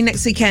what's happening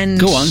next weekend?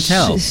 Go on,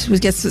 tell.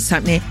 Guess what's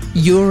happening?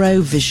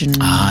 Eurovision.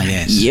 Ah,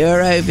 yes.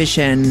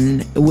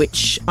 Eurovision,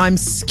 which,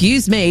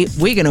 excuse me,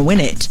 we're going to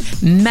win it.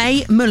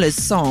 May Muller's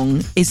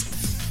song is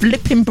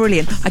flipping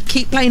brilliant. I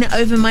keep playing it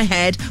over my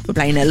head. We're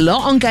playing a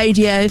lot on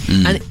Gadio,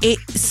 and it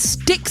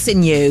sticks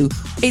in you.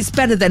 It's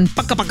better than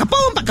baka baka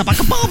boom, baka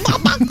baka boom, baka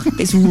baka.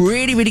 It's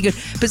really, really good.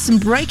 But some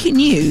breaking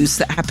news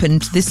that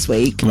happened this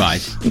week.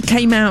 Right. It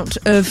came out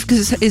of,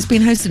 because it's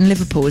been hosted in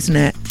Liverpool, isn't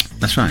it?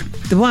 That's right.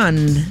 The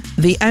one,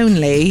 the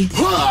only,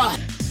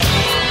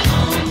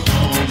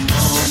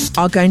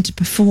 are going to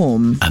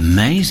perform.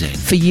 Amazing.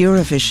 For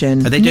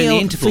Eurovision. Are they doing Neil,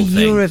 the interval for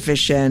thing?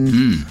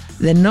 Eurovision.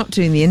 They're not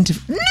doing the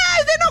interval. No,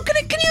 they're not going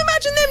to. Can you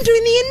imagine them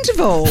doing the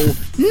interval?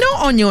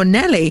 Not on your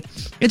Nelly.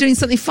 They're doing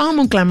something far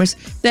more glamorous.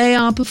 They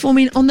are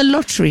performing on the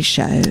lottery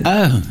show.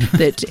 Oh.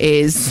 That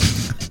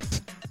is...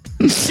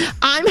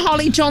 I'm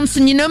Holly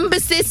Johnson. Your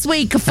numbers this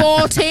week are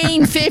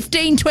 14,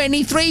 15,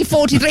 23,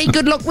 43.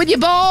 Good luck with your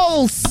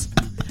balls.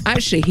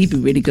 Actually, he'd be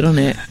really good on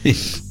it.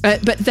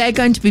 But they're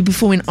going to be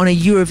performing on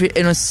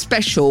a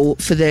special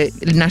for the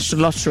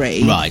National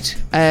Lottery. Right.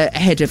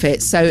 Ahead of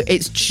it. So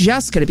it's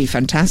just going to be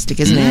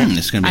fantastic, isn't it?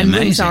 It's going to be and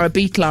amazing. Zara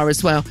Beatlar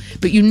as well.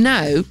 But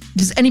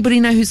does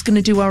anybody know who's going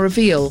to do our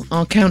reveal,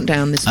 our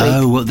countdown this week?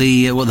 Oh, what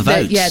the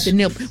votes? The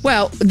nil.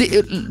 Well,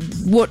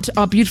 what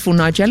our beautiful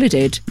Nigella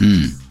did.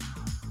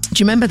 Do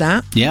you remember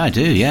that? Yeah, I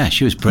do. Yeah,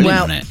 she was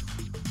brilliant on it.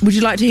 Would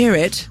you like to hear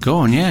it? Go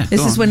on, yeah.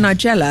 This is when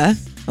Nigella,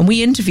 and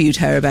we interviewed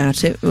her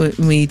about it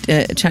when we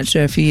chatted to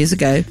her a few years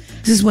ago.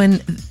 This is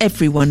when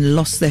everyone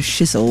lost their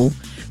shizzle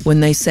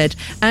when they said,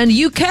 and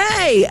UK,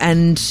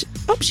 and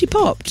up she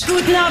popped.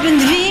 Guten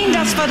Abend, Wien.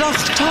 Das war doch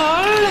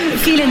toll.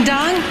 Vielen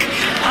Dank.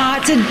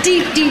 It's a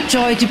deep, deep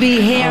joy to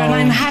be here, and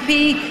I'm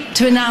happy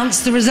to announce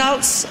the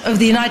results of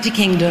the United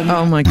Kingdom.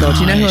 Oh, my God.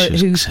 You know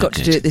who's got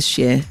to do it this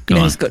year?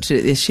 Who's got to do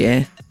it this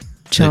year?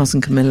 Charles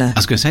and Camilla. I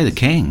was going to say the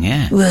King,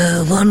 yeah.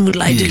 Well, one would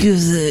like to give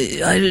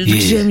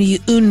Germany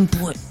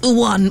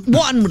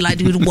one would like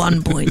to give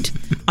 1 point.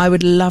 I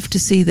would love to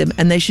see them,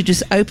 and they should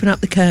just open up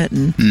the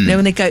curtain. You know,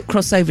 when they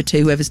cross over to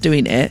whoever's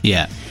doing it.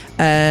 Yeah.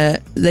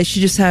 They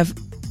should just have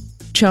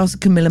Charles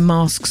and Camilla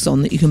masks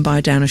on that you can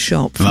buy down a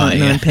shop for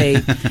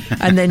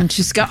 99p, and then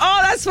just go, oh,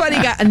 that's funny,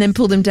 and then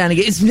pull them down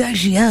again. It's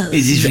actually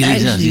isn't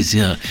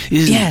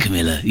it,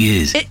 Camilla?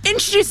 Yes.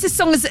 Introduce this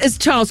song as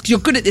Charles, because you're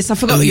good at this. I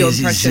forgot your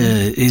impression.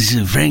 It's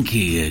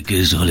Frankie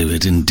goes to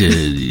Hollywood and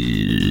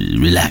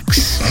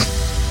relax.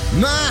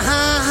 My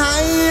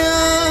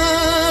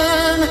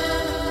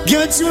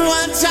give it to me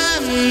one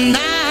time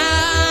now.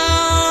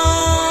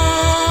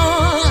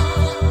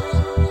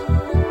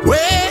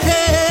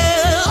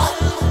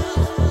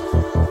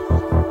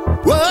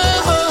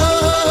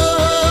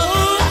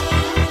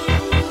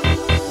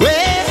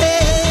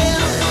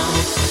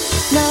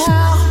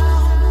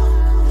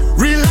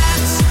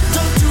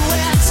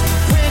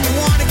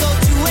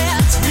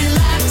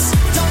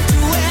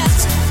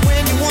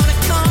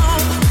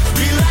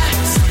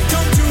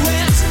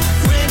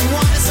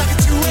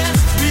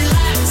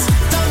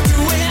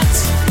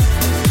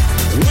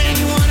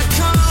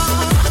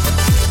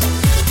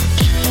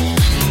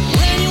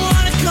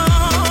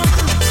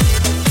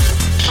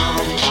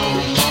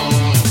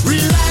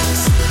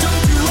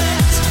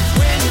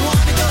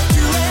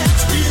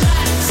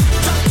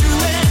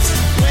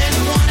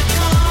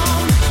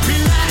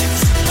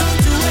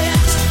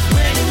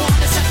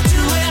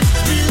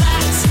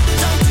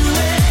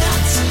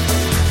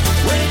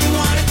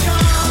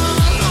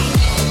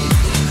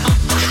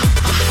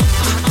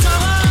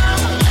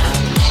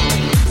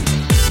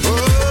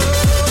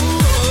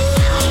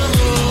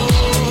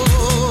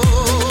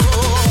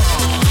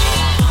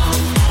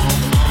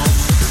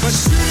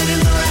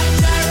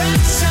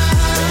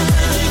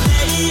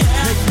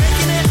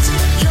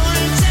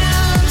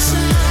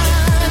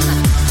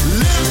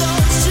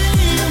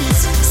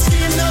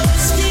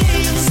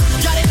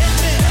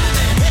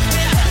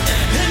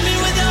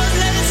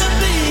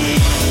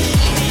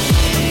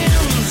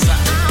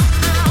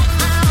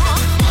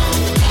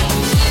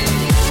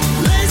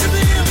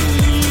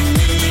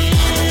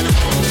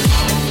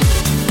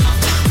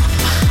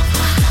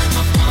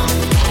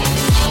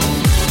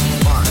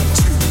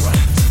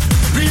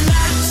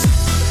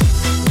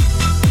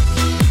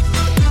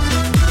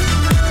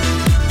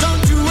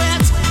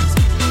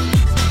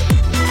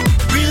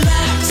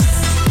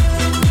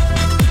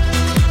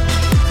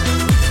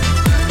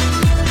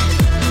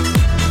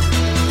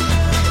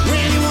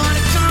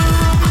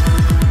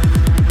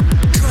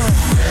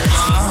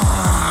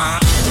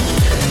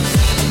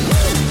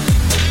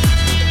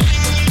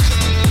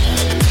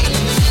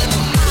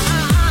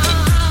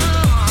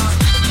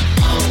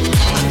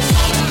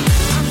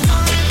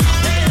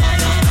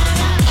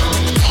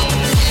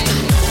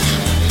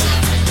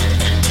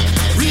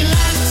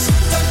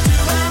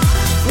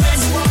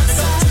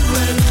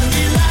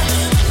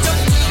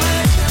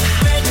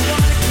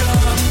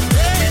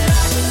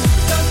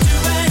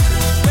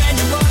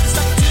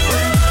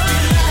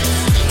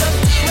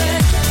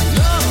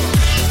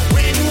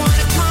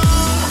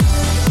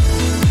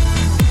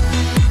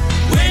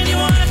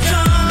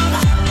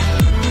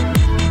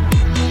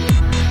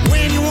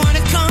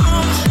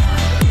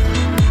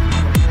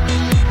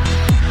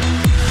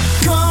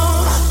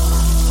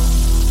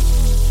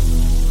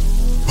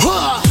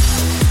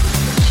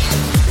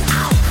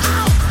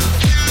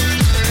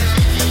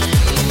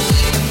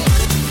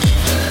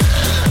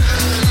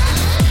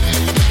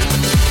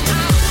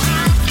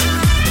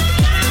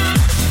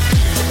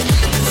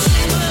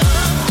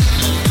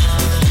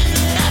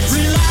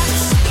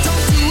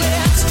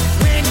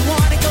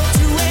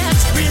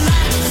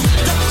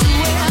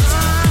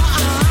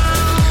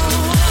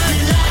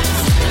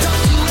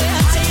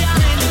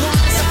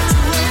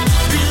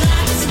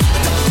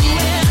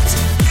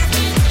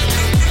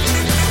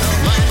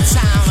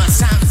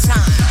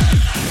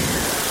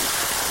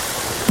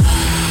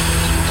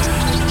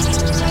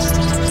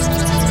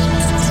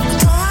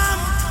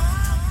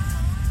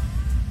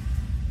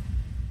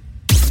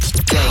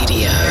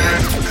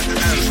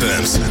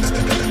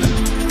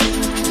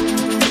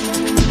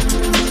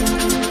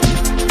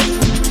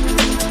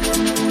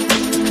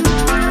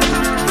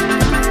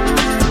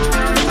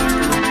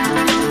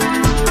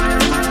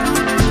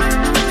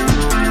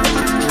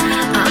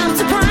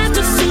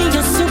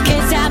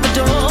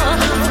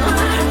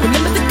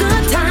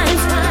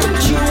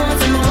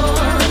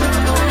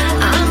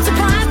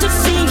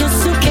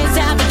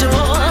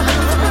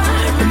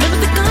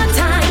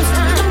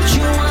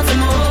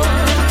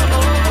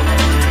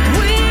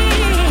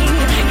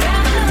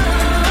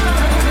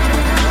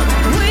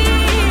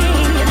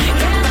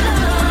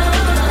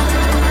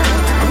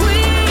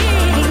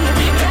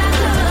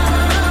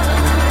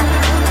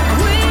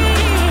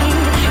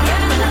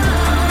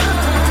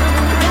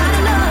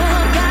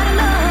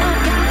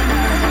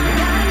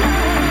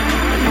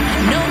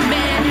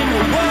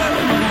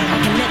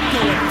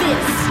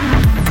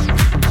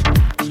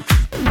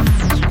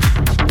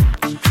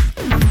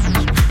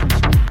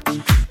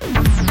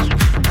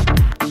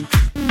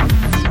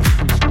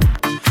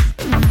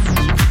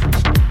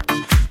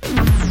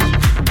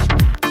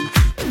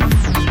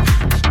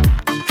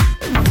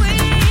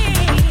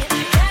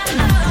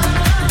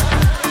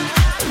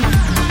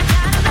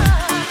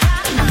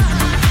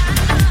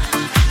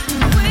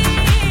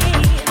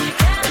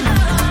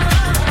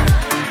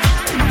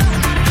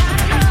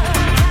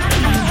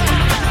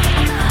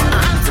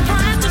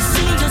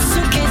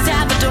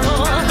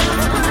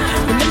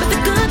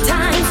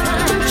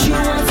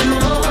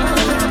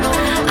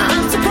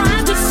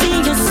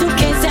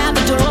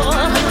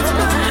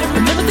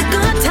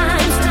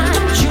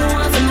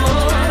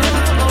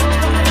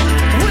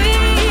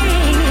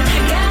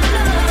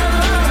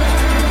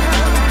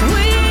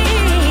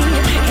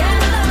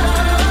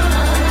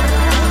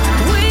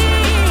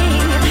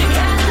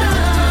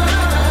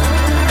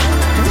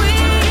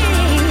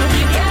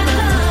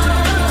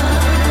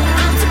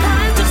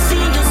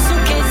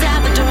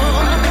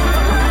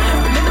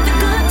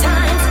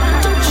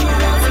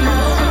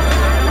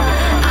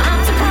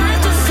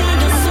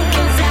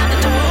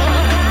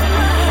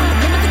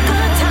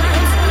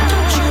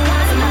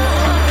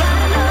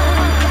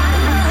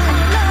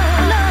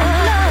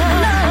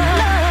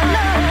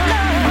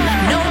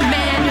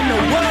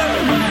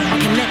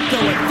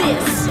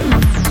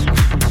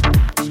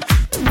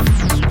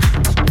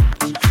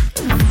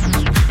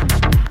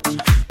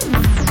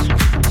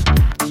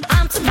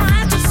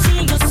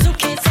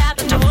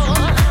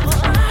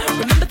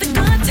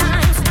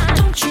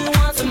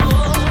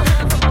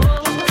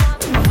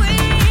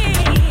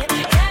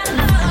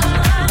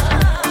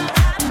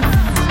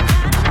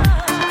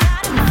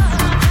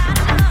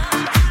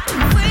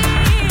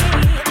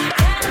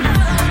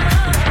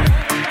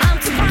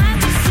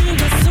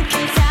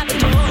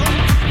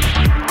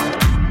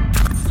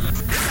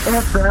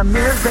 It's the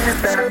music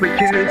that we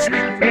choose.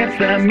 It's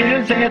the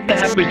music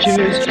that we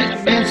choose.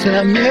 It's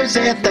the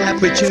music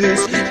that we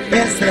choose.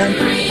 It's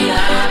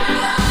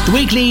The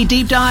weekly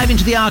deep dive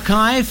into the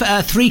archive.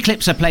 3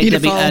 clips I played,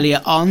 Beautiful. Debbie,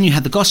 earlier on. You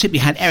had the gossip,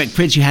 you had Eric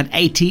Prydz, you had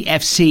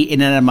ATFC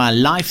in and out of my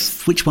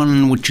life. Which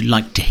one would you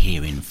like to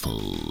hear in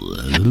full?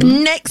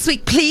 Next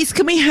week, please,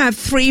 can we have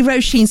 3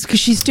 Roisin's, because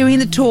she's doing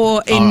the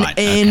tour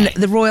in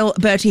the Royal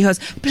Bertie House.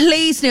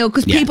 Please, Neil,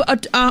 because people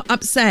are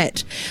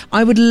upset.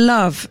 I would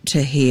love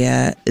to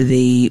hear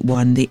the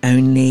one, the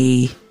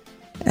only,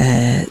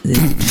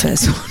 the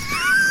first one.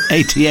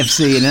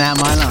 ATFC in and out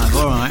of my life.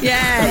 All right.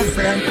 Yes.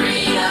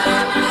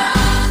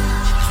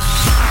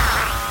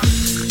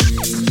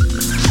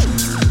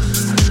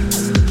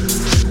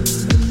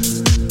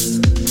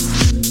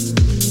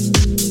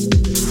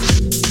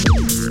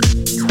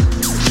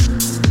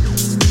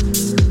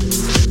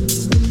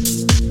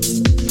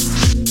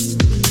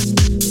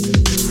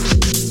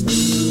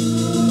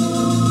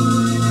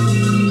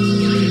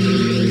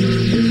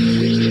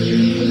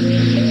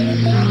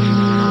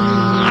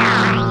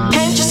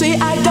 Can't you see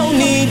I don't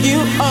need you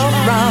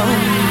around?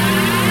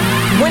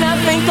 When I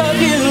think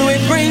of you,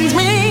 it brings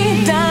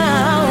me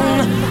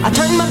down. I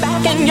turn my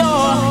back and you're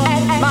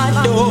at my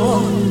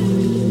door.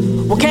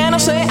 What can I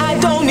say? I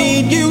don't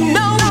need you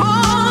no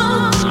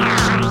more.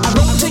 I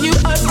wrote to you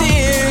a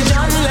dear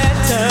John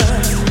letter.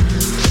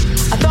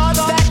 I thought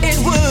that it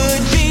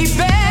would be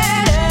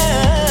better,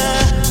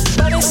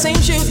 but it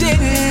seems you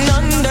didn't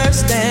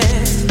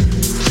understand.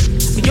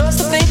 You're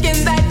still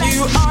thinking that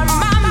you are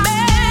my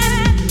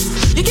man.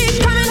 You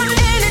keep coming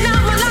in and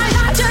out my life.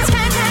 I just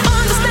can't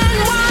understand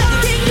why. You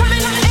keep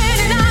coming in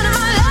and out of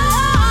my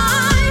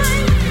life.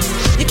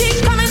 You keep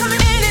coming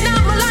in and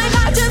out my life.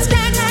 I just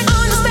can't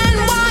understand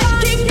why. You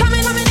keep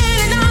coming in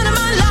and out of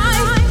my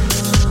life.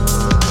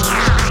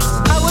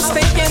 I was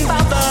thinking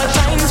about the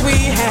times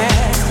we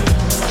had.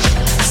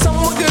 Some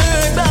were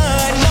good,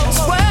 but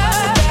most were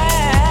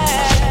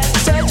bad. You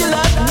said you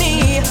loved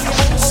me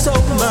oh so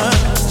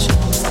much,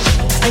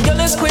 and your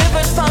lips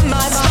quivered from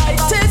my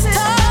slightest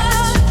touch.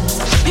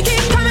 You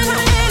keep coming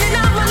in and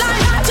out my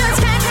life. I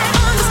just can't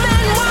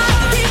understand why.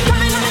 You keep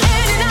coming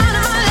in and out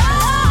of my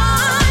life.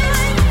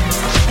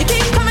 You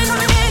keep coming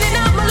in and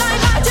out my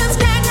life. I just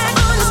can't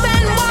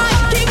understand why.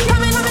 You keep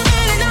coming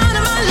in and out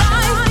of my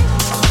life.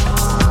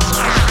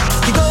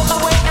 You go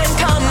away and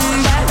come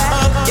back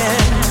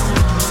again.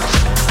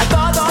 I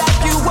thought that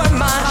you were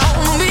my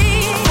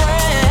only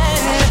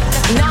friend.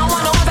 Now I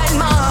know that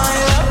my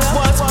love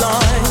was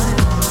blind.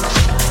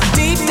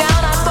 Deep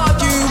down I thought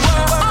you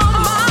were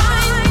all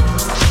mine.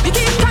 You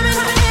keep coming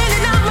in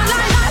and out my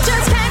life. I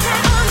just can't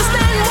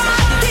understand why.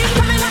 You keep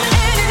coming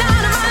in and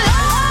out of my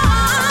life.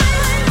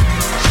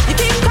 You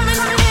keep coming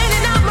in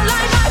and out my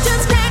life. I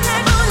just can't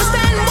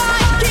understand why.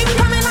 You keep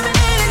coming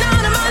in and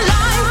out of my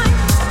life.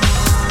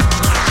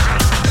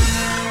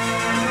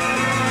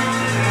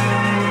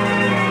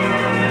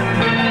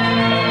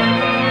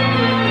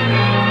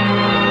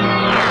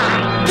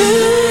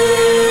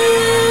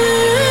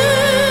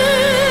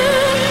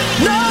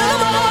 No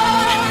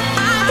more,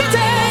 I can't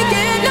take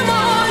it no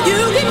more. You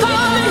keep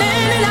coming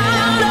in and out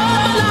of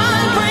my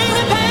life,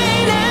 bringing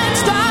pain and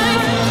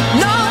strife.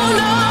 No,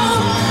 no,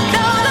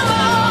 no, no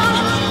more.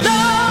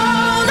 No,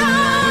 no,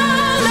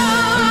 no, no,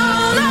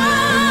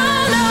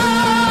 no, no,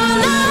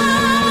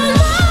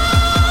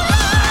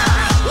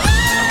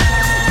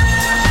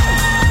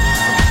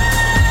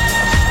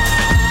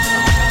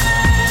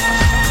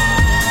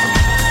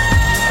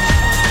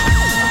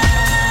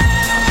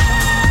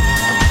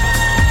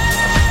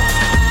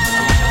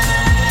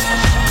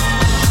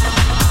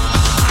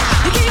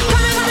 You keep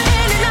coming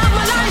in and out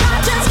my life. I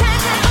just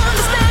can't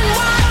understand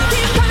why. You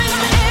keep coming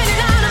in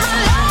and out of my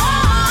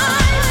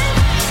life.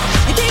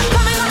 You keep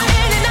coming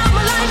in and out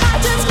my life. I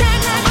just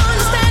can't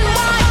understand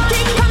why. You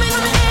keep coming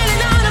in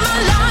and out of my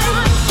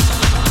life.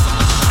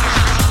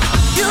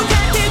 You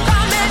can't keep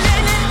coming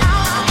in and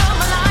out of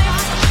my life.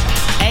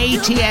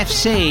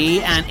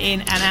 ATFC and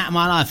in and out of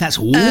my life. That's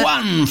one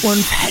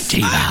fat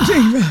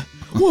diva.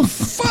 One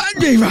fat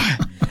diva.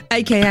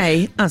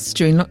 AKA us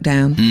during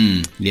lockdown,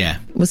 Yeah.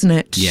 wasn't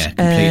it? Yeah,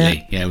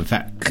 completely. Yeah, we've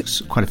had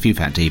quite a few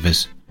fat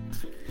divas.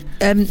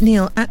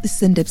 Neil, at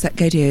this is ndebs at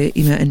Gadio,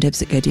 email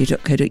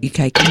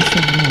ndebs@gadio.co.uk. Can you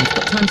say hello? I've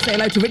got time to say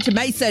hello to Richard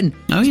Mason.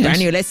 Oh, He's a yes. brand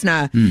new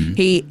listener.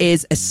 He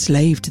is a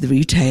slave to the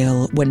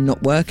retail when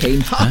not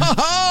working.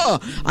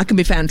 I can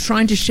be found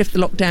trying to shift the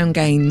lockdown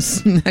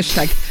gains.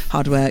 Hashtag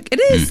hard work. It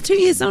is 2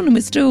 years on and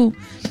we're still,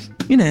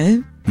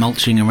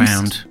 Mulching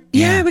around.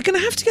 Yeah, we're going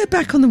to have to go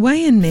back on the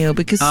weigh-in, Neil,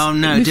 because... Oh,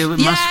 no,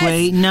 must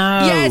we?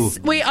 No. Yes,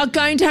 we are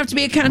going to have to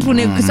be accountable,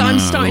 Neil, because I'm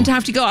starting to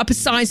have to go up a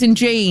size in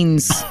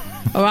jeans.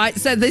 All right,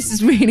 so this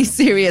is really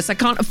serious. I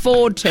can't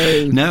afford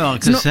to. No, I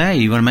was going to say,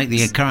 you want to make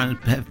the current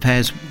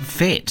pairs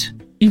fit.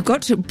 You've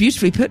got to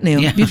beautifully put,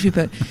 Neil. Yeah. Beautifully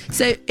put.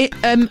 So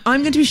I'm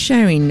going to be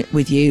sharing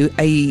with you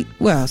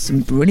some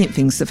brilliant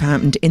things that have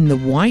happened in the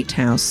White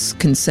House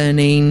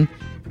concerning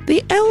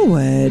the L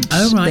word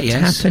that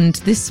happened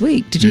this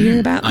week. Did you hear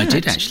about that? I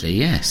did actually,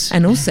 yes.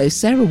 And also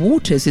Sarah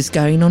Waters is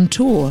going on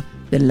tour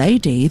the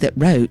lady that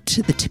wrote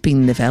the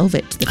Tipping the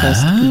Velvet, the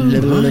first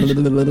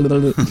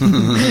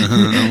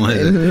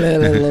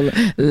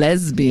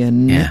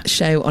lesbian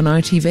show on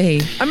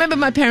ITV. I remember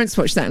my parents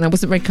watched that and I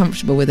wasn't very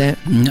comfortable with it.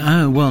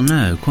 Oh, well,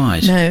 no,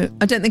 quite. No,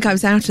 I don't think I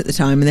was out at the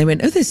time, and they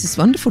went, oh, this is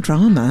wonderful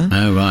drama.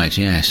 Oh, right,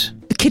 yes.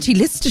 Kitty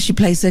Lister, she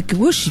plays a,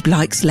 well, she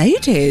likes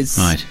ladies.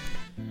 Right.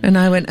 And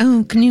I went,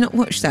 oh, can you not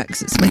watch that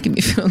because it's making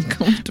me feel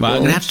uncomfortable? Right, I'm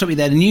going to have to stop you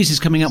there. The news is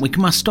coming up. We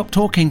must stop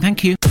talking.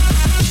 Thank you.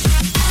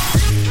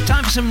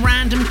 Time for some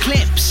random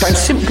clips. I'm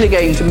simply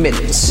going to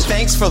mince.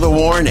 Thanks for the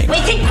warning. We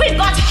think we've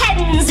got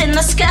hens in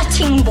the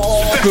skirting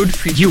board. Good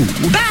for you.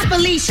 Bad,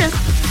 Alicia.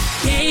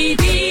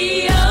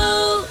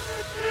 KDO.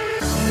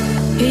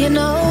 You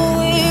know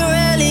we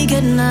rarely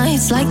get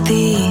nights like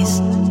these,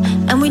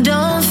 and we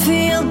don't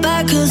feel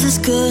bad cause it's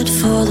good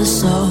for the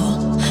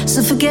soul.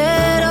 So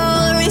forget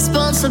all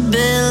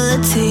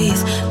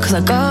responsibilities, cause I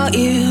got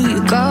you,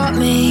 you got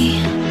me.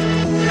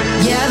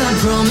 Yeah, that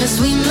promise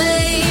we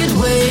made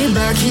way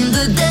back in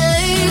the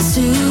days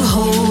to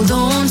hold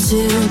on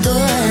to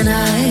the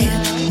night.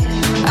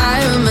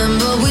 I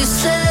remember we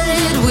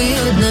said we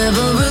would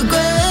never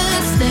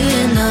regret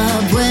staying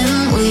up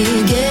when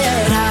we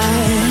get high.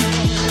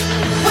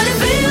 When it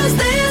feels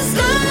this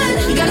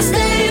good, you gotta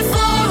stay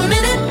for a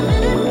minute.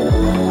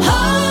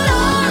 Hold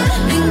on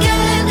and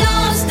get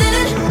lost in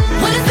it.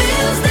 When it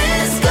feels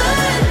this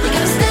good, you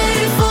gotta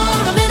stay for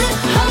a minute.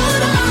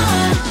 Hold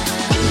on,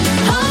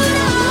 hold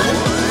on.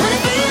 When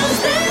it feels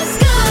this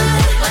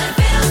good, when it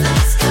feels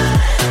this good,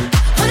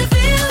 when it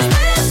feels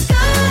this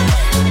good,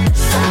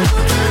 so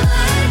good.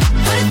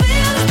 When it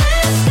feels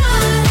this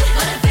good,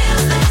 when it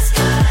feels this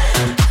good,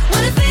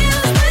 when it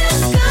feels this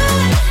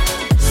good,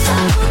 so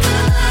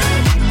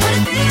good. When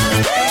it feels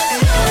this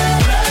good.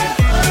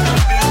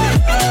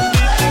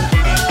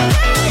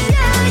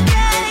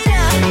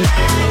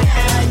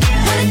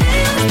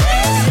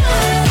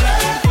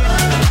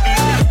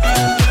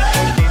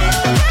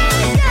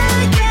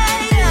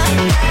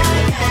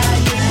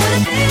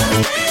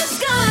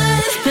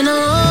 It's been a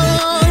long,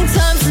 long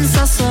time since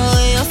I saw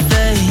your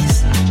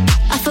face.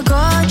 I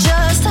forgot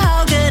just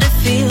how good it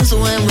feels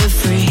when we're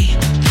free.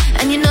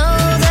 And you know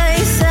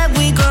they said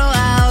we grow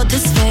out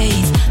this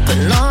phase, but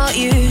not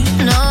you,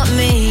 not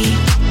me.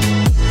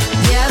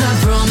 Yeah, that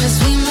promise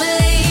we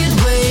made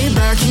way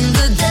back in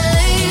the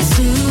days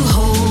to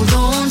hold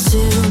on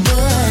to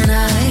the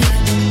night.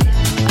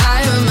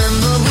 I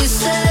remember we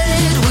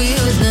said we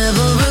would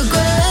never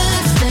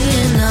regret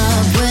staying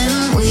up when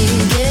we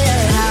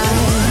get high.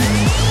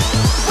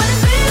 When it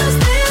feels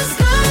this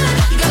good,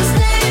 you gotta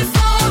stay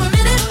for a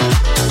minute.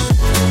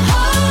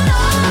 Hold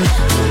on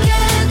and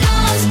get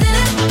lost in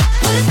it.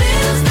 When it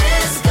feels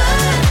this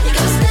good, you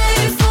gotta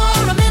stay for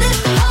a minute.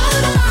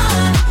 Hold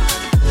on,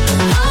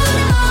 hold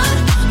on.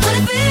 When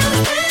it feels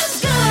this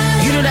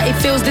good. You know that it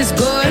feels this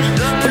good.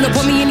 Pull up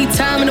on me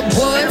anytime in the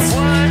woods.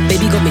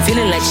 Baby got me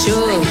feeling like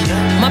sure.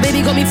 My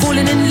baby got me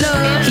falling in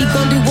love. He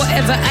gon' do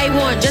whatever I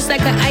want, just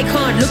like an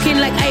icon. Looking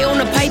like I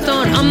own a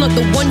python. I'm not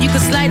the one you can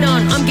slide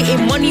on. I'm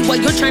getting money while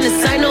you're trying to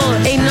sign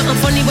on. Ain't nothing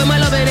funny when my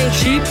loving ain't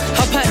cheap.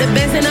 Hop out the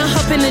Benz and I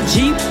hop in the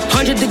Jeep.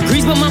 100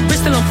 degrees, but my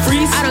Bristol on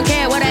freeze. I don't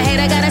care what I hate,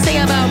 I gotta say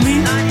about me.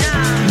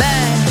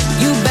 Bad,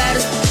 you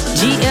better.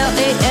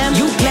 GLAM,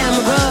 you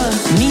glamorous.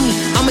 Me,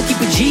 I'ma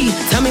keep it G.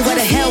 Tell me why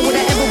the hell would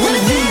I ever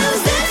wanna be?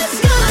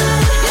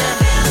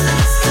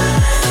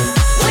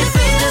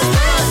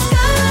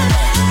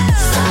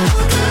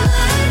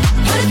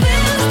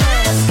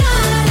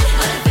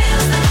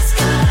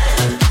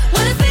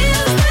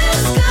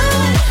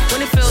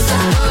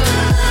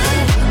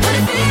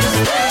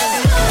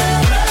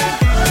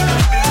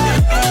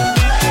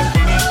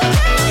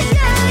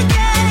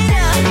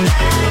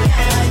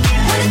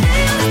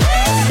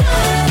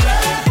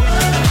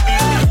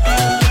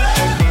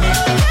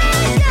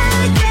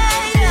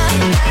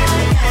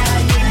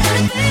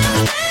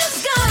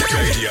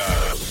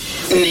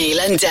 Neil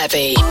and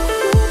Debbie.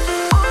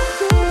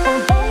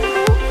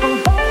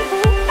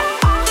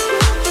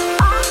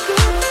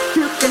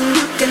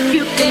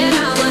 You get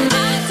how I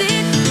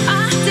did,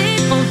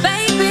 oh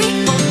baby,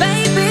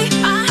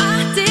 I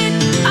did,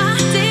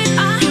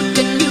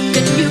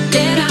 you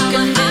get how I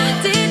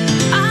did,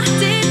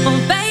 oh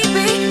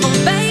baby,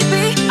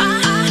 I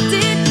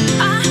did,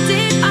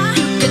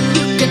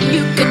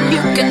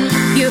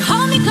 you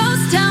hold me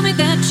close, tell me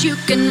that you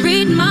can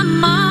read my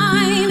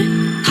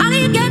mind. How do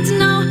you get to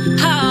know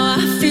how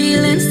I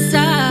feel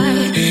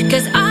inside?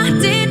 'Cause I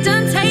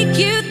didn't take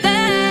you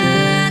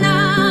there,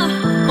 no.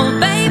 Oh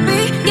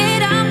baby,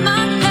 get out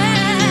my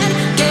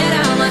head, get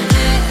out my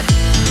head,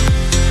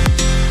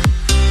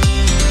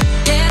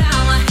 get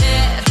out my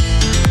head,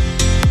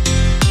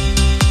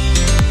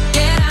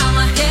 get out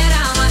my, get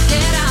out my,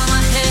 get out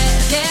my head,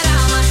 get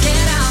out my,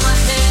 get out my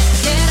head,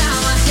 get out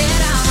my, get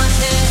out my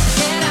head,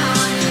 get out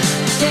my,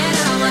 get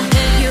out my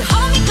head. You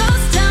hold me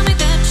close, tell me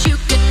that you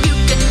can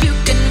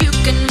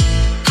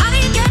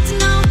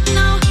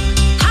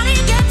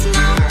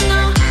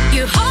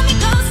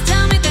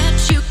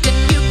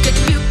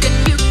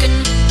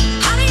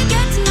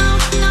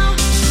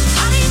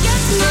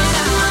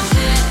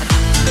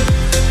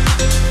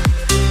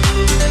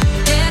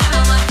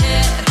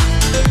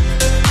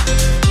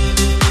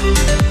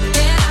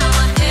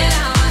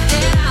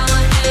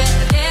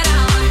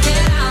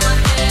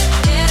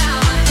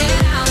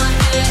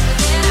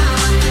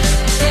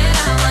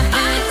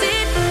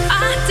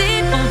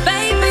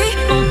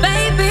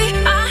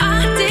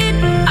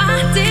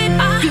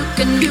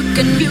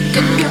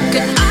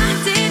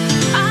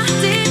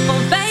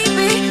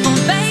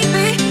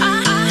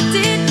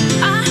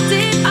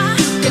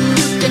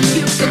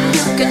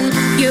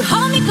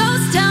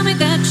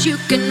that you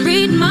can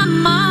read my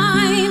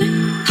mind.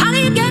 How do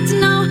you get to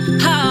know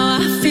how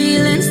I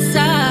feel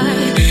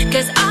inside?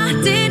 'Cause I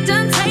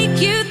didn't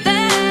take you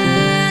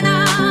there.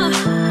 No.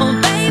 Oh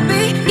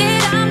baby,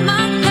 get out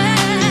my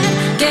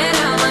head. Get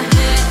out my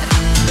head.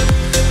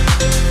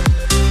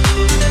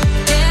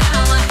 Get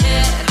out my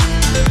head.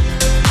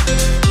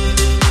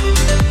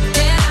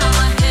 Get out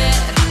my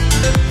head.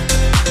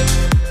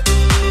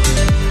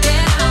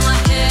 Get out my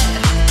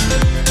head.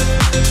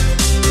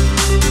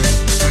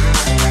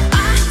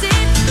 I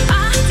did,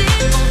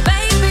 oh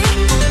baby,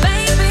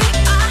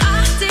 I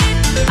did,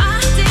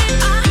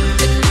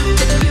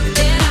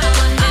 get out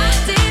my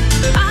head.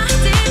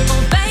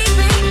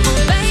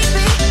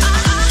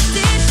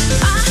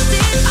 I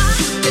did, oh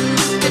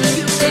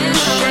baby,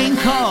 Shane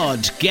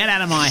Codd, get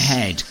out of my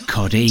head,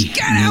 Coddy.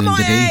 Get out of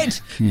my head.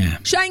 Yeah.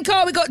 Shane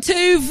Carr, we got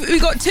two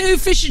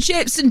fish and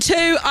chips and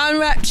two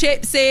unwrapped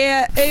chips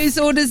here. Whose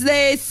orders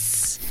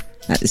this?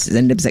 This is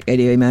NDebs at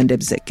KDO, email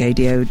ndebs at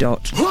kdo.co.uk.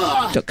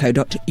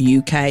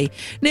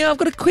 Neil, I've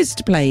got a quiz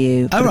to play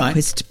you. Oh, right. A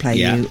quiz to play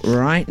Yeah. you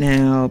right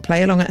now.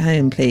 Play along at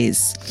home,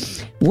 please.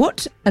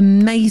 What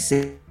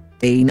amazing,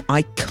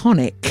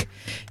 iconic,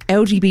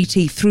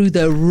 LGBT through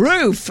the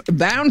roof,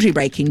 boundary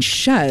breaking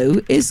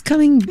show is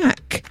coming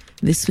back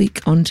this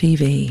week on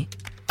TV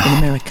in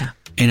America?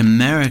 In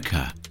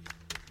America?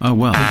 Oh,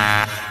 well.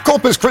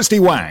 Corpus Christi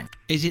Wang.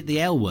 Is it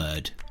the L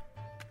word?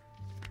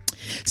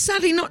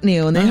 Sadly not,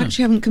 Neil, and they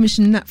actually haven't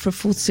commissioned that for a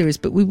fourth series,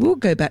 but we will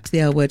go back to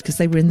the L word because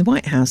they were in the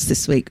White House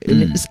this week,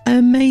 and it was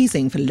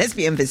amazing for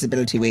Lesbian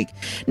Visibility Week.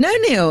 No,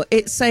 Neil,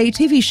 it's a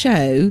TV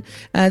show.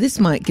 This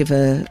might give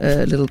a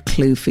little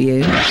clue for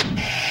you.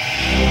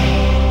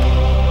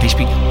 They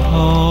speak.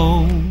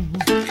 Oh.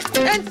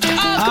 And, come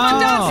on,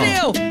 dance,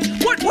 Neil!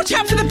 Watch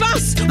out for the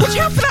bus! Watch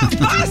out for that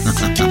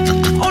bus!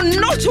 Oh,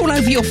 not all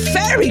over your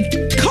fairy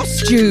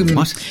costume.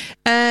 What?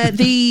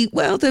 The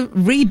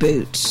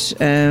reboot.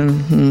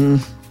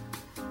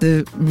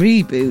 The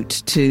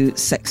reboot to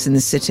Sex and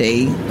the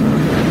City.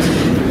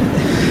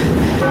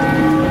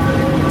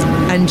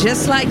 And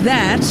just like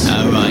that,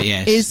 Oh, right,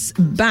 yes. is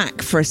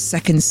back for a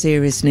second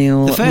series,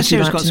 Neil. The first Would you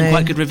series like got to some know?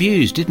 quite good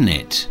reviews, didn't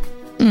it?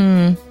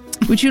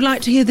 Would you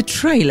like to hear the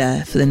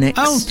trailer for the next?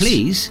 Oh,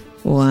 please.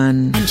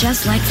 One. And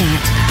just like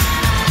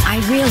that, I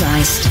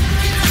realized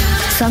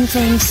some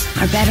things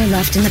are better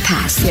left in the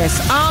past.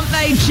 Yes, aren't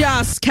they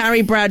just,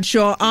 Carrie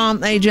Bradshaw,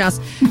 aren't they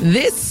just?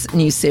 This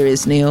new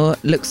series, Neil,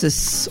 looks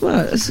as,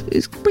 well,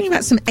 it's bringing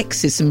back some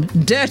exes, some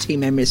dirty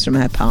memories from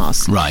her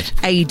past. Right.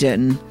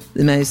 Aidan,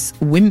 the most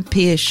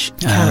wimpyish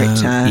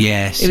character.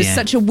 yes, It was yeah.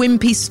 such a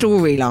wimpy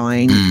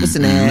storyline,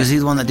 wasn't it? Was he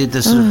the one that did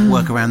the sort of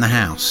work around the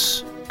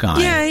house guy?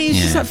 Yeah, he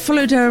just like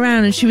followed her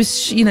around, and she was,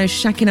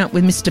 shacking up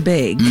with Mr.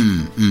 Big.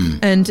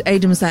 And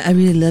Aidan was like, "I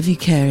really love you,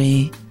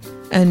 Carrie,"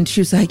 and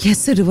she was like, "Yes,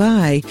 so do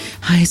I.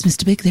 Hi, is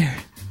Mr. Big there?"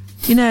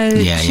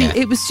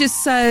 It was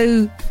just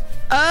so.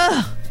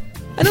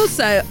 And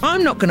also,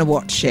 I'm not going to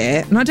watch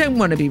it, and I don't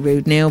want to be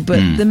rude, Neil, but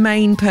the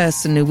main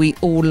person who we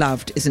all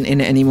loved isn't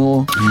in it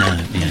anymore.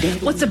 No, yeah.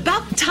 Well, it's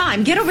about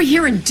time. Get over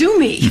here and do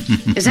me.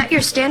 Is that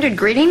your standard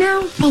greeting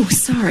now? Oh,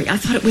 sorry. I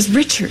thought it was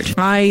Richard.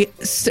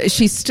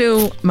 She's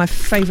still my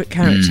favourite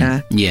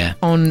character. Yeah.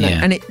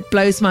 And it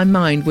blows my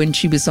mind when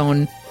she was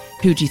on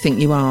Who Do You Think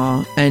You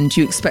Are? And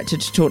you expect her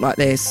to talk like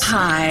this.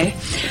 Hi,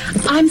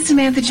 I'm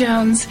Samantha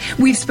Jones.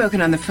 We've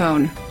spoken on the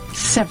phone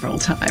several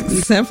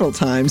times. Several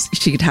times.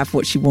 She could have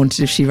what she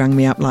wanted if she rang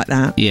me up like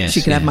that. Yes, she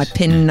could have my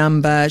PIN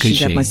number. She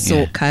could have my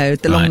sort code,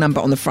 the long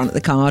number on the front of the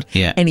card.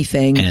 Yeah.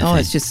 Anything. Oh,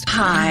 it's just...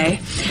 Hi,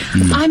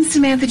 I'm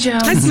Samantha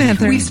Jones. Hi,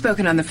 Samantha. We've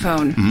spoken on the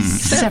phone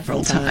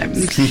several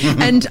times.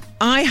 And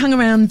I hung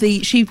around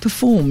she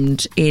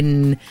performed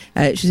in,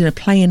 she's in a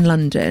play in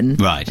London.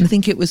 Right. And I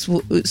think it was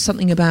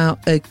something about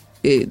a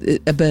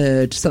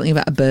bird, something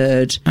about a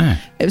bird.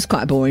 It was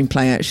quite a boring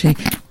play, actually.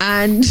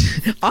 And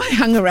I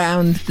hung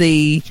around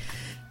the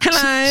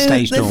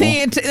stage the door.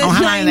 theatre.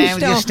 Hello there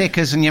with your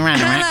stickers and your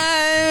anorak.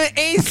 Hello,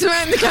 is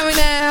Samantha coming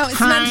out? It's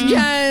Samantha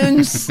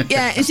Jones.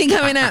 Yeah, is she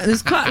coming out?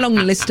 There's quite a long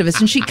list of us,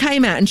 and she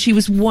came out, and she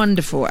was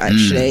wonderful,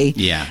 actually.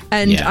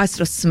 And I said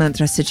to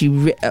Samantha, I said,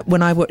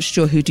 when I watched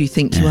your Who Do You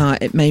Think You Are,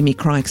 it made me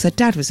cry because her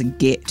dad was a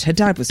git. Her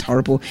dad was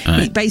horrible.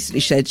 He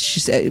basically said,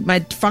 she said, my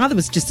father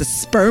was just a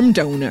sperm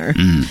donor.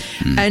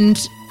 And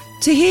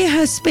to hear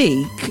her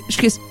speak,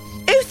 she goes,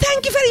 "Oh,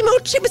 thank you very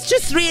much. It was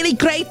just really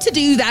great to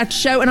do that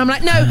show." And I'm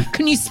like, "No,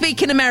 can you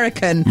speak in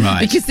American?"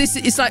 Right. Because this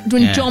is like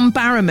when John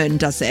Barrowman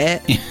does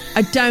it.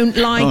 I don't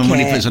like And it. when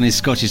he puts on his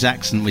Scottish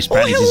accent, which Oh,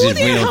 practices hello his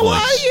there, real how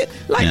voice. are you?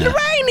 Like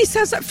Lorraine, he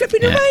sounds like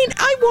flipping Lorraine.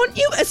 I want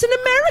you as an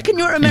American.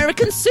 You're an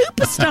American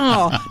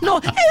superstar.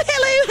 Not, "Oh,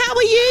 hello, how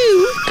are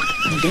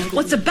you?"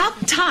 Well, it's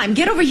about time.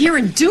 Get over here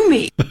and do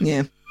me.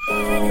 Yeah.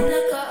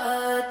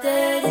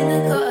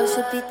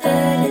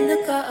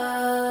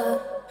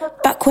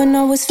 Back when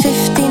I was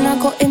 15, I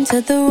got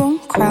into the wrong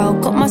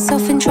crowd. Got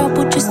myself in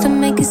trouble just to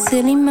make a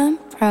silly memory.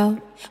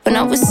 proud. When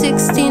I was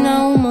 16, I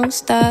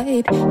almost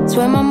died. It's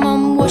when my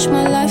mum watched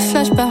my life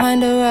flash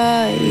behind her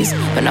eyes.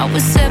 When I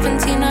was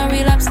 17, I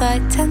relapsed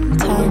like 10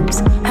 times.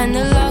 And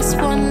the last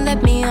one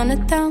led me on a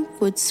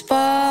downward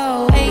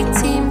spiral.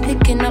 18,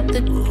 picking up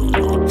the...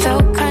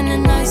 Felt kinda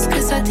nice,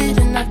 cause I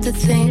didn't have to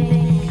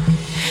think.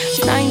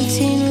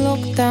 19,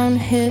 lockdown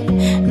hit.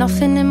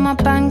 Nothing in my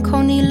bank,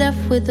 only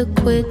left with a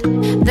quid.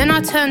 Then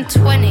I turned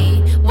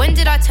 20. When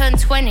did I turn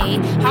 20?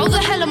 How the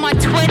hell am I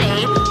 20?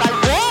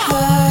 Like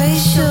what? I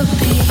should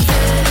be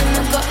dead and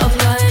I got up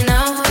by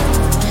now.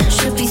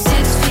 Should be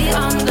 6 feet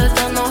under,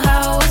 don't know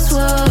how I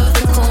swerved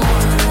the corner.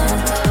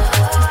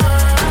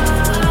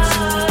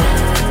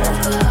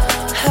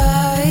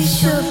 I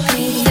should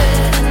be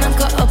dead and I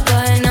got up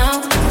by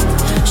now.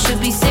 Should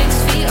be 6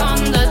 feet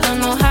under, don't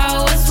know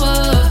how I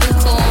swerved the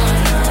corner.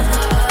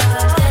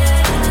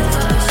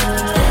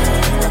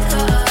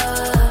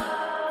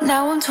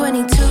 Now I'm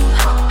 22,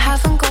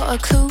 haven't got a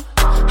clue.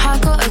 I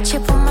got a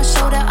chip on my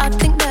shoulder, I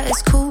think that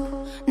is cool.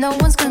 No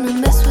one's gonna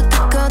mess with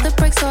the girl that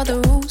breaks all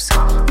the rules.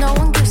 No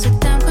one gives a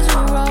damn cause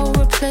we're all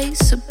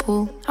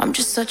replaceable. I'm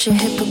just such a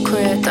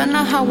hypocrite, don't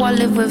know how I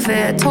live with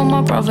it. Told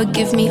my brother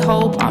give me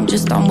hope, I'm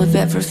just done with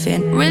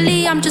everything.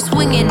 Really, I'm just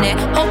winging it,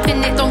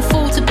 hoping it don't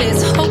fall to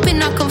bits.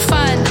 Hoping I can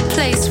find a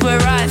place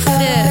where I fit.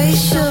 I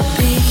should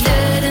be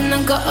dead and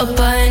I got up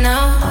by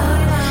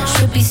now.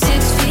 Should be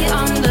 6 feet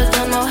under,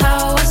 don't know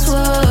how I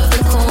swerved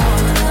the corner.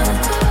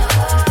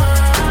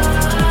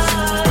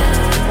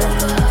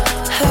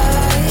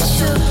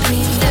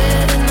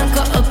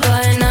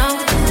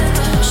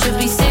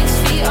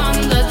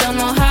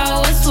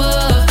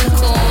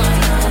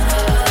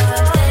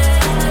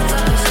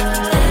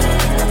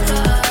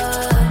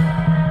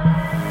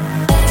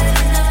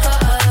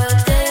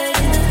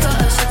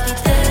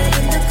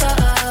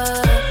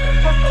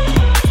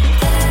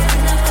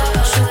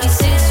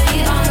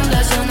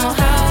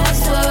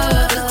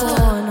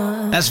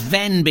 That's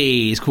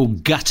Venby. It's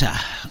called Gutter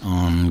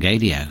on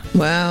Gadio.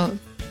 Well,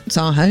 it's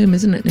our home,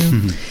 isn't it,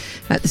 Neil?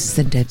 This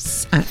is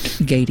ndebs at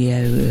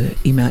Gadio.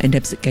 Email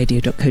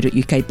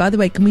ndebs@gadio.co.uk. By the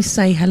way, can we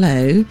say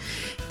hello?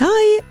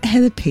 Hi,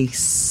 Heather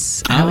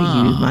Peace. How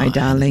are you, my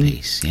darling?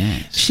 Peace,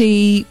 yes.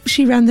 She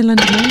ran the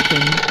London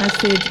Marathon, as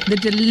did the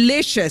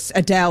delicious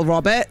Adele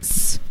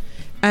Roberts.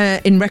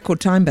 In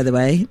record time, by the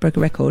way, broke a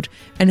record.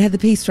 And Heather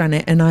Peace ran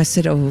it, and I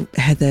said, "Oh,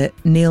 Heather,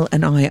 Neil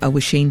and I are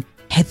wishing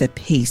Heather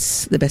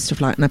Peace the best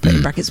of luck." And I put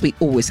in brackets, we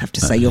always have to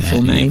say your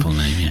full name.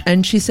 Yeah.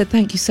 And she said,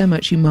 "Thank you so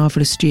much, you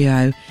marvellous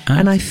duo."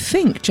 And I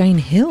think Jane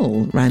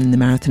Hill ran the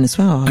marathon as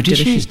well. Oh, did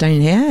she? Delicious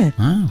Jane, yeah.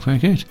 Oh, very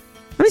good.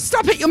 I mean,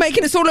 stop it, you're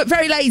making us all look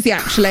very lazy,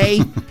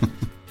 actually.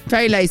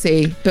 Very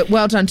lazy, but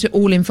well done to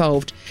all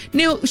involved.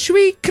 Neil,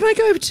 can I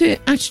go over to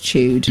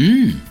Attitude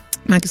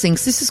magazine?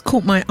 Because this has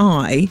caught my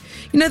eye.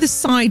 You know the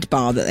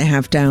sidebar that they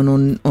have down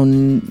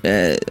on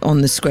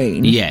the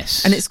screen?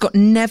 Yes. And it's got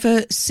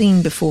never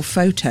seen before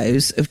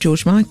photos of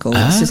George Michael.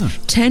 It says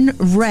 10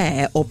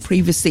 rare or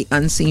previously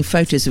unseen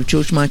photos of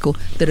George Michael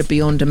that are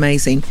beyond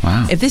amazing.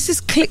 Wow. If this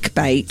is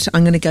clickbait,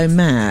 I'm going to go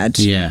mad.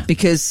 Yeah.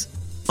 Because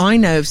I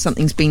know if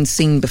something's been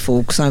seen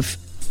before, because I'm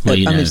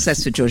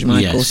obsessed with George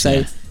Michael. Yes, so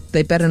yeah.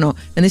 they better not.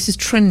 And this is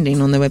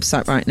trending on their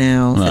website right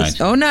now. Right.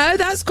 Oh, no,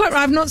 that's quite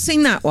right. I've not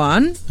seen that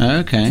one.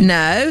 Okay.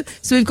 No.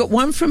 So we've got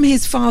one from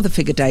his father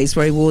figure days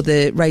where he wore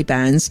the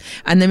Ray-Bans.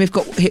 And then we've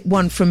got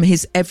one from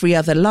his Every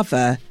Other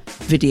Lover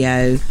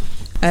video.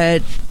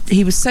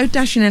 He was so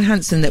dashing and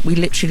handsome that we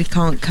literally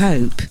can't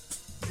cope.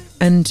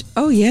 And,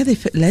 oh, yeah, they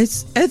put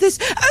Les. There's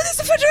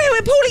a photo here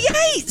with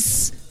Paulie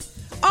Yates.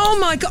 Oh,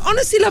 my God.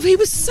 Honestly, love, he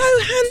was so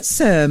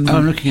handsome. Oh,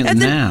 I'm looking at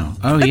them now.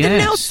 Oh, yes. The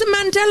Nelson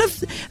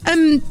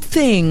Mandela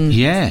thing.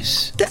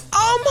 Yes.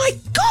 Oh, my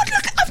God,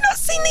 look, I've not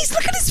seen these.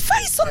 Look at his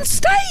face on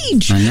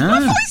stage. I know.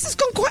 My voice has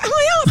gone quite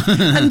high up.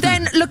 And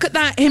then look at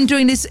that, him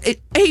doing this.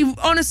 He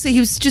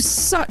was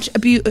just such a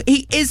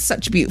he is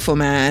such a beautiful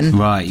man.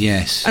 Right,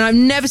 yes. And I've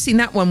never seen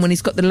that one when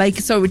he's got the lake.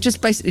 So we're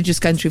just basically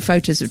just going through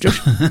photos of George.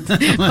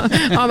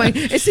 I mean,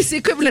 it's this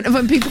equivalent of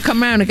when people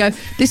come round and go,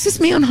 "This is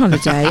me on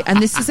holiday,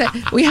 and this is it.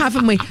 We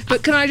haven't we?"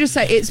 But can I just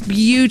say, it's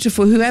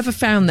beautiful. Whoever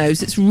found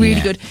those, it's really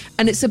good.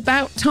 And it's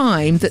about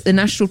time that the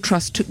National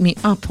Trust took me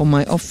up on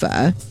my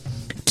offer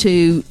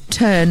to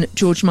turn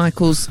George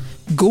Michael's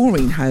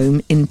Goring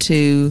home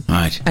into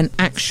an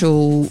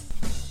actual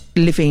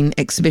living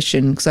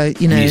exhibition. So,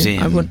 you know,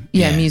 museum. I want,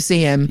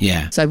 museum.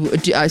 Yeah. So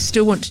I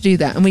still want to do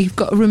that, and we've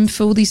got a room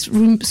for all these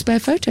spare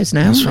photos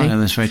now. That's haven't right.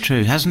 we? That's very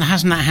true. Hasn't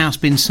that house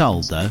been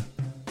sold though?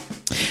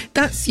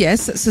 That's a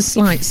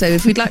slight. So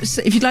if you'd like to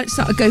start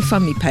a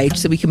GoFundMe page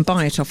so we can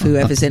buy it off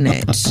whoever's in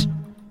it,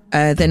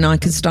 then I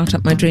can start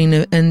up my dream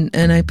and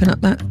open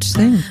up that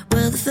thing.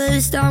 Well, the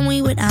first time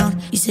we went out,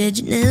 you said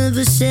you'd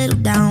never settle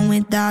down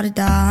without a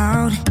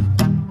doubt.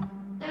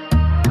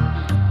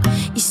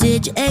 You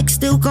said your ex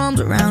still comes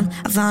around.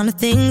 I found the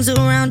things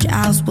around your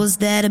house. What's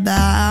that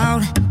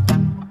about?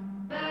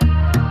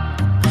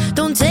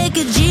 Don't take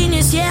a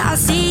genius, yeah, I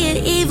see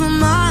it. Even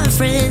my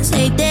friends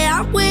hate that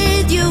I'm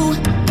with you.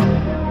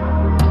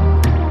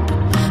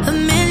 A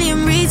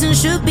million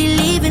reasons should be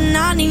leaving.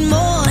 I need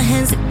more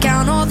hands to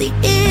count on. all the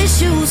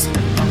issues,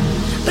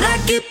 but I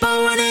keep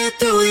on running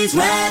through these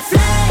red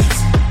flags.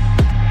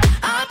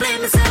 I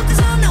blame myself cause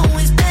I know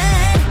it's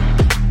bad,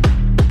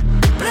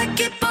 but I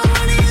keep on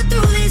running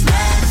through these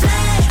red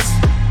flags.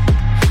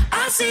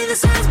 I see the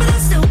signs but I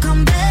still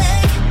come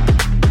back.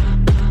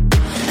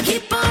 I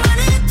keep on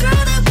running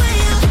through the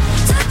wheel,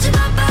 touching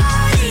my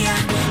body,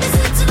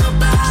 listen to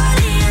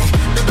nobody,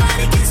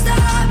 nobody can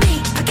stop me.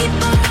 I keep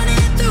on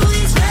running through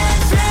these red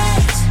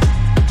flags.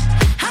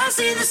 I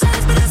see the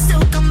signs but I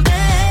still come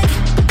back,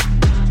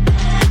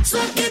 so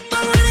I keep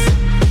on running.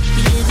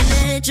 You living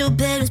at your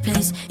parents'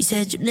 place, you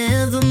said you'd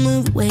never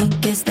move away,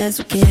 guess that's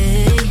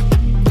okay.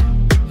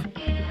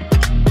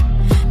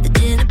 The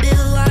dinner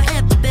bill I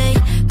have to pay,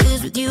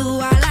 cause with you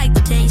I like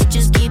the taste,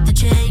 just keep the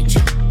change.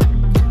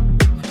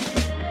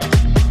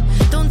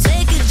 Don't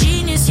take a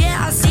genius,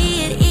 yeah I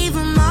see it,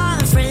 even my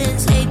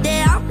friends hate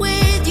that I'm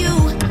with you.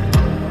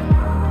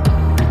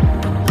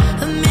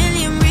 A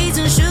million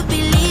reasons should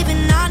be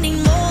leaving, I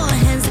need more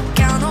hands to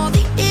count all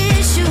the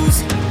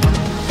issues,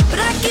 but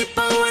I keep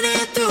on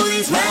running through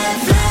these red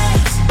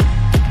flags.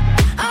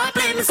 I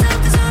blame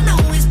myself cause I know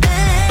it's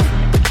bad,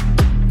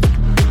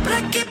 but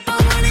I keep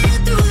on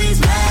running through these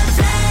red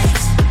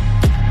flags.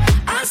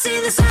 I see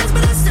the signs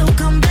but I still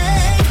come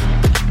back.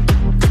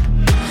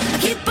 I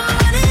keep on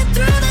running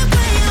through the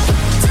wheel,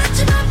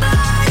 touching my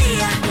body,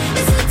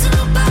 listen to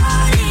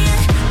nobody,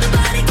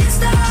 nobody can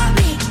stop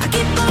me. I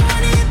keep on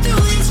running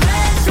through these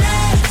red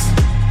flags.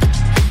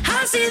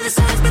 I see the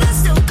signs but I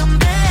still come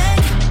back,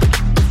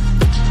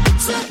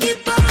 so I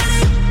keep on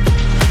running.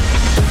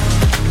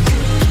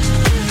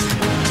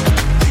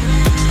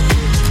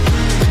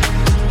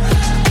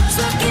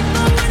 So I keep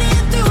on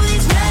running through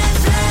these red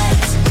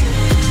flags.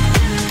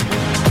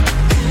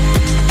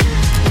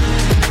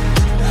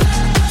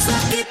 So I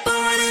keep on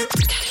running.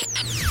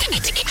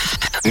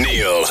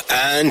 Neil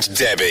and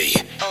Debbie.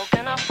 Oh,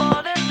 can I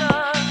fall in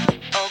love?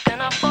 Oh,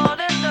 can I fall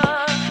in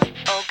love?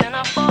 Oh, can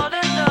I fall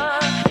in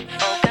love?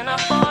 Oh, can I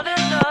fall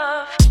in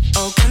love?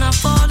 Oh, can I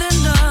fall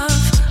in love?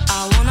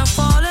 I wanna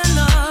fall in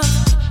love.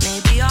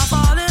 Maybe I'll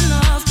fall in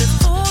love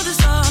before the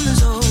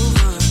summer's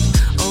over.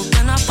 Oh,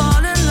 can I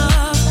fall in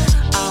love?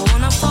 I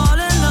wanna fall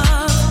in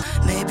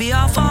love. Maybe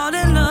I'll fall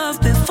in love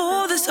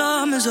before the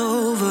summer's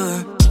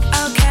over.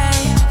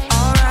 Okay,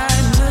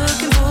 alright,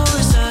 looking for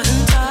a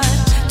certain type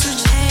to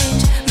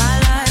change my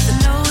life and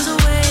knows a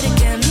way to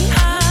get me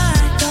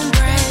high. Don't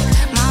break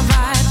my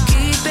vibe,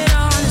 keep it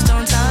honest,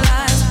 don't tell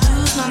lies.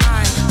 Lose my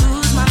mind,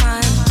 lose my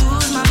mind,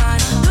 lose my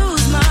mind,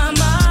 lose my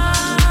mind.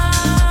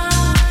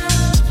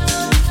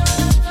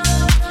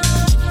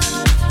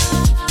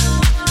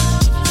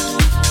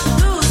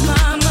 Lose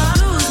my mind,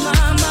 lose my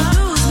mind,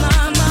 lose my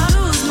mind,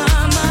 lose my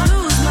mind,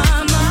 lose my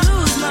mind,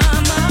 lose my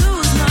mind,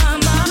 lose my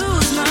mind,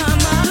 lose my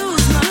mind,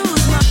 lose my,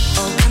 lose my.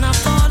 Oh, can I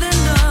fall in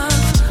love?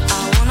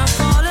 I wanna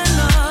fall in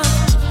love.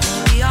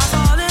 Maybe I'll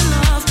fall in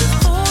love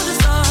before the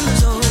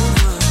summer's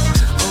over.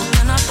 Oh,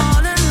 can I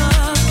fall in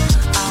love?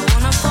 I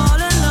wanna fall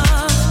in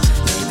love.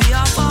 Maybe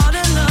I'll fall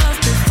in love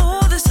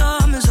before the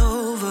summer's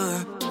over.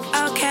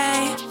 Okay.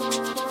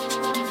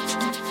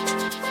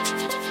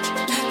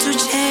 To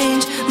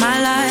change my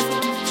life.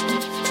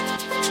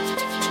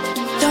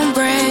 Don't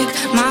break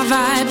my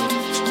vibe.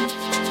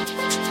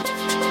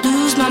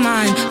 Lose my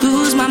mind,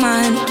 lose my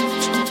mind.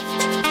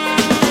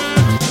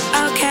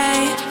 Okay,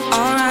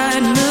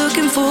 alright,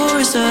 looking for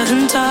a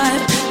certain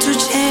type to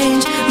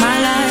change my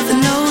life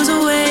and knows a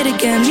way to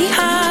get me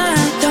high.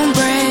 Don't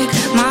break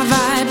my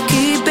vibe,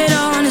 keep it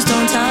honest,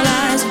 don't tell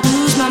lies.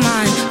 Lose my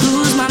mind,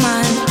 lose my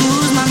mind,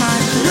 lose my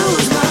mind,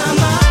 lose my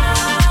mind.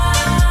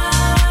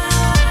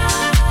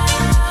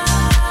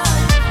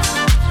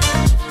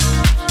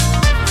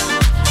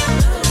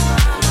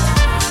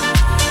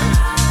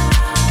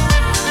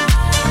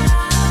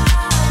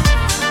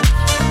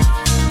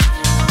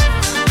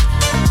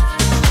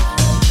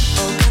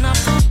 Oh, can I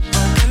fall?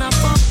 Oh, can I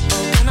fall?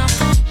 Oh, can I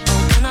fall?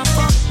 Oh, can I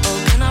fall? Oh,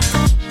 can I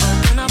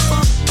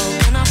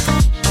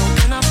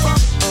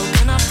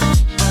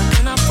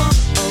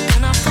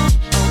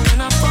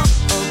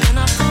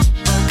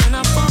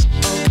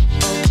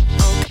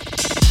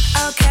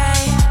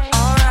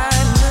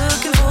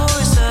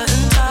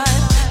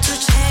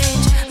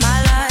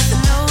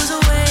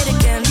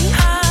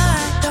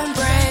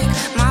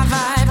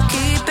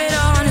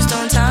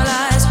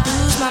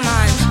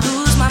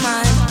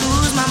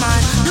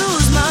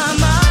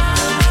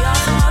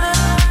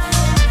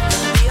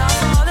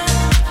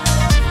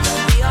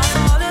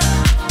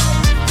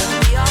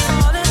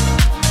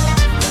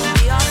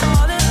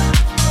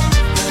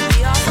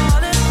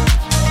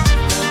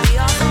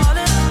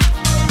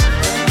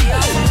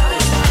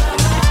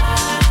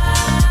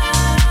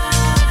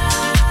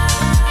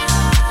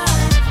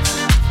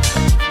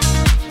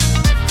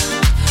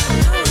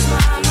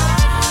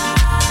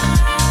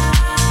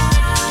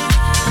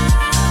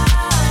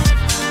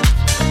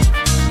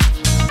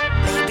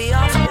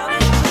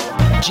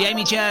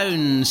Jimmy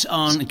Jones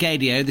on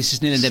Gadio. This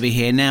is Neil and Debbie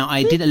here. Now,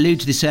 I did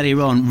allude to this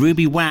earlier on.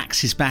 Ruby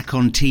Wax is back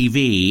on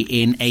TV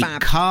in a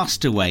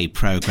Castaway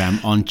programme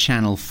on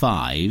Channel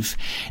 5.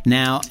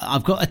 Now,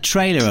 I've got a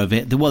trailer of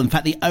it. In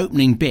fact, the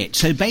opening bit.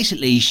 So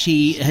basically,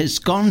 she has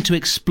gone to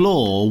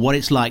explore what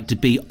it's like to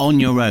be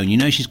on your own. You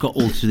know, she's got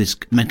all through this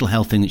mental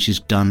health thing that she's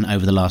done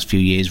over the last few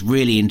years.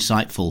 Really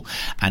insightful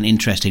and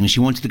interesting. And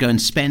she wanted to go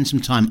and spend some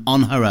time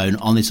on her own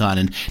on this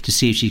island to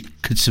see if she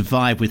could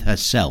survive with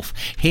herself.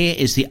 Here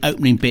is the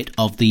opening bit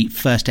of the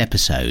first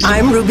episode.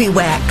 I'm Ruby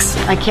Wax.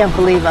 I can't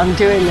believe I'm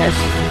doing this.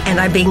 And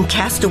I'm being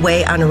cast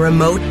away on a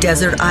remote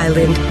desert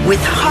island with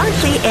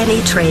hardly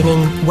any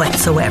training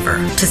whatsoever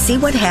to see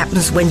what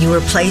happens when you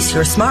replace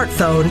your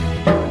smartphone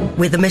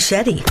with a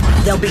machete.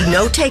 There'll be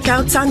no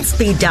takeouts on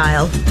speed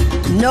dial,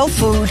 no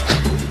food,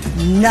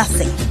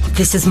 nothing.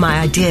 This is my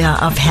idea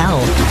of hell.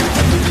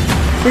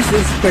 This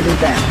is pretty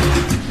bad.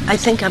 I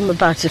think I'm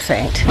about to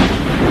faint.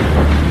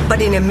 But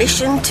in a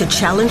mission to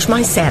challenge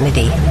my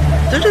sanity.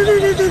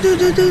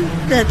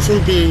 That's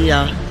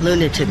the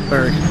lunatic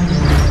bird.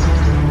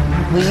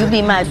 Will you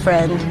be my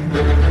friend?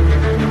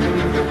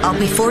 I'll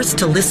be forced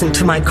to listen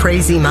to my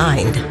crazy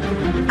mind.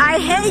 I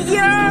hate you!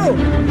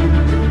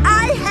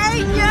 I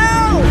hate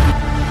you!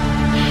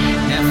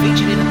 Now,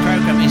 featured in the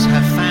programme is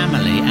her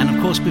family, and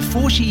of course,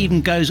 before she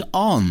even goes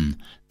on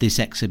this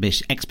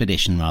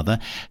expedition,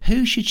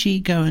 who should she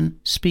go and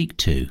speak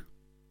to?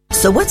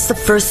 So what's the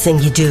first thing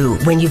you do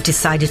when you've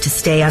decided to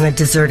stay on a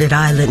deserted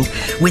island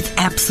with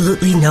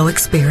absolutely no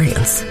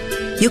experience?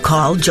 You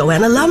call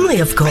Joanna Lumley,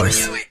 of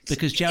course.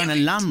 Because Joanna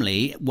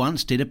Lumley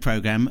once did a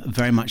programme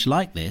very much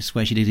like this,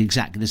 where she did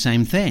exactly the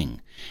same thing.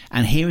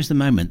 And here is the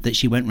moment that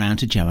she went round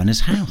to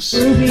Joanna's house.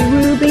 Ruby,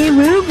 Ruby,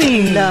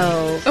 Ruby.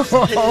 No.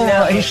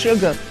 No.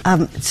 Sugar.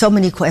 So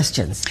many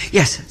questions.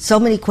 Yes. So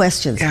many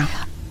questions. Yeah.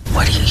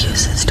 What do you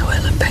use as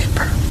toilet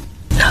paper?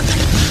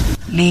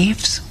 Nothing.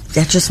 Leaves.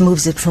 That just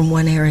moves it from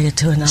one area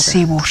to another.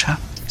 Seawater.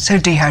 So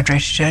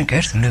dehydrated you don't go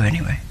to the loo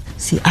anyway.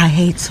 See, I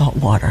hate salt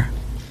water.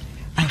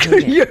 I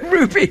hate it.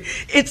 Ruby,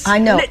 it's I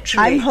know.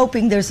 literally... I'm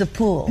hoping there's a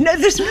pool. No,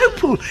 there's no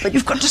pool. But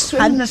you've got to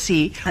swim in the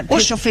sea,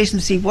 wash your face in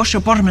the sea, wash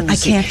your bottom in the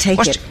sea. I can't take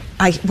it.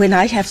 When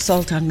I have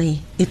salt on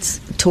me, it's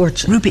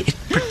torture. Ruby, it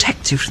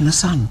protects you from the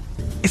sun.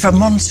 If a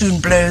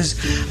monsoon blows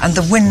and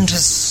the wind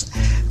has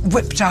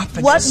whipped up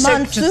and what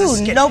soaked to the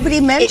monsoon? skin, Nobody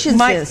mentions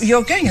this.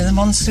 You're going in the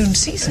monsoon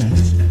season.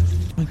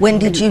 When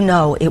did you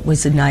know it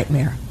was a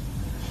nightmare?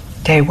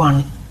 Day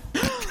one.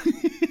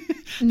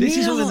 This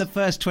is all in the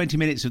first 20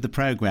 minutes of the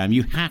programme.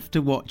 You have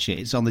to watch it.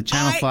 It's on the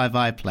Channel 5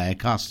 iPlayer,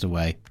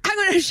 Castaway. Hang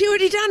on, has she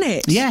already done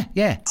it? Yeah,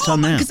 it's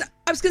on now. Because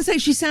I was going to say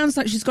she sounds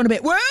like she's gone a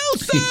bit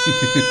Wilson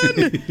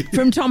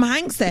from Tom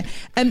Hanks there.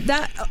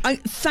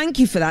 Thank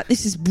you for that.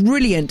 This is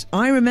brilliant.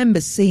 I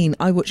remember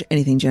I watch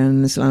anything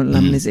Joanna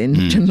Lumley's in,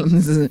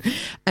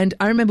 and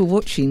I remember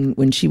watching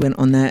when she went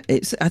on there.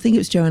 I think it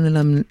was Joanna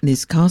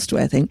Lumley's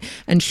Castaway, I think,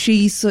 and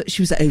she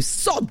was like, "Oh,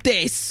 sod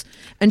this."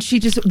 And she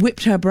just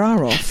whipped her bra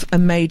off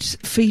and made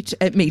feet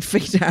out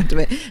of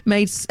it,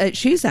 made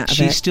shoes out of it.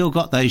 She's still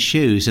got those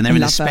shoes, and they're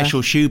in a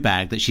special shoe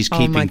bag that she's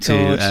keeping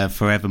to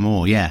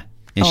forevermore. Yeah,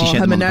 and she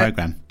shared them on the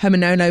programme. Her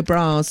Manolo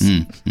bras.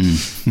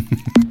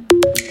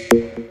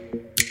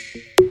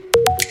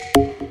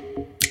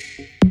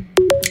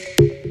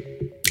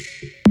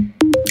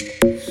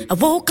 I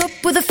woke up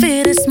with a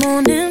fear this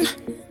morning,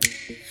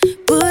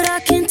 but I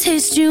can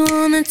taste you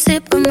on the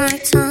tip of my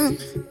tongue.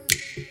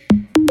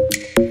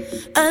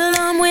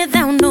 Alarm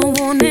without no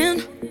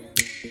warning.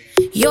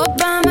 You're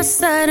by my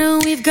side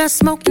and we've got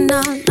smoke in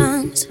our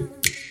lungs.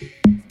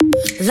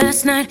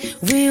 Last night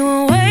we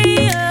were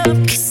way up,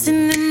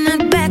 kissing in the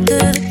back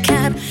of the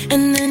cab.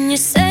 And then you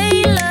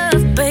say,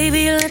 love,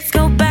 baby, let's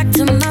go back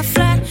to my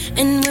flat.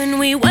 And when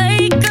we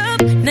wake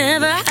up,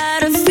 never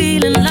had a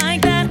feeling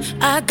like that.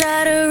 I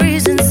got a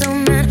reason, so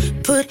man,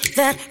 put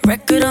that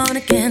record on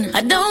again.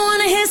 I don't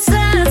wanna hear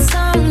sad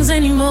songs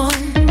anymore.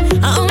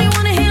 I only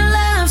wanna hear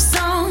love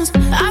songs.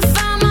 I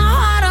found my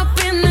heart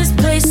up in this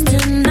place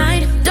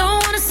tonight.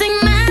 Don't wanna sing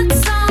mad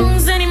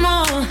songs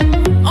anymore.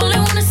 Only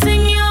wanna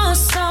sing your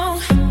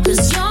song.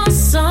 'Cause your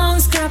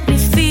songs got me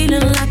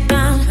feeling like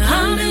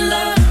I'm in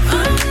love,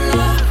 I'm in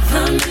love,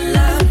 I'm in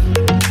love.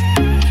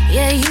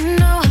 Yeah, you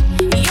know,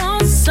 your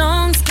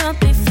songs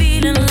got me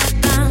feeling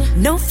like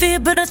no fear,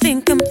 but I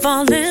think I'm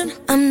falling.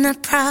 I'm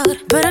not proud,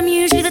 but I'm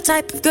usually the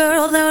type of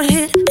girl that would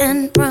hit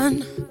and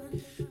run.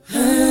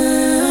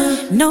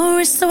 No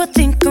risk, so I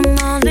think I'm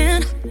all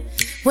in.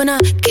 When I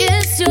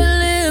kiss your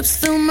lips,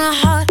 feel my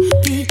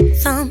heartbeat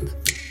thump.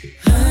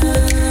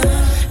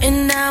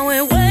 And now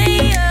we're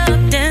way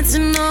up,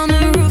 dancing on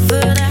the roof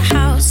of the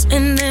house.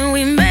 And then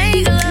we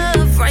make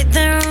love right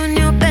there on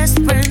your best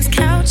friend's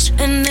couch.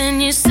 And then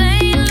you say,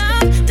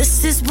 love,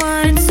 this is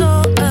what it's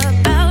all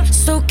about.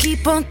 So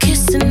keep on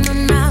kissing my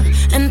mouth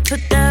and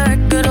put that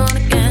record on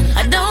again.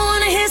 I don't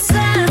wanna hear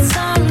sad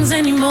songs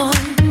anymore.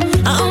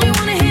 I only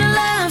wanna hear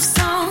love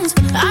songs.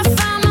 I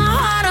found my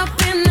heart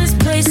up in this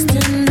place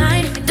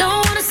tonight.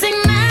 Don't wanna sing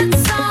mad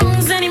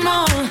songs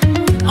anymore.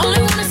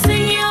 Only wanna sing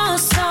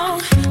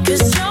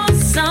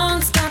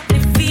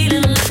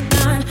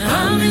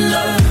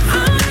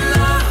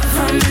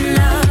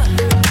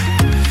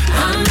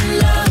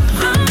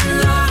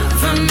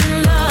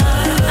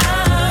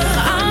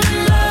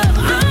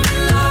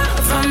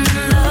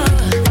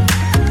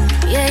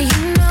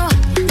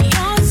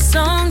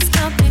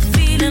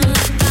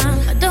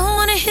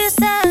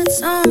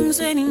songs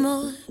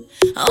anymore.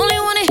 I only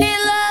wanna hear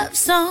love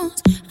songs.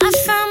 I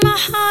found my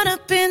heart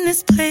up in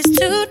this place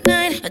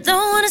tonight. I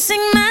don't wanna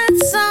sing mad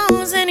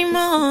songs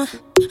anymore.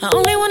 I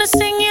only wanna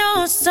sing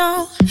your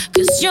song,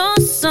 'cause your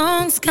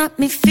songs got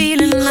me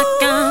feeling like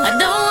I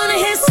don't wanna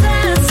hear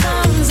sad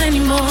songs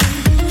anymore.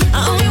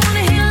 I only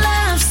wanna hear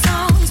love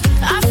songs.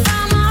 I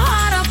found my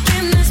heart up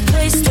in this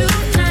place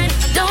tonight.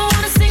 I don't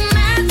wanna sing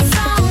mad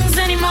songs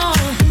anymore.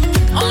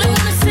 Only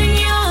wanna sing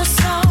your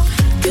song,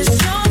 'cause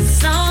your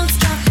songs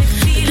got me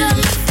feeling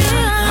like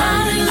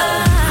I'm in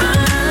love.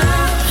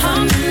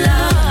 I'm in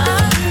love.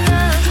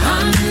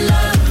 I'm in love. I'm in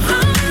love.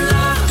 I'm in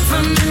love.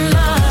 I'm in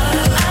love.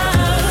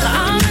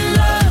 I'm in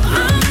love.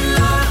 I'm in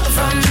love.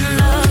 I'm in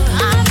love.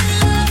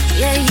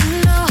 Yeah, you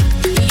know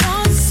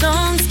your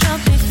songs got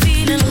me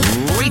feeling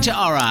like Rita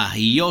Ora,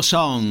 Your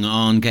Song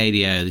on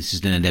Gadio. This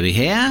is Lynn and Debbie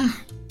here.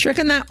 Do you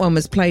reckon that one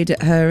was played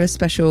at her, a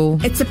special...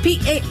 It's a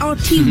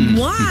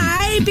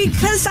P-A-R-T-Y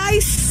because I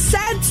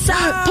said so.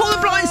 Pull the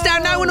blinds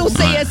down, no one will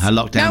see us. Her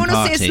lockdown No one will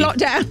party. see us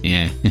lockdown.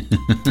 Yeah.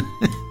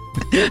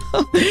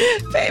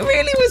 But it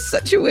really was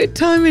such a weird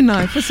time in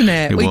life, wasn't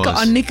it? It We was. got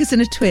our knickers in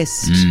a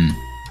twist.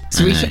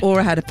 So I Rita know.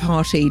 Ora had a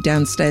party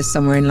downstairs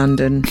somewhere in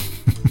London.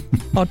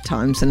 Odd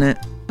times, isn't it?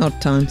 Odd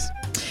times.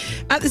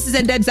 This is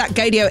ndebs at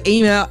Gadio.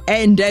 Email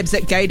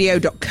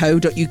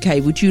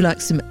ndebs@gadio.co.uk. Would you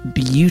like some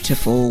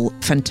beautiful,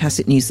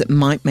 fantastic news that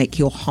might make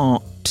your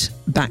heart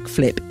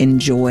backflip in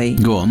joy?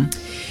 Go on.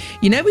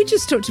 You know, we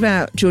just talked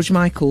about George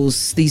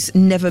Michael's, these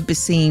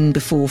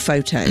never-be-seen-before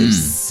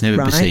photos. Never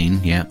right? been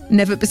seen, yeah.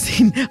 Never been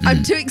seen.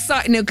 I'm too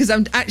excited now because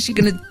I'm actually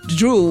going to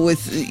drool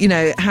with,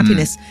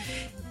 happiness.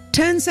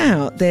 Turns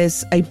out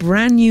there's a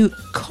brand new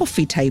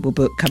coffee table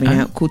book coming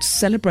out called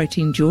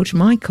Celebrating George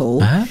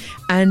Michael,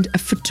 and a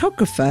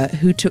photographer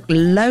who took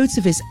loads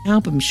of his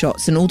album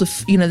shots and all the,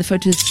 the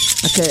photos,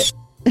 like a...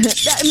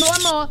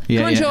 one more. Yeah,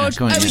 Come on, yeah, George.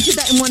 go on, we yeah. did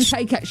that in one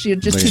take, actually.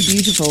 You're just Brilliant. too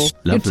beautiful.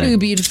 Lovely. You're too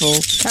beautiful.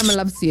 Camera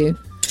loves you.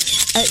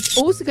 It's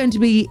also going to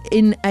be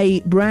in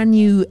a brand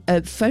new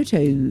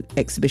photo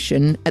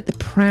exhibition at the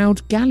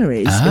Proud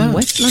Galleries in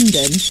West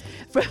London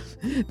from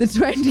the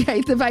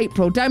 28th of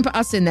April. Don't put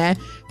us in there.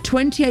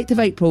 28th of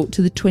April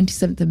to the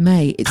 27th of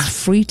May. It's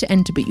free to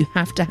enter, but you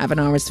have to have an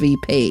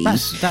RSVP.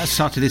 That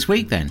started this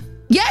week then.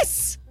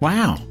 Yes!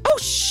 Wow. Oh,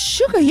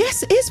 sugar,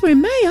 yes, it is. We're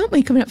in May, aren't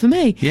we? Coming up for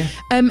May. Yeah.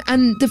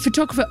 And the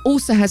photographer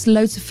also has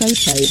loads of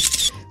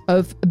photos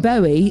of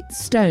Bowie,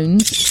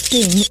 Stones,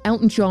 Sting,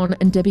 Elton John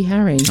and Debbie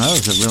Harry. Oh,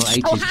 it's a real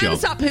 80s Oh, job.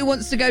 hands up who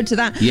wants to go to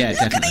that. Yeah, Look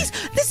definitely. at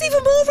these. There's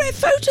even more rare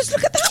photos.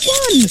 Look at that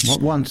one.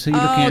 What ones are you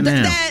looking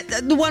at now?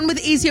 The one with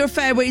Easier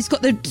Affair where he's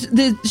got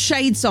the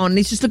shades on.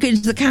 He's just looking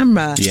into the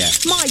camera. Yeah.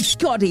 My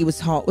God, he was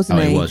hot, wasn't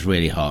Oh, he? it was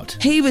really hot.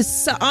 He was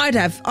so, I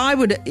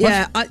would,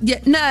 yeah, no.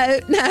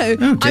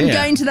 Oh, I'm dear.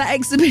 going to that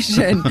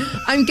exhibition.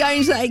 I'm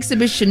going to that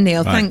exhibition,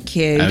 Neil. Right. Thank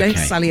you. Okay. Don't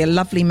sully a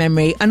lovely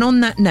memory. And on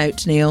that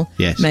note, Neil,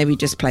 Yes. maybe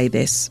just play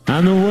this.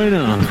 And the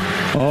winner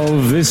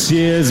of this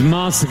year's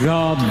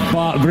MasterCard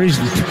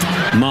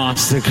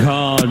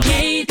MasterCard.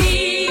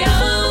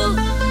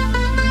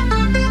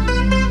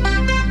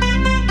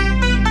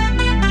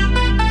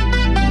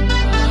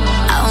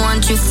 I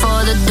want you for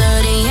the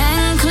dirty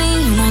and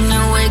clean. When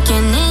you're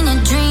waking in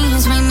your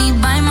dreams, make me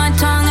bite my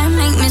tongue and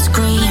make me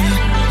scream.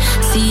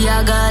 See,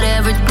 I got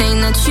everything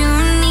that you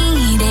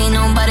need. Ain't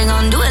nobody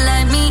gonna do it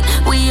like me.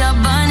 We are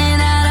burning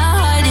at a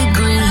high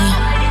degree.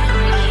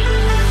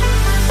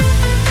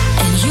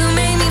 And you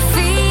make me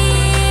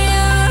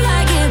feel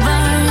like it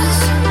burns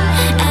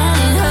and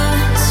it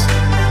hurts.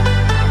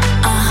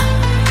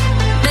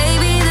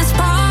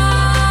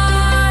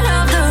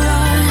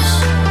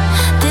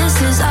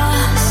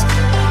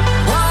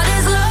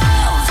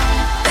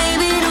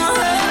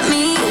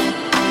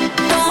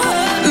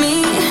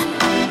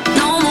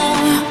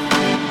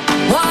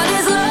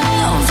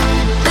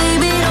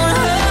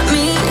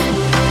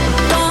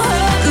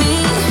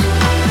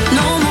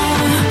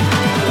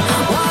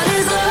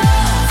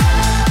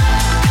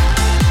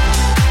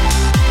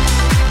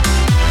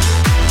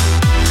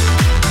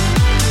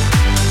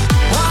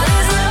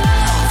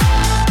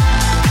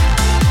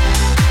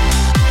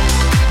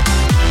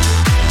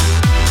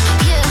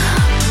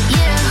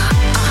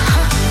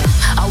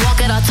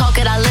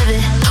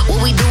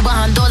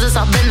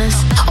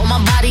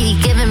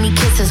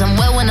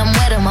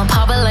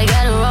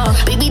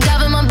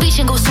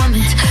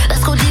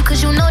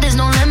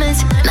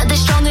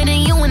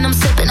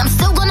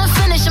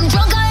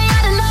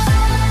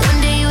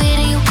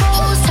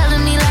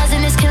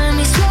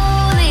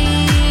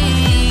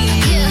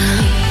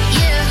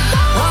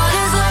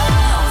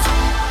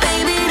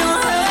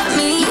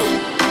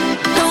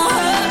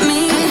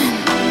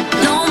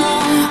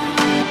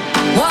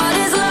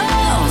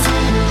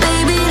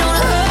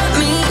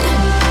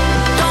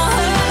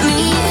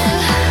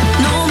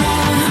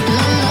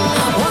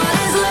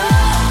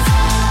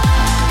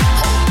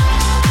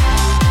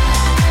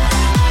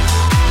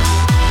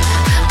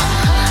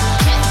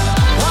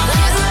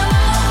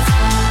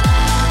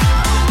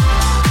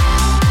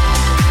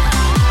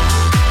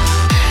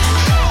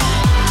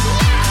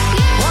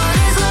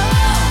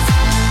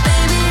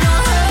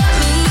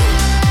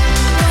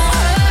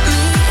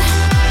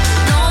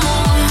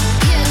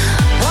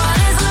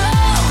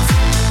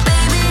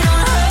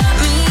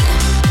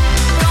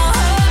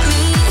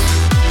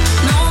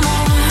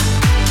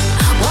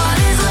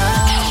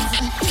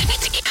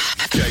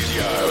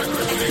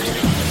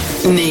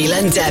 Neil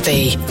and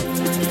Debbie.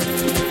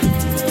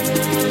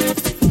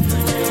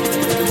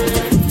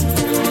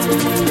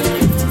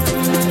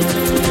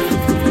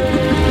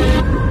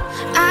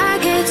 I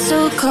get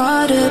so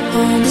caught up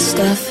on the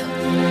stuff.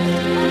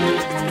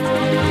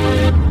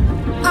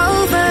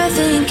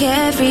 Overthink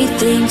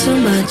everything too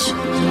much.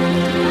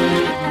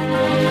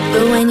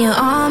 But when you're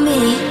on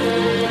me,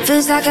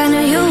 feels like I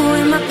know you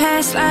in my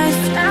past life.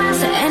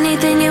 So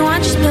anything you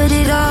want, just put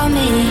it on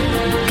me.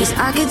 Cause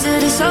I could do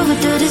this over,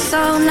 do this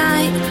all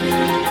night.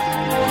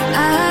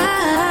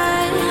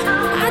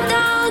 I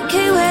don't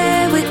care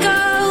where we're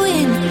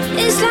going,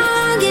 as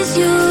long as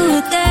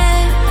you're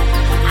there.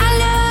 I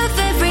love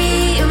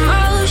every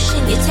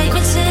emotion. You take me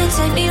right there. You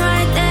take me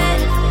right there.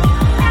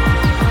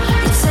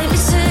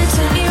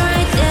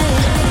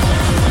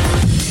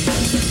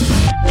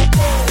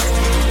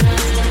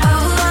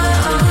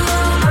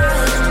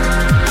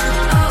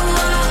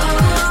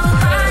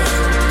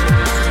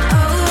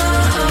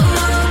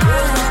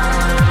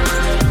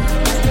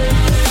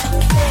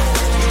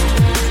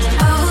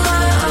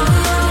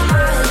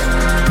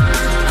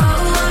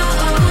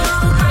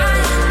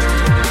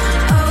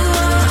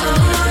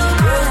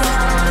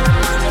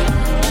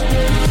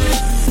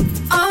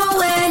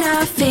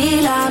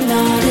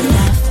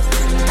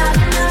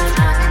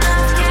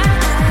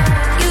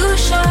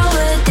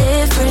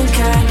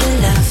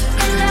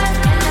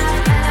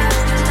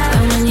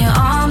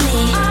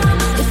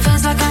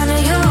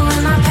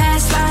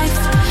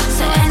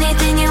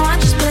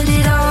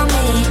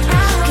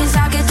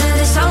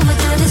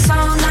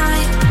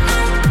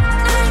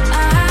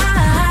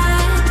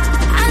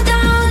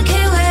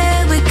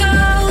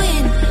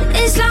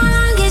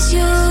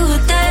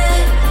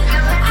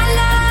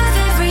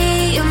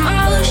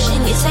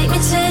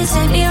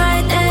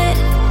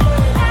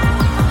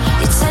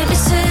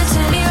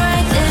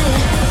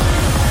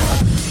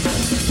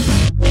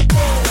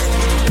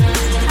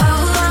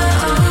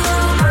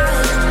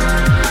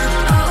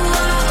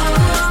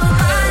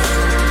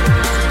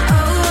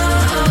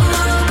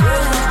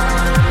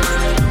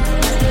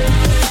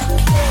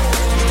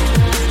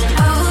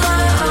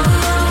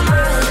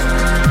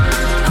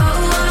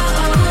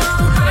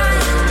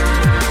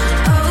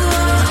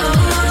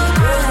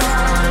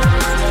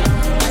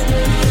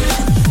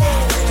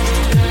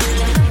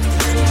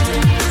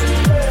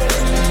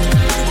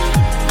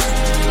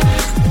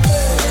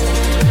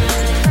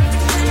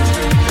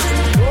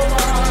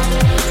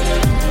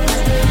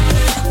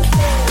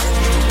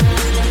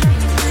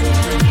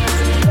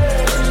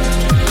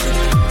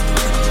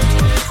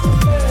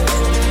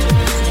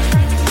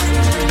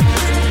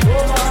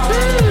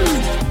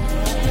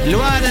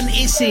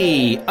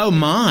 Oh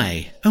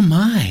my. Oh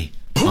my.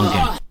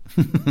 My.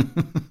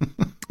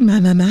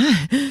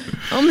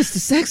 Oh, Mr.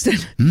 Sexton.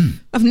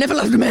 I've never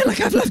loved a man like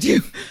I've loved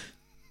you.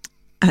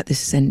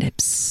 This is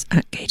ndebs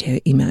at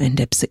Gadio. Email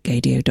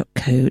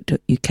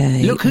ndebs@gadio.co.uk.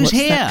 Look who's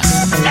here. Yeah.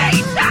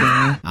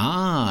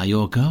 Ah,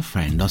 your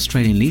girlfriend,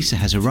 Australian Lisa,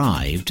 has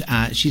arrived.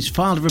 She's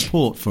filed a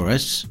report for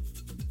us.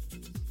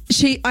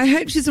 I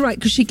hope she's all right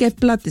because she gave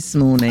blood this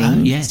morning.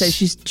 Oh, yes. So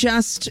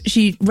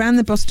she ran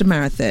the Boston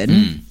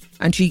Marathon.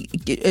 And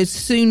as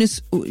soon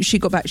as she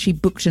got back, she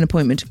booked an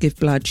appointment to give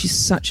blood. She's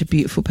such a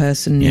beautiful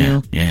person,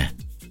 Neil. Yeah.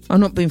 I'm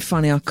not being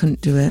funny. I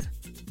couldn't do it.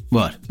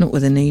 What? Not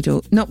with a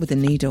needle. Not with the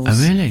needles.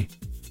 Oh, really?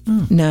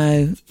 Oh.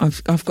 No,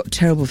 I've got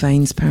terrible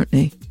veins,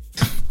 apparently.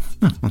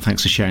 Oh, well,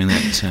 thanks for sharing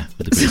that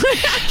with the group.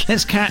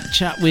 Let's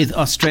catch up with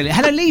Australia.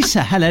 Hello,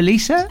 Lisa. Hello,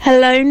 Lisa.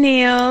 Hello,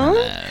 Neil.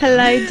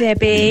 Hello,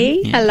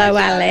 Debbie. Yeah. Hello,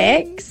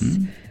 Alex.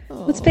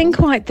 Well, it's been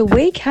quite the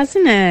week,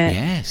 hasn't it?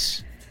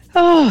 Yes.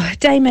 Oh,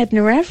 Dame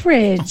Edna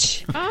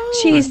Everage.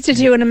 She used to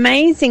do an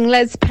amazing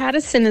Les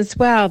Patterson as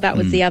well. That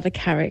was the other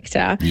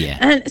character. Yeah.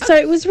 And so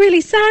it was really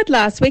sad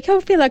last week. I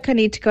feel like I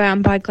need to go out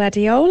and buy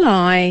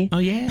gladioli. Oh,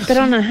 yes. But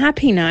on a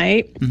happy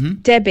note,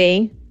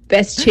 Debbie,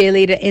 best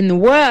cheerleader in the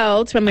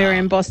world when we were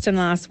in Boston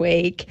last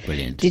week.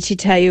 Brilliant. Did she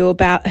tell you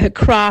about her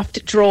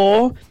craft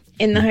drawer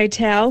in the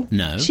hotel?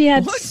 No. She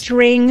had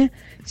string.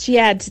 She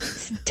had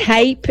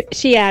tape,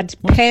 she had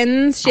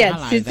pens, she had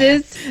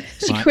scissors.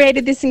 She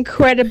created this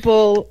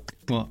incredible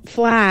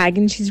flag,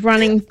 and she's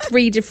running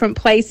 3 different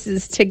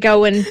places to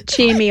go and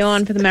cheer me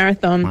on for the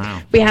marathon.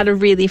 Wow. We had a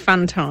really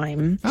fun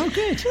time. Oh,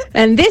 good.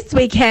 And this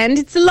weekend,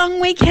 it's a long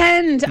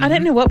weekend. I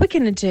don't know what we're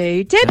going to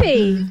do.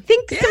 Debbie,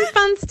 think some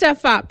fun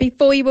stuff up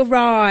before you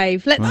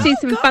arrive. Let's do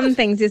some fun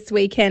things this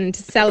weekend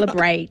to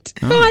celebrate.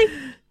 Bye.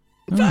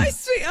 Bye,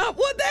 sweetheart.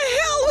 What the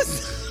hell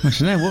was... I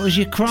don't know. What was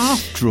your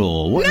craft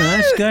drawer? What on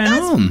earth's going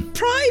on?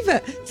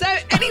 Private. So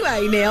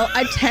anyway, Neil,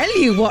 I tell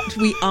you what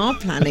we are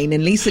planning,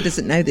 and Lisa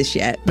doesn't know this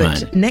yet,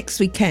 but next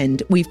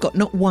weekend we've got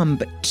not 1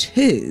 but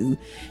 2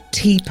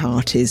 tea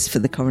parties for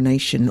the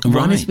coronation.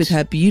 One is with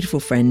her beautiful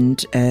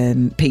friend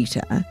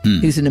Peter,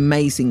 who's an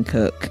amazing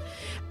cook.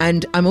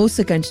 And I'm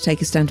also going to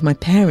take us down to my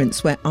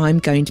parents where I'm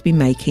going to be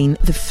making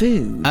the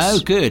food. Oh,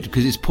 good,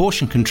 because it's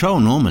portion control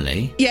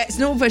normally. Yeah, it's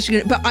not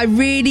very, but I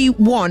really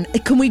want,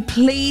 can we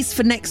please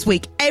for next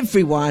week,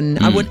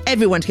 everyone, I want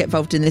everyone to get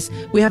involved in this.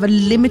 We have a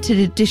limited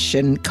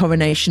edition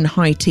Coronation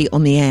High Tea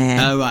on the air.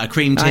 Oh, right, a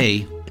cream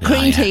tea.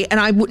 Cream tea,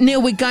 and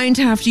Neil, you're going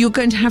to have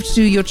to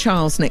do your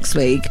Charles next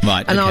week,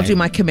 right? And okay. I'll do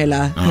my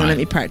Camilla. All right. Let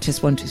me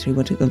practice 1, 2, 3,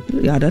 1, 2,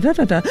 3. Da, da,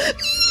 da, da.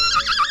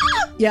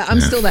 Yeah, I'm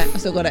still there. I've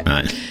still got it.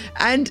 Right.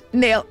 And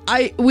Neil,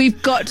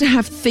 we've got to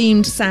have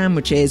themed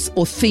sandwiches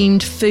or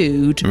themed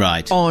food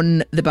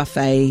on the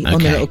buffet,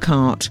 on the little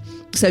cart.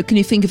 So can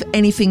you think of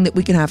anything that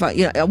we can have?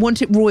 I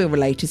want it royal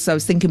related, so I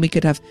was thinking we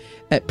could have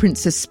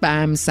Princess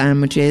Spam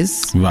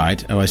sandwiches.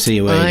 Right. Oh, I see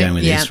where you're going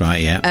with this.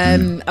 Right, yeah.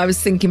 I was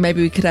thinking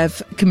maybe we could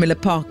have Camilla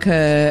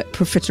Parker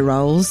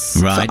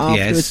profiteroles. Right,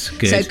 yes.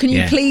 Good. So can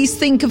you please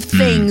think of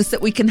things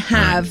that we can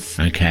have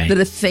that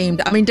are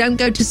themed? I mean, don't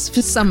go for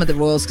some of the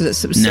royals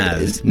because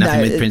it's...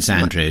 nothing with Prince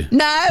Andrew.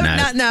 No,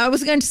 I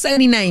wasn't going to say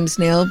any names,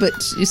 Neil, but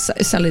you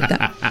solid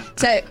that.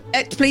 So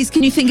please,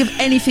 can you think of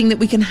anything that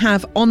we can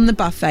have on the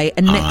buffet?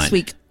 And next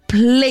week,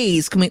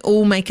 please, can we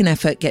all make an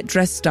effort, get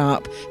dressed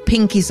up,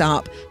 pinkies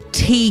up,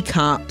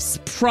 teacups,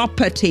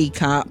 proper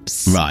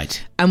teacups.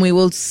 Right. And we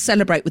will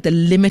celebrate with the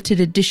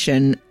limited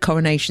edition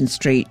Coronation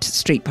Street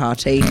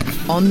party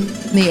on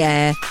the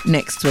air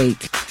next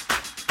week.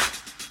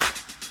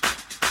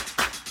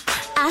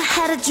 I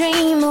had a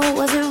dream, or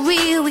was it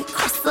real? We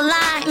crossed the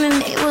line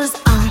and it was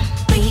on.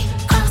 We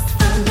crossed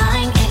the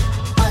line, it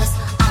was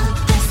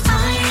on this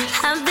time.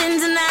 I've been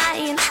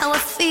denying how I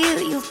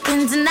feel, you've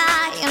been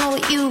denying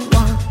what you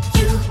want.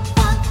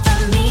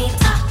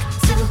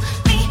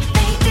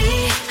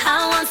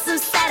 Some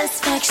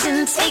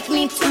satisfaction, take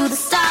me to the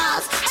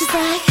stars, just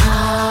like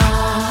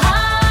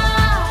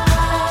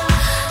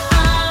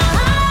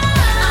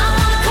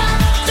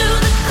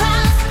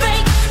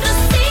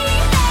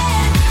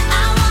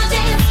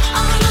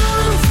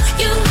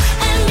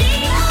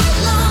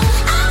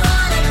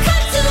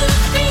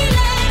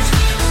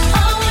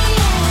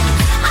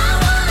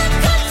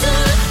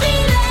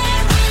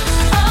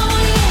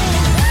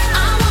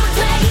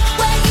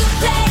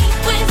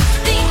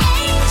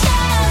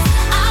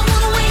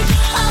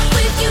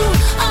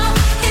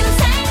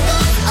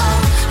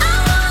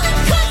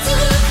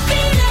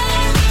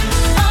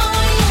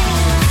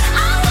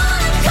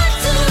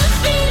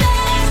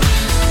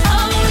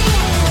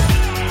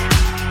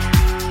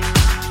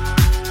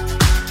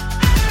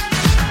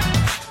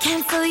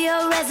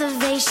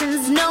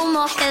no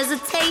more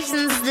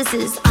hesitations, this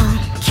is on.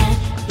 Can't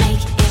make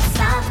it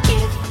stop,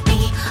 give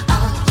me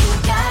all you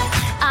got.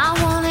 I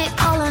want it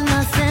all or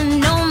nothing,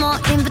 no more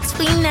in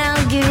between now,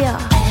 give your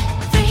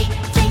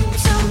everything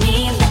to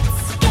me,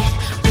 let's get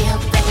real,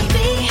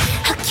 baby.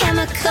 A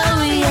chemical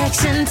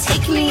reaction,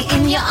 take me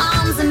in your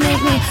arms and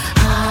make me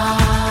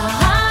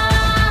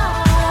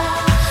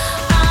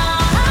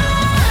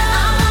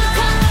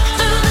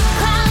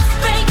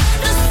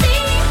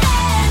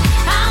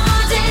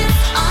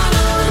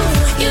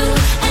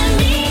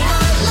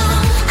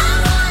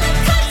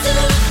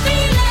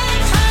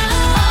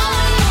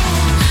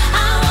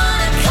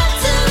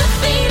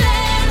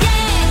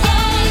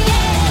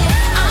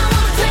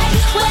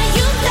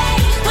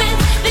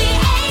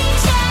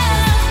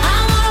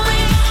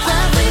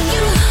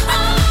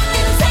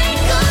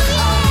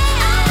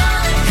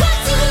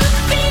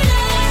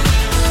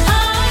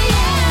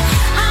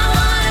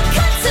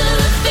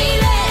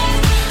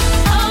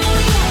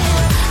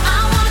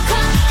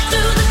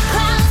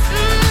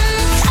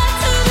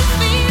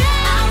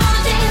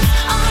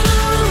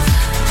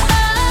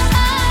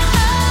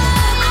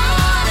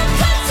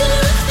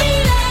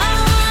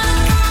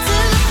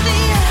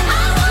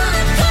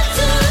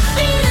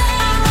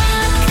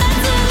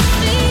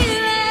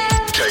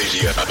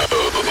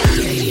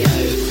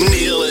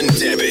Neil and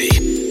Debbie.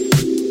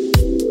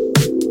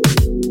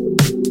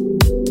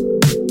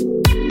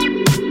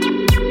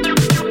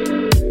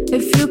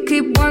 If you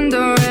keep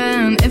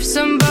wondering if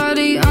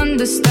somebody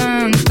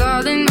understands,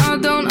 darling, I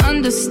don't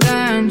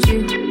understand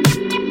you.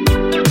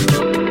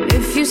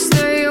 If you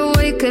stay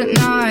awake at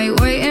night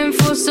waiting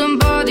for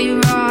somebody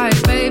right,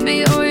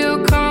 baby, all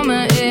your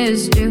karma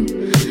is due.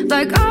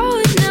 Like I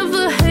would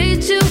never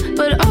hate you,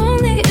 but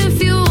only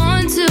if you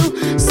want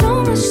to.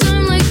 So much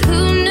time, like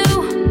who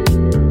knew?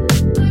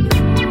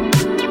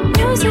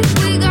 Music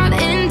we got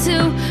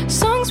into,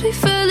 songs we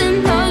fell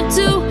in love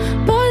to.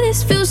 Boy,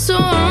 this feels so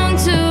wrong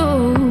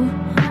too.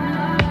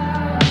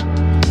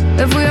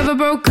 If we ever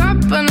broke up,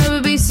 I'd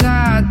never be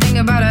sad. Think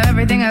about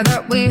everything I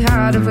thought we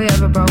had. If we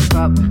ever broke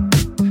up,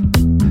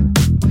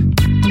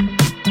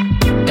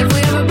 if we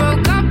ever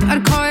broke up,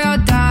 I'd call your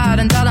dad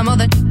and tell him all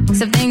the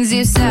of things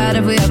you said.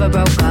 If we ever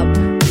broke up,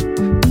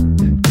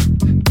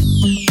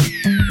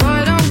 boy,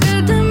 don't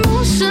get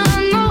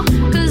emotional,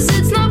 'cause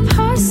it's not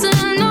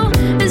personal.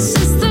 It's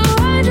just the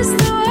way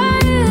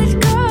it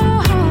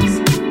goes.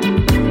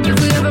 If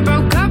we ever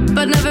broke up,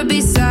 I'd never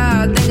be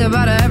sad. Think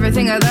about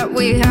everything I thought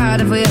we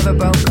had. If we ever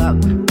broke up,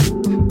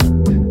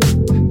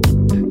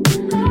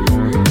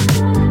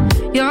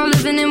 you're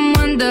living in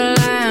wonder,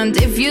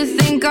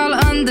 think I'll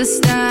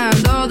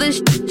understand all the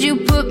shit you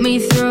put me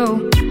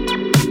through?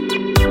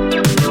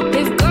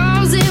 If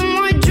girls in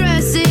white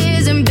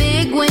dresses and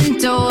big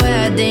winter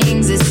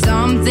weddings is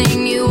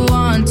something you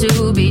want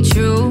to be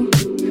true,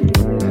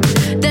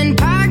 then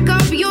pack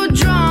up your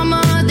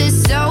drama.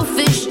 This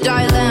selfish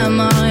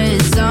dilemma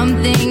is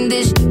something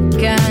this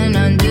can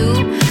undo.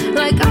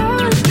 Like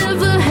I'll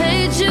never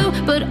hate you,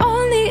 but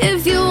only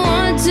if you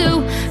want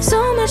to.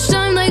 So much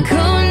time, like who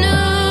knew?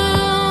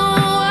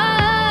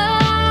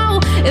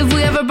 If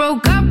we ever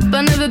broke up,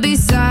 I'd never be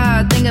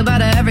sad. Think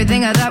about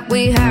everything I thought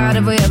we had.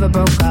 If we ever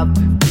broke up,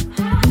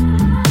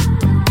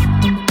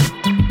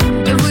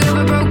 if we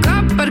ever broke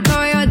up, I'd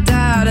call your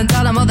dad and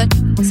tell him all the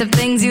of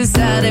things you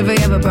said. If we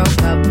ever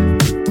broke up,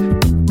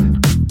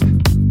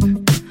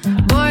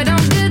 boy,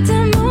 don't get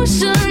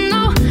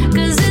emotional,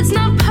 'cause it's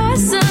not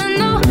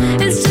personal.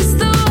 It's just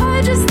the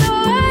way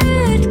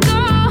it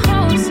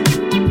goes.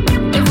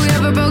 If we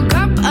ever broke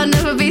up, I'd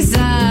never be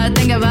sad.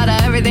 Think about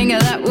everything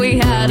that we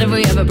had. If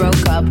we ever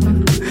broke up.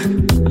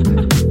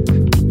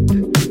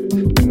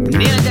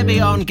 Neil and Debbie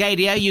on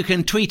Gadio. You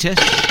can tweet us.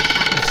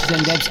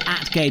 Ndebs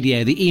at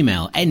Gadio. The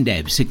email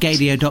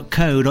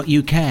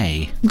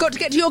ndebs@gadio.co.uk. Got to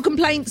get to your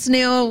complaints,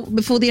 Neil,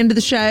 before the end of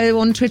the show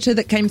on Twitter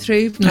that came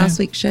through from last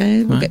week's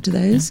show. We'll get to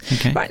those.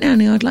 Okay. Right now,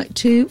 Neil, I'd like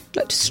to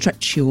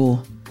stretch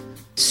your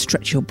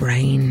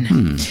brain.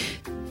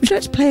 Would you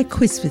like to play a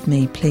quiz with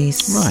me,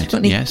 please? Right, Got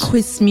any yes.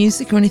 quiz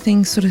music or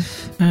anything sort of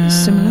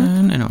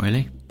similar? No, not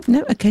really.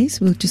 No? Okay,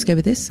 so we'll just go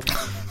with this.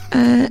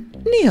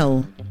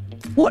 Neil,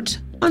 what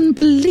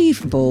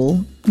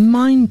unbelievable,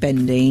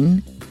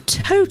 mind-bending,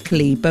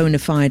 totally bona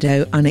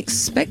fide,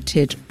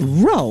 unexpected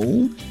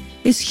role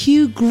is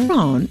Hugh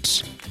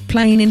Grant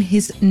playing in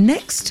his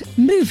next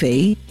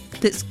movie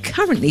that's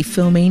currently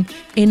filming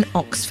in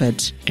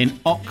Oxford? In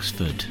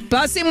Oxford?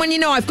 Buzz in when you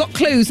know. I've got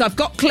clues. Would you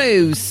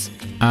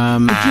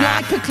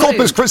like a clue?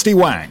 Corpus Christi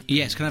Wang.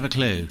 Yes, can I have a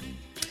clue?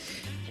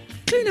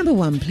 Clue number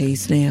one,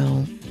 please,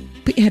 Neil.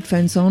 Put your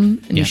headphones on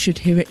and you should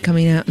hear it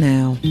coming out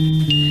now.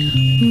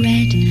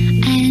 Red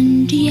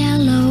and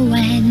yellow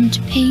and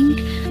pink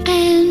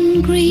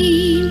and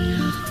green,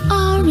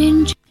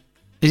 orange.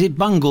 Is it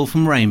Bungle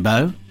from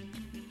Rainbow?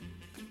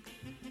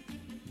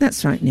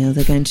 That's right, Neil.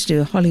 They're going to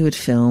do a Hollywood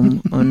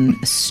film on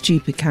a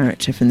stupid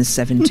character from the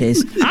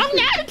 70s. Oh,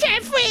 no,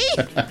 Jeffrey!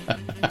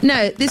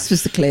 No, this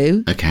was the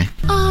clue. Okay.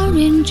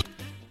 Orange.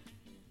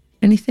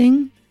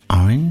 Anything?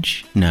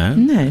 Orange? No.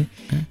 No.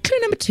 Clue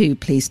number two,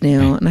 please,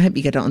 Neil. And I hope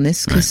you get it on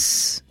this,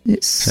 because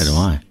it's... So do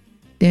I.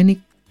 The only...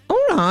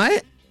 All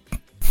right.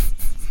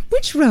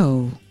 Which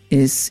role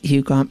is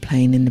Hugh Grant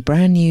playing in the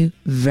brand new,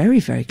 very,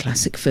 very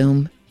classic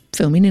film,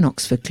 filming in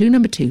Oxford? Clue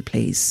number two,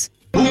 please.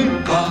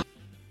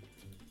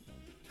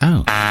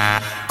 Oh.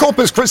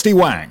 Corpus Christi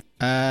Wang.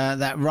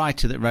 That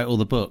writer that wrote all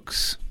the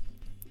books.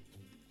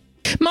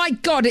 My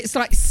God, it's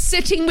like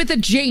sitting with a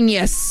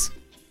genius.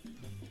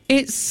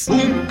 It's...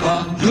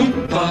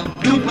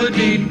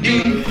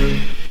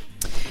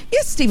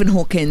 Yes, Stephen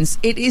Hawkins.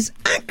 It is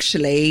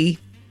actually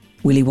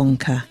Willy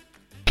Wonka.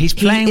 He's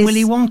playing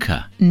Willy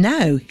Wonka?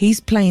 No,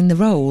 he's playing the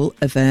role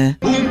of a...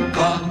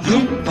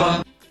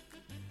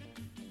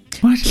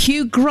 What?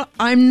 Hugh Grant.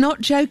 I'm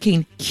not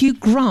joking. Hugh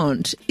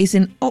Grant is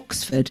in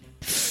Oxford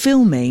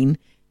filming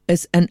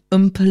as an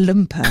Oompa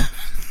Loompa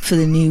for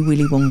the new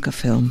Willy Wonka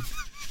film.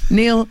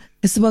 Neil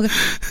is the Wonka.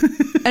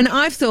 And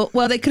I've thought,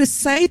 well, they could have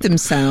saved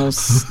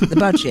themselves the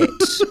budget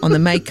on the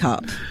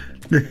makeup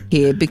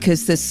here,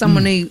 because there's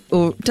someone who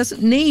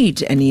doesn't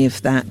need any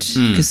of that,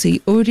 because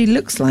he already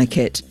looks like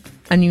it.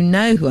 And you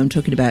know who I'm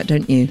talking about,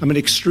 don't you? I'm an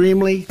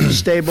extremely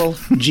stable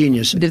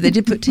genius. But if they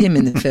did put him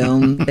in the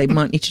film, they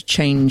might need to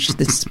change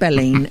the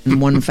spelling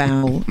and one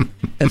vowel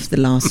of the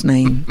last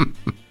name.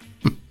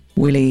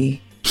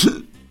 Willie.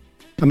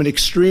 I'm an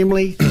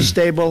extremely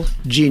stable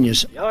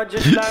genius. You're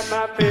just like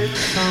my favorite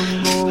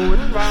song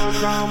going round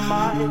and round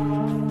my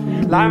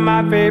head. Like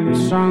my favorite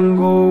song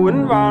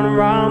going round and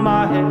round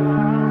my head.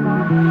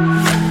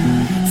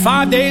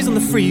 5 days on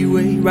the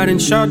freeway, riding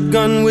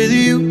shotgun with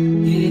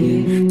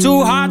you.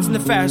 Two hearts in the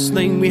fast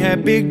lane, we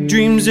had big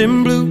dreams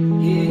in blue.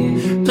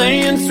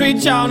 Playing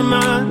Sweet Child of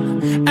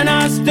Mine, and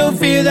I still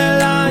feel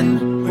that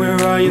line. Where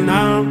are you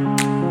now?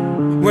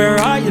 Where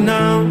are you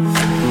now?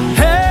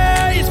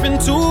 Hey, it's been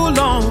too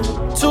long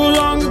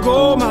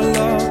ago, my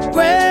love.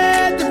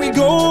 Where did we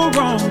go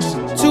wrong?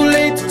 Too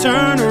late to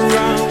turn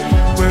around.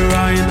 Where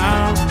are you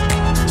now?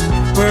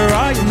 Where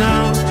are you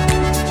now?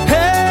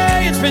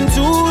 Hey, it's been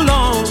too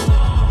long.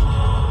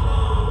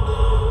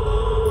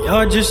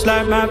 You're just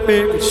like my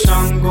favorite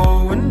song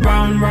going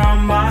round and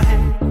round my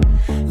head.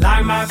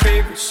 Like my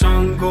favorite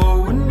song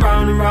going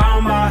round and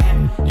round my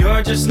head.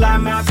 You're just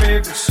like my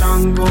favorite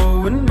song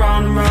going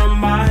round and round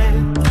my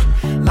head.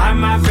 Like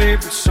my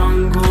favorite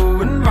song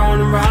going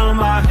round and round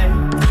my head.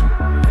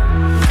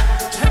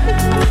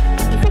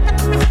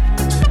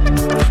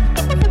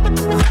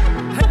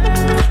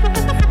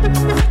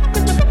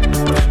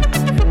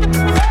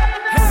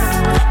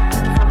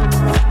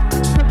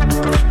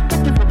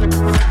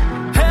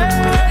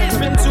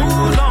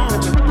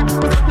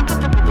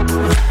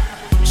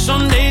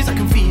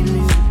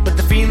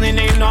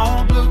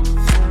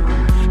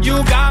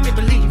 You got me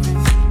believing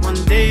one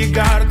day you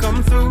gotta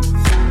come through.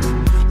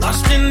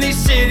 Lost in these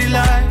city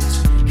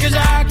lights, 'cause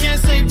I can't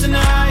sleep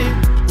tonight.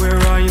 Where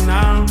are you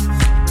now?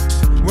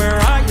 Where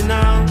are you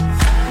now?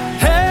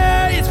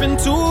 Hey, it's been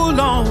too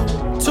long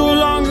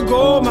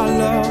ago, my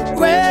love.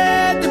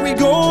 Where did we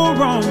go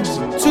wrong?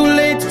 Too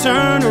late to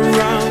turn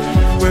around.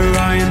 Where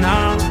are you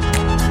now?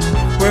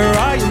 Where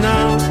are you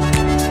now?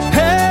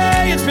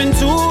 Hey, it's been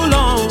too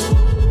long.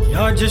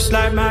 You're just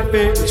like my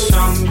favorite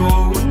song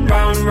going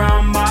round and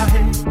round my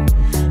head.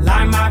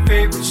 Like my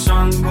favorite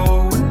song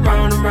going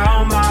round and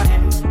round my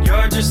head.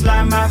 You're just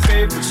like my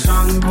favorite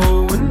song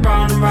going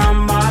round and round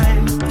my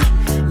head.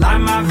 Like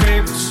my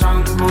favorite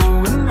song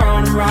going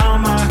round and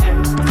round my head.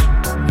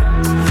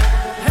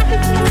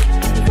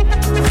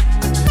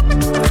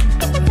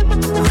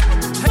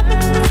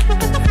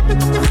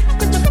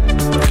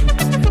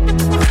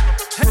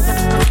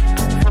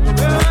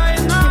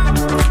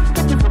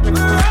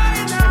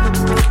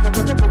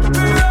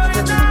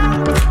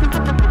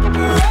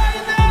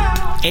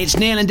 It's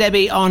Neil and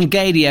Debbie on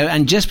Gadio,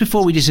 and just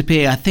before we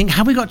disappear, I think,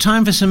 have we got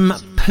time for some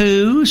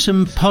poo,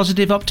 some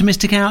positive,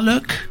 optimistic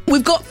outlook?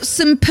 We've got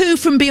some poo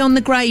from beyond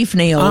the grave,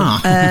 Neil.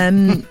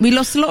 We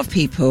lost a lot of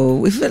people.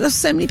 We've lost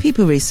so many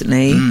people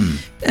recently.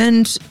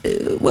 And,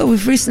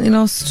 we've recently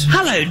lost...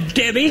 Hello,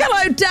 Debbie.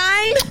 Hello,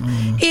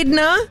 Dame.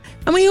 Edna.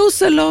 And we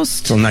also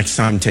lost... Till next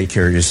time, take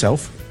care of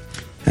yourself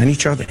and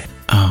each other.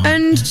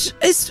 And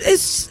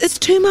it's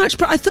too much,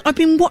 but I've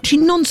been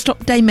watching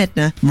non-stop Dame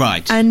Edna.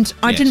 Right. And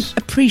I didn't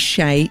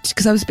appreciate,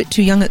 because I was a bit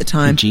too young at the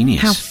time,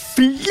 Genius. how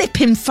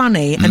flipping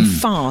funny and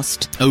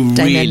fast Oh,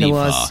 Dame really Edna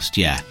was. fast,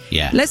 yeah.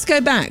 Let's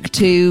go back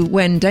to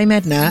when Dame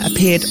Edna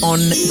appeared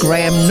on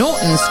Graham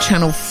Norton's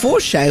Channel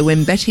 4 show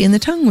when Betty and the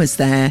Tongue was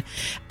there.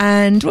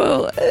 And,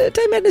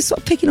 Dame Edna's sort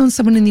of picking on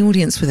someone in the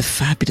audience with a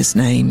fabulous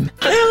name.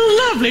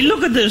 Oh, lovely.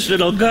 Look at this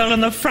little girl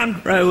in the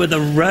front row with a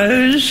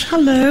rose.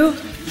 Hello.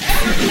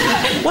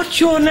 What's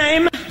your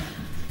name?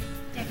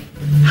 Debbie.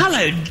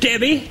 Hello,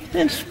 Debbie.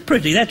 That's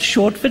pretty. That's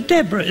short for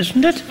Deborah,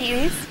 isn't it?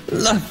 It is.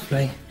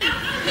 Lovely.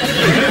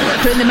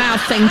 Doing the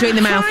mouth thing, doing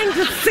the mouth. Trying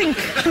to think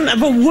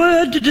of a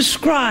word to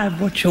describe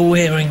what you're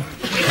wearing.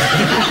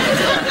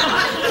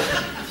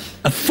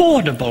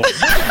 Affordable.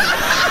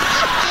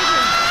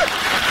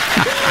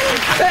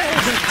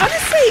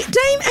 Honestly,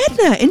 Dame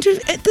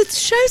Edna, the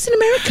shows in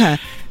America,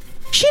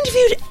 she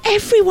interviewed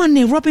everyone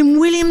there. Robin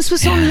Williams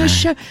was on her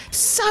show.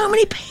 So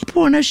many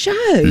people on her show.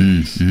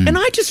 And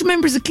I just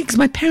remember as a kid, because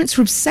my parents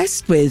were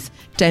obsessed with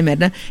Dame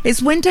Edna,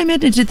 it's when Dame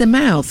Edna did the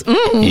mouth.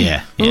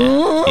 Yeah.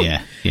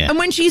 And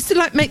when she used to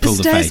make the Pull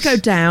the stairs face. go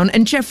down,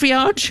 and Jeffrey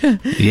Archer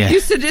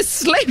used to just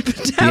slip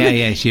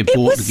down. She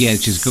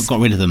just got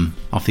rid of them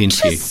off the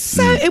interview.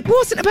 So it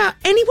wasn't about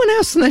anyone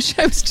else on the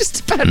show. It was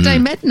just about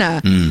Dame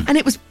Edna. And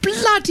it was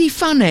bloody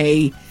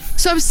funny.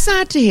 So I was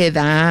sad to hear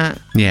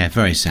that. Yeah,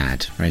 very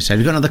sad. Very sad. Have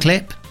you got another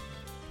clip?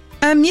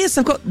 Yes,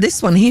 I've got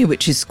this one here,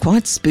 which is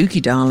quite spooky,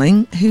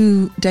 darling,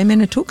 who Dame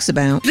Edna talks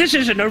about. This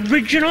is an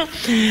original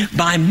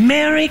by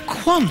Mary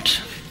Quant.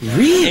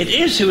 Really? It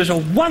is. Who was a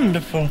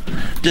wonderful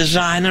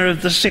designer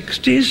of the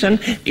 60s. And,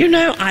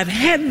 I've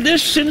had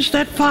this since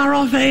that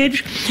far-off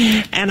age,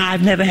 and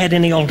I've never had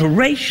any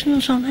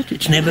alterations on it.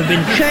 It's never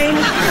been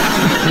changed.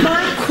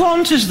 My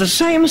Quant is the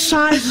same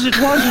size as it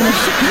was in the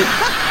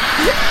 60s.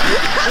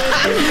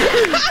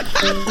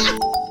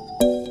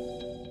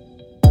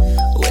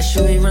 Where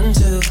should we run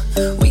to?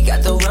 We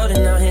got the world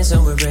in our hands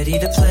and we're ready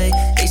to play.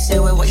 They say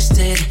we're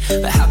wasted,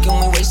 but how can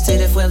we waste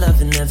it if we're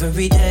loving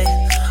every day?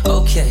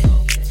 Okay,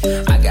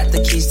 I got the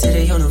keys to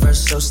the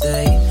universe, so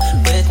stay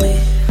with me,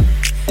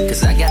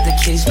 'cause I got the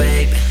keys,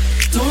 babe.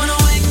 Don't wanna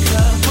wake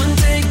up one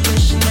day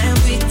wishing that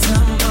we'd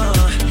done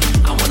more.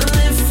 I wanna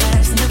live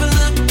fast, never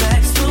look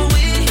back, that's what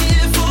we're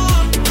here for.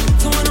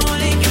 Don't wanna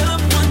wake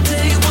up one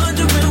day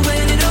wondering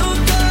where it all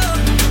go,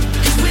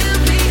 'cause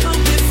we'll be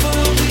home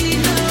before we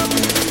know.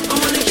 I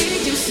wanna hear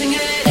you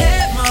singing,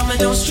 hey mama,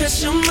 don't stress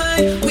your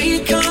mind, we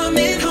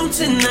coming home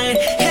tonight.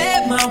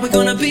 Hey mama, we're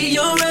gonna be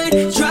alright,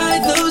 dry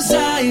those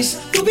eyes,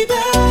 we'll be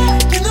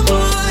back in the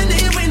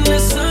morning when the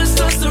sun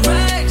starts to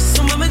rise.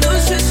 So mama,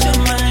 don't stress your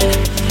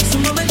mind, so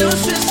mama, don't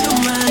stress your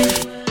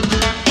mind.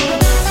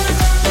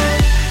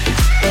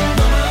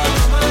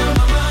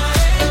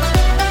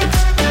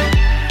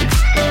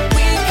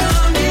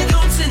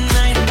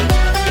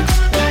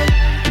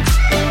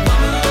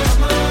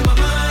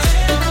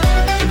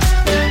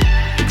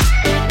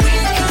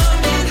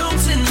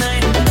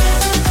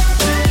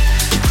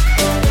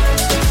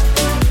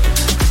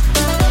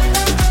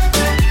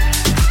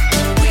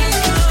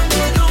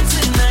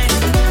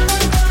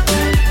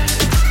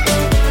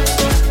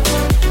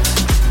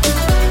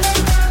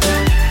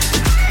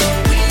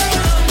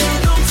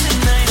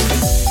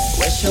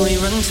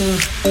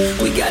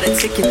 We got a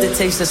ticket that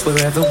takes us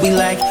wherever we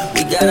like.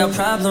 We got our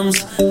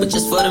problems, but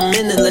just for the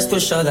minute, let's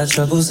push all our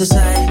troubles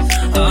aside.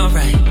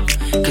 Alright,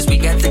 'cause we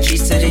got the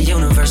keys to the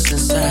universe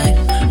inside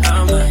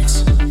our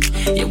minds.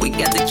 Yeah, we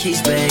got the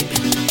keys, baby.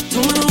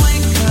 Don't wanna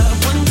wake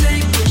up one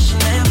day wishing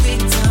that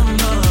we'd done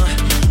more.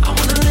 I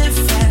wanna live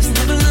fast,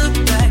 never look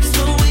back, that's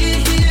what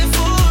we're here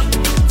for.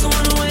 Don't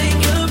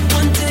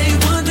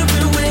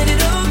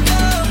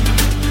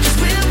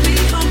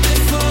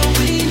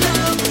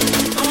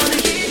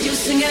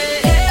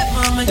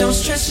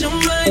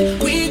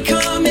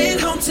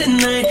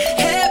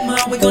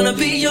are we gonna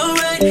be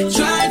alright?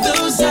 Dry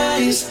those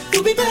eyes.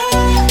 We'll be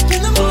back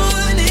in the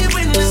morning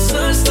when the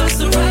sun starts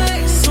to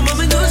rise. So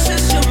mama, don't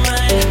stress your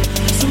mind.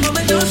 So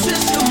mama, don't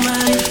stress your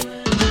mind.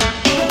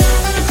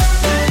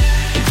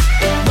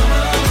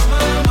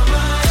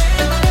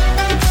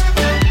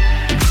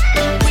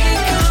 We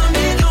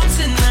coming home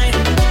tonight. We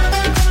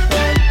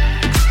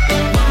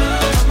coming home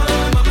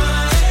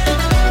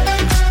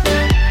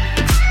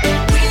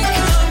tonight. We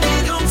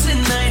coming home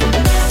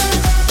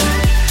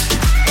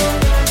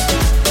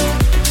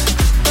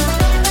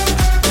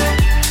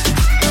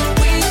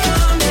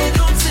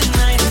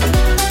tonight.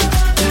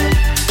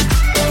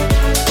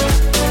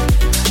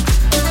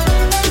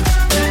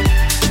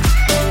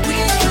 We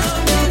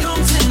coming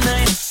home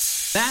tonight.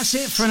 That's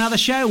it for another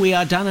show. We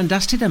are done and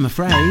dusted, I'm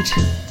afraid.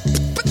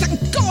 But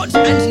thank God,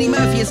 Anthony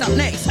Murphy is up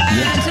next.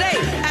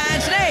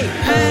 And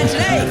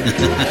today,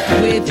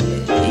 with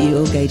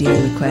your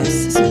Gadio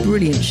requests. It's a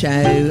brilliant show,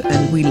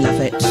 and we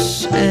love it.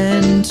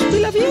 And we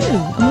love you.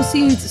 And we'll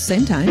see you at the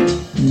same time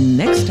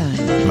next time.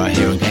 Right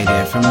here on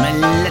Gadio from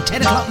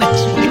 10 o'clock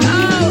next week.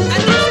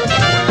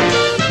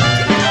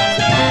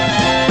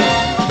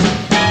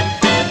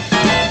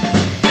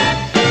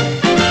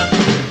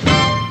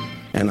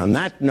 And on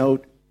that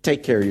note,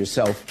 take care of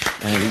yourself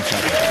and each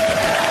other.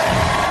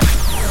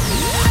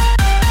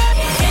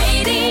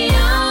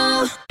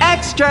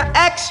 Extra,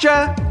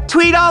 extra,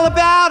 tweet all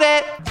about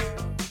it.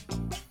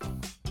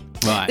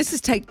 Right. This is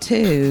take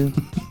 2.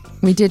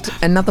 We did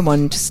another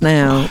one just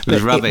now. It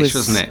was but rubbish,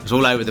 wasn't it? It was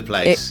all over the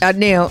place.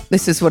 Neil,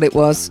 this is what it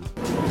was.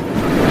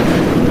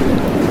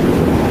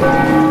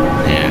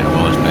 Yeah,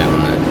 it was bad,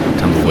 wasn't it?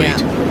 Tumbleweed.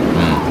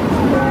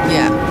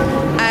 Yeah.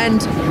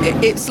 And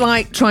it's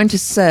like trying to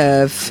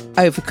serve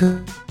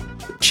overcooked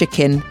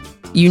chicken.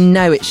 You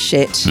know it's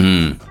shit.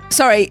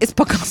 Sorry, it's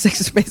podcast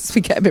express.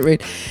 We get a bit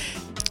rude.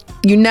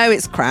 You know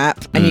it's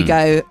crap, and you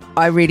go,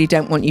 I really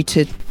don't want you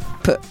to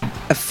put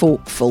a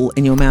forkful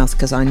in your mouth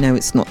because I know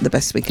it's not the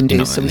best we can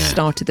do. So we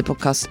started the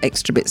podcast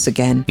extra bits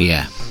again.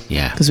 Yeah.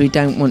 Because we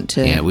don't want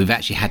to. Yeah, we've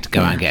actually had to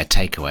go out and get a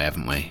takeaway,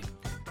 haven't we?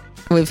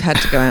 We've had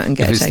to go out and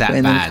get a takeaway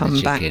and then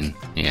come back.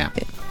 Yeah.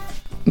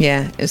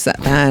 Yeah, it's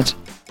that bad.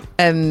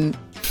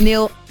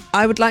 Neil,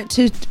 I would like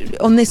to,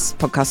 on this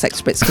podcast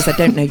extra bits, because I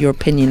don't know your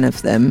opinion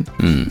of them,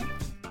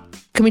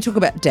 can we talk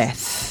about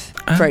death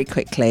very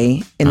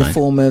quickly in the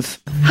form of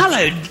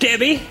Hello,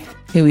 Debbie.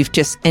 who we've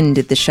just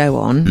ended the show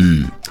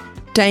on,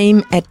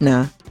 Dame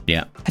Edna.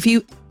 Yeah.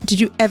 Did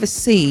you ever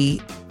see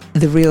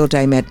the real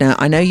Dame Edna?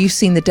 I know you've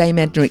seen the Dame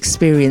Edna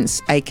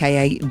Experience,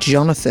 aka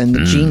Jonathan,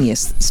 the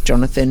genius that's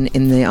Jonathan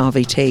in the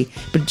RVT,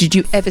 but did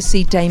you ever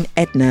see Dame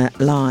Edna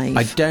live?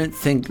 I don't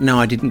think. No,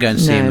 I didn't go and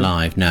see him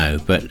live. No,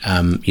 but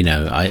you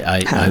know,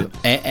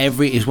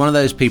 it's one of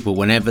those people.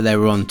 Whenever they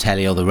were on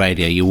telly or the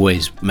radio, you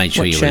always made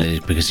sure you were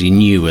because you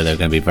knew they were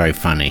going to be very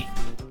funny.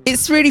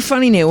 It's really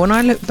funny, Neil. When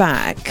I look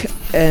back,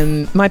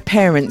 my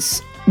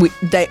parents,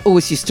 they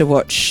always used to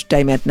watch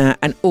Dame Edna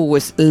and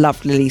always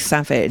loved Lily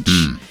Savage.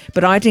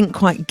 But I didn't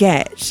quite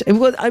get. I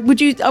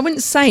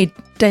wouldn't say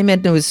Dame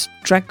Edna was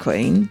drag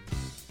queen.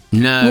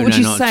 No, what would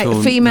you not say? at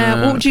all. Female.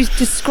 No. What would you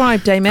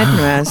describe Dame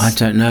Edna as? I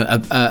don't know.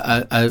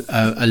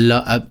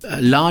 A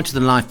larger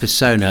than life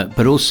persona,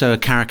 but also a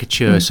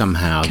caricature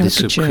somehow. This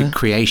sort of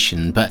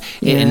creation, but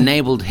it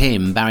enabled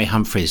him, Barry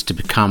Humphries, to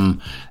be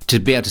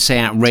able to say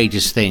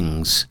outrageous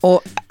things.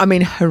 Or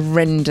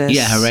horrendous.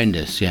 Yeah,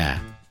 horrendous. Yeah.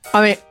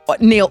 I mean,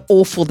 Neil,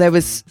 awful.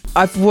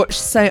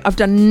 I've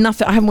done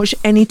nothing. I haven't watched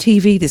any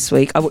TV this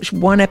week. I watched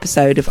one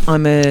episode of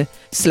I'm a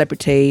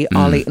Celebrity,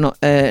 I'll eat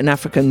an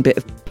African bit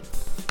of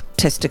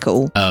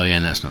testicle. Oh, yeah,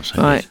 that's not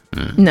so right.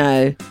 good.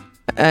 No.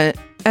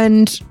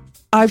 And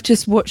I've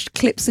just watched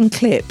clips and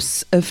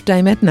clips of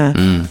Dame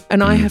Edna.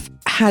 And I have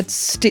had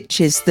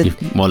stitches. The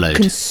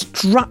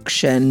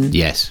construction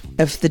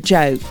of the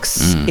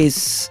jokes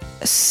is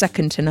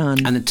second to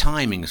none. And the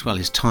timing as well.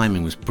 His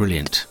timing was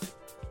brilliant.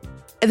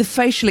 The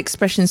facial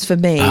expressions for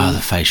me. Oh, the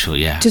facial,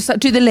 yeah. Just like,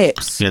 do the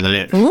lips. Yeah, the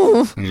lips.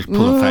 Ooh. You just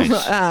pull the face.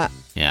 Like that.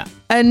 Yeah.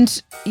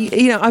 And,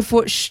 I've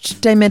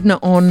watched Dame Edna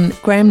on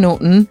Graham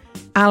Norton.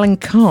 Alan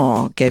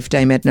Carr gave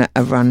Dame Edna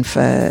a run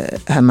for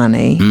her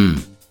money.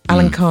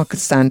 Alan Carr could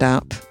stand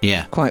up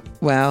quite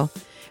well.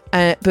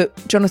 But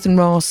Jonathan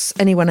Ross,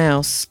 anyone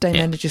else, Dame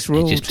Edna just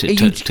ruled. He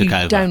just took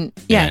over.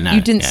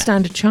 You didn't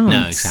stand a chance.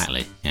 No,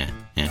 exactly. Yeah.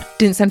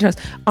 Didn't stand a chance.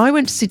 I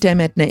went to see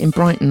Dame Edna in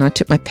Brighton. I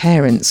took my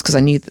parents because I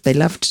knew that they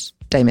loved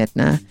Dame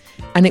Edna,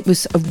 and it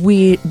was a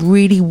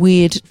really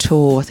weird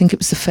tour. I think it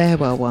was the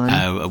farewell one.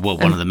 Oh, well,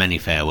 one of the many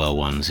farewell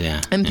ones, yeah.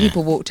 And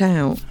people walked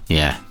out.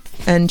 Yeah.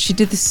 And she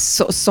did this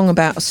sort of song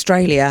about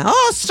Australia.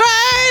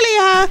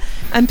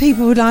 And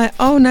people were like,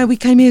 oh no, we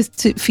came here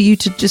for you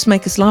to just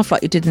make us laugh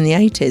like you did in the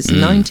 80s and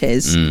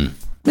 90s.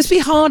 Must be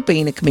hard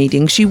being a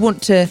comedian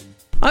because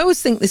I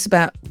always think this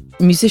about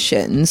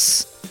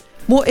musicians.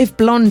 What if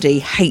Blondie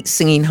hates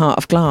singing Heart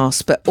of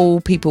Glass, but all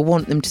people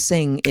want them to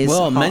sing is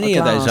Heart many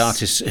of of those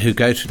artists who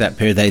go through that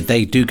period,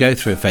 they do go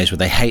through a phase where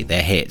they hate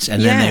their hits,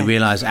 and then they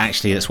realise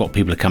actually that's what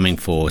people are coming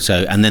for.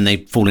 So, and then they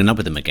fall in love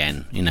with them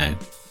again.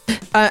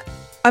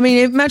 I mean,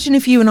 imagine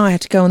if you and I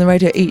had to go on the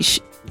radio each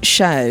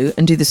show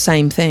and do the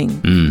same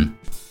thing.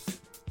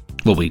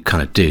 Well, we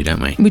kind of do, don't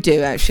we? We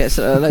do, actually. It's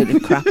a load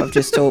of crap I've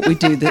just taught. We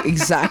do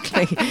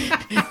exactly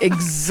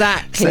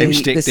Same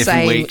shtick, the different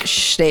same week.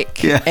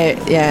 shtick. Yeah.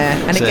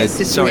 And So, it gets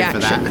this sorry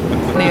reaction. for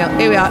that. Neil,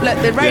 here we are.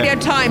 Look, the Radio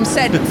Times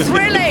said,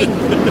 thrilling!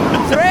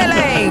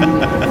 Thrilling!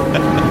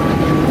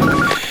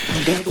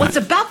 Well, it's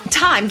about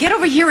time. Get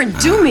over here and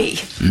do me.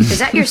 Is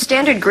that your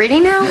standard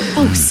greeting now?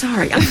 Oh,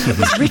 sorry. I thought it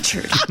was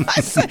Richard.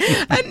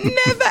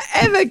 It never,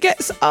 ever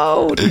gets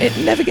old. It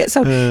never gets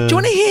old. Do you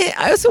want to hear?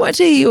 I also want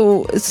to hear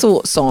your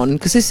thoughts on,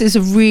 because this is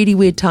a really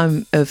weird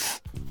time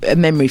of a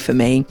memory for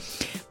me.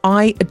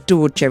 I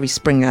adored Jerry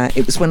Springer.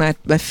 It was when I had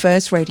my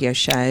first radio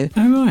show.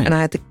 Oh, right. And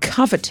I had the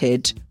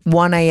coveted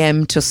 1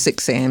 a.m. till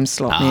 6 a.m.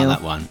 slot, Neil.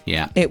 That one,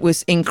 yeah. It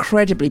was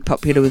incredibly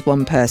popular with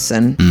one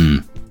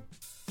person.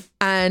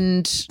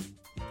 And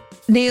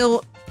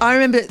Neil, I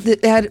remember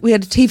that we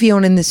had a TV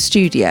on in the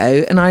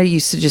studio, and I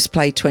used to just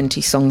play 20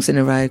 songs in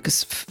a row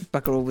because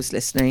bugger all was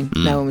listening.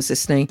 No one was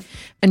listening.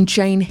 And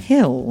Jane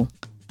Hill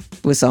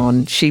was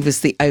on. She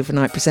was the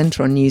overnight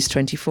presenter on News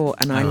 24,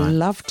 and I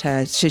loved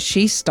her. So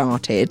she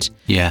started,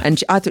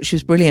 and I thought she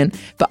was brilliant.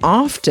 But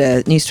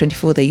after News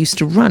 24, they used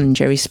to run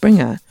Jerry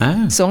Springer.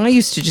 So I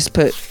used to just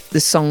put the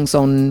songs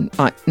on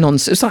like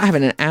non-stop. It's like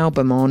having an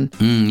album on.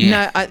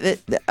 No,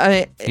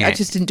 I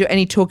just didn't do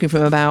any talking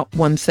from about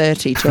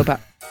 1:30 till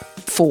about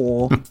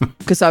 4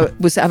 because I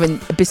was having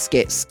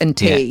biscuits and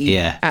tea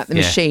at the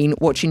machine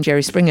watching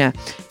Jerry Springer.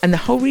 And the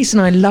whole reason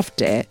I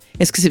loved it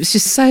is because it was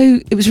just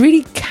it was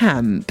really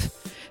camp,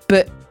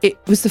 but it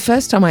was the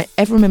first time I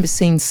ever remember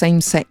seeing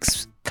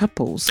same-sex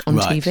couples on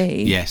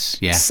TV. Yes,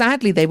 yeah.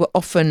 Sadly, they were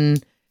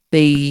often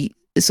the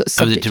sort of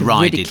subject of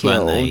derided,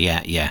 ridicule. weren't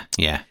they? Yeah.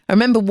 I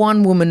remember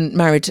one woman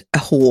married a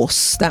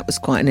horse. That was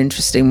quite an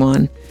interesting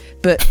one.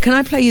 But can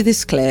I play you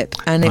this clip?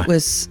 And it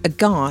was a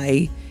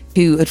guy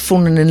who had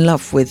fallen in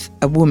love with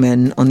a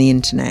woman on the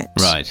internet.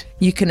 Right.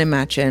 You can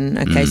imagine.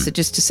 Okay, so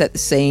just to set the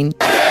scene.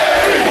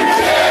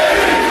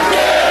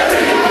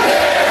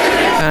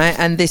 Right,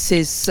 and this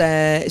is,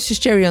 it's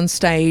just Jerry on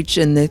stage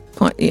and the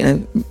quite,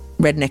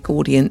 redneck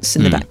audience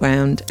in the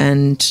background.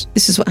 And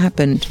this is what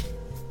happened.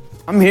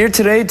 I'm here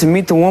today to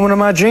meet the woman of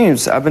my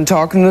dreams. I've been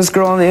talking to this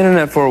girl on the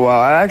internet for a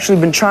while. I've actually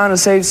been trying to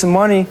save some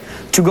money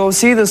to go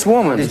see this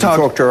woman. Did you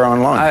talk to her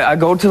online? I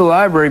go to the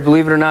library,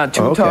 believe it or not,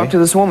 to talk to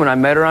this woman. I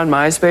met her on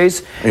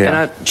MySpace,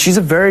 and she's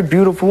a very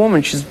beautiful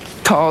woman. She's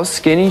tall,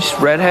 skinny, she's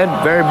redhead,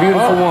 very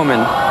beautiful woman.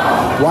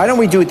 Why don't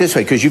we do it this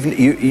way? Because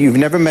you've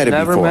never met her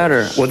before. Never met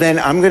her. Well, then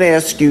I'm going to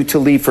ask you to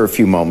leave for a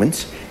few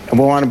moments, and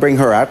we'll want to bring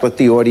her out, let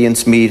the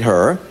audience meet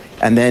her.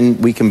 And then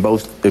we can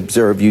both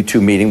observe you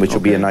two meeting, which will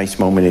be a nice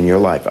moment in your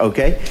life.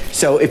 Okay?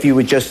 So if you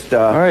would just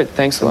all right,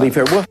 thanks a lot. Leave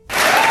her. Well,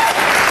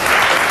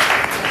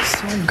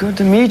 so good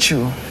to meet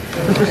you.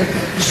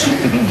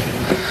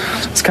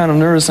 It's kind of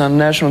nervous on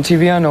national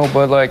TV, I know,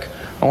 but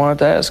I wanted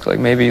to ask,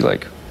 maybe you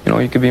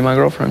could be my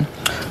girlfriend.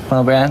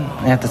 Well, Brad,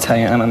 I have to tell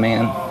you, I'm a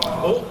man.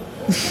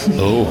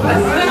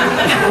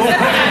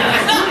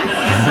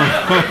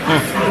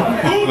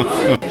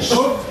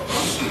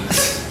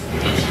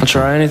 I'll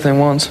try anything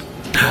once.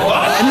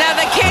 And now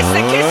they're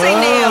kissing,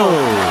 Neil.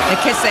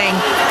 They're kissing.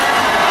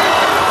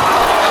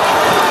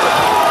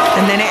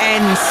 And then it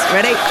ends.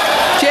 Ready?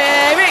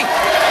 Jerry!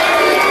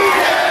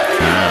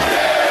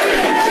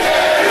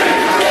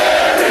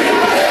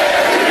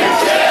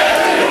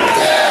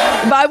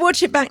 But I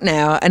watch it back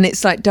now, and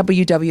it's like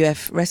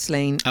WWF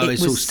wrestling. Oh, it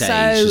it's was all staged,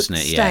 so isn't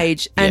it? Yeah.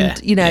 Staged. And,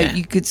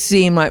 you could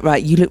see him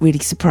right, you look really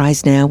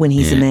surprised now when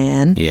he's a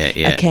man.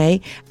 Yeah.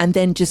 Okay? And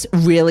then just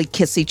really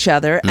kiss each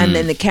other, and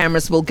then the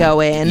cameras will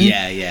go in.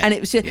 Yeah. And it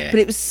was just, but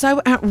it was so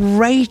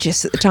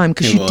outrageous at the time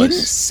because you didn't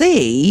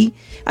see.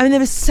 I mean, there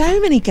were so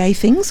many gay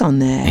things on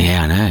there.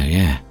 Yeah, I know.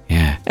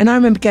 Yeah. And I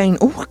remember going,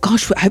 oh my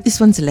gosh, I hope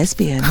this one's a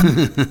lesbian.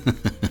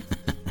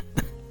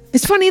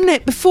 It's funny, isn't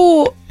it?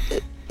 Before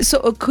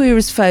sort of Queer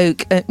as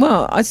Folk,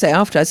 I'd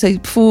say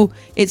before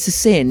It's a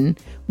Sin,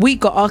 we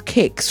got our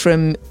kicks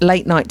from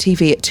late night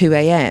TV at 2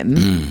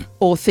 a.m.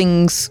 or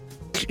things,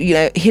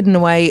 hidden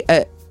away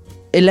at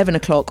 11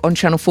 o'clock on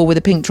Channel 4 with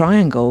a pink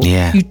triangle.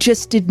 Yeah. You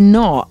just did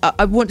not.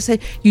 I want to say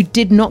you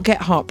did not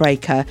get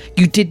Heartbreaker.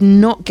 You did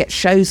not get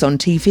shows on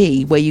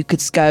TV where you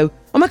could go,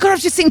 oh my God, I've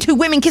just seen two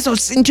women kiss or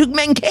seen two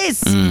men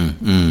kiss.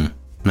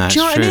 That's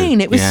Do you know what true. I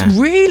mean? It was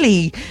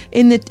really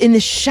in the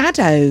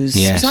shadows.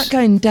 Yes. It was like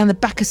going down the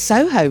back of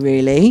Soho,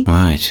 really.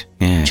 Right,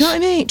 yes. Do you know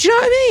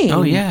what I mean?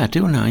 Oh, yeah, I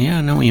do know. Yeah,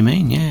 I know what you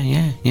mean.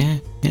 Yeah.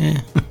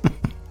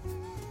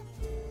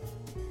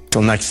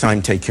 till next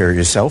time, take care of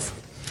yourself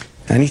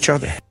and each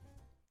other.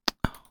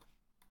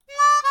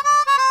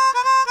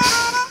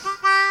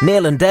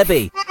 Neil and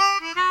Debbie.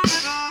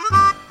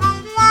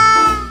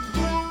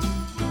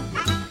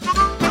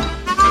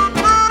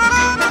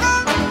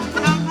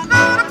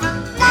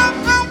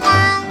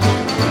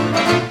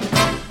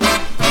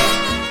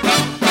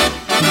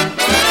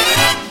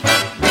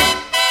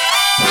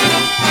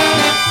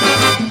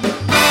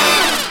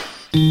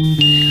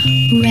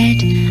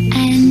 Red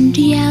and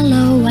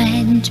yellow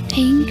and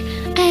pink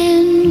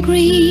and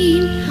green.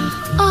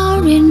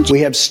 We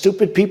have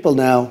stupid people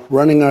now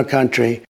running our country.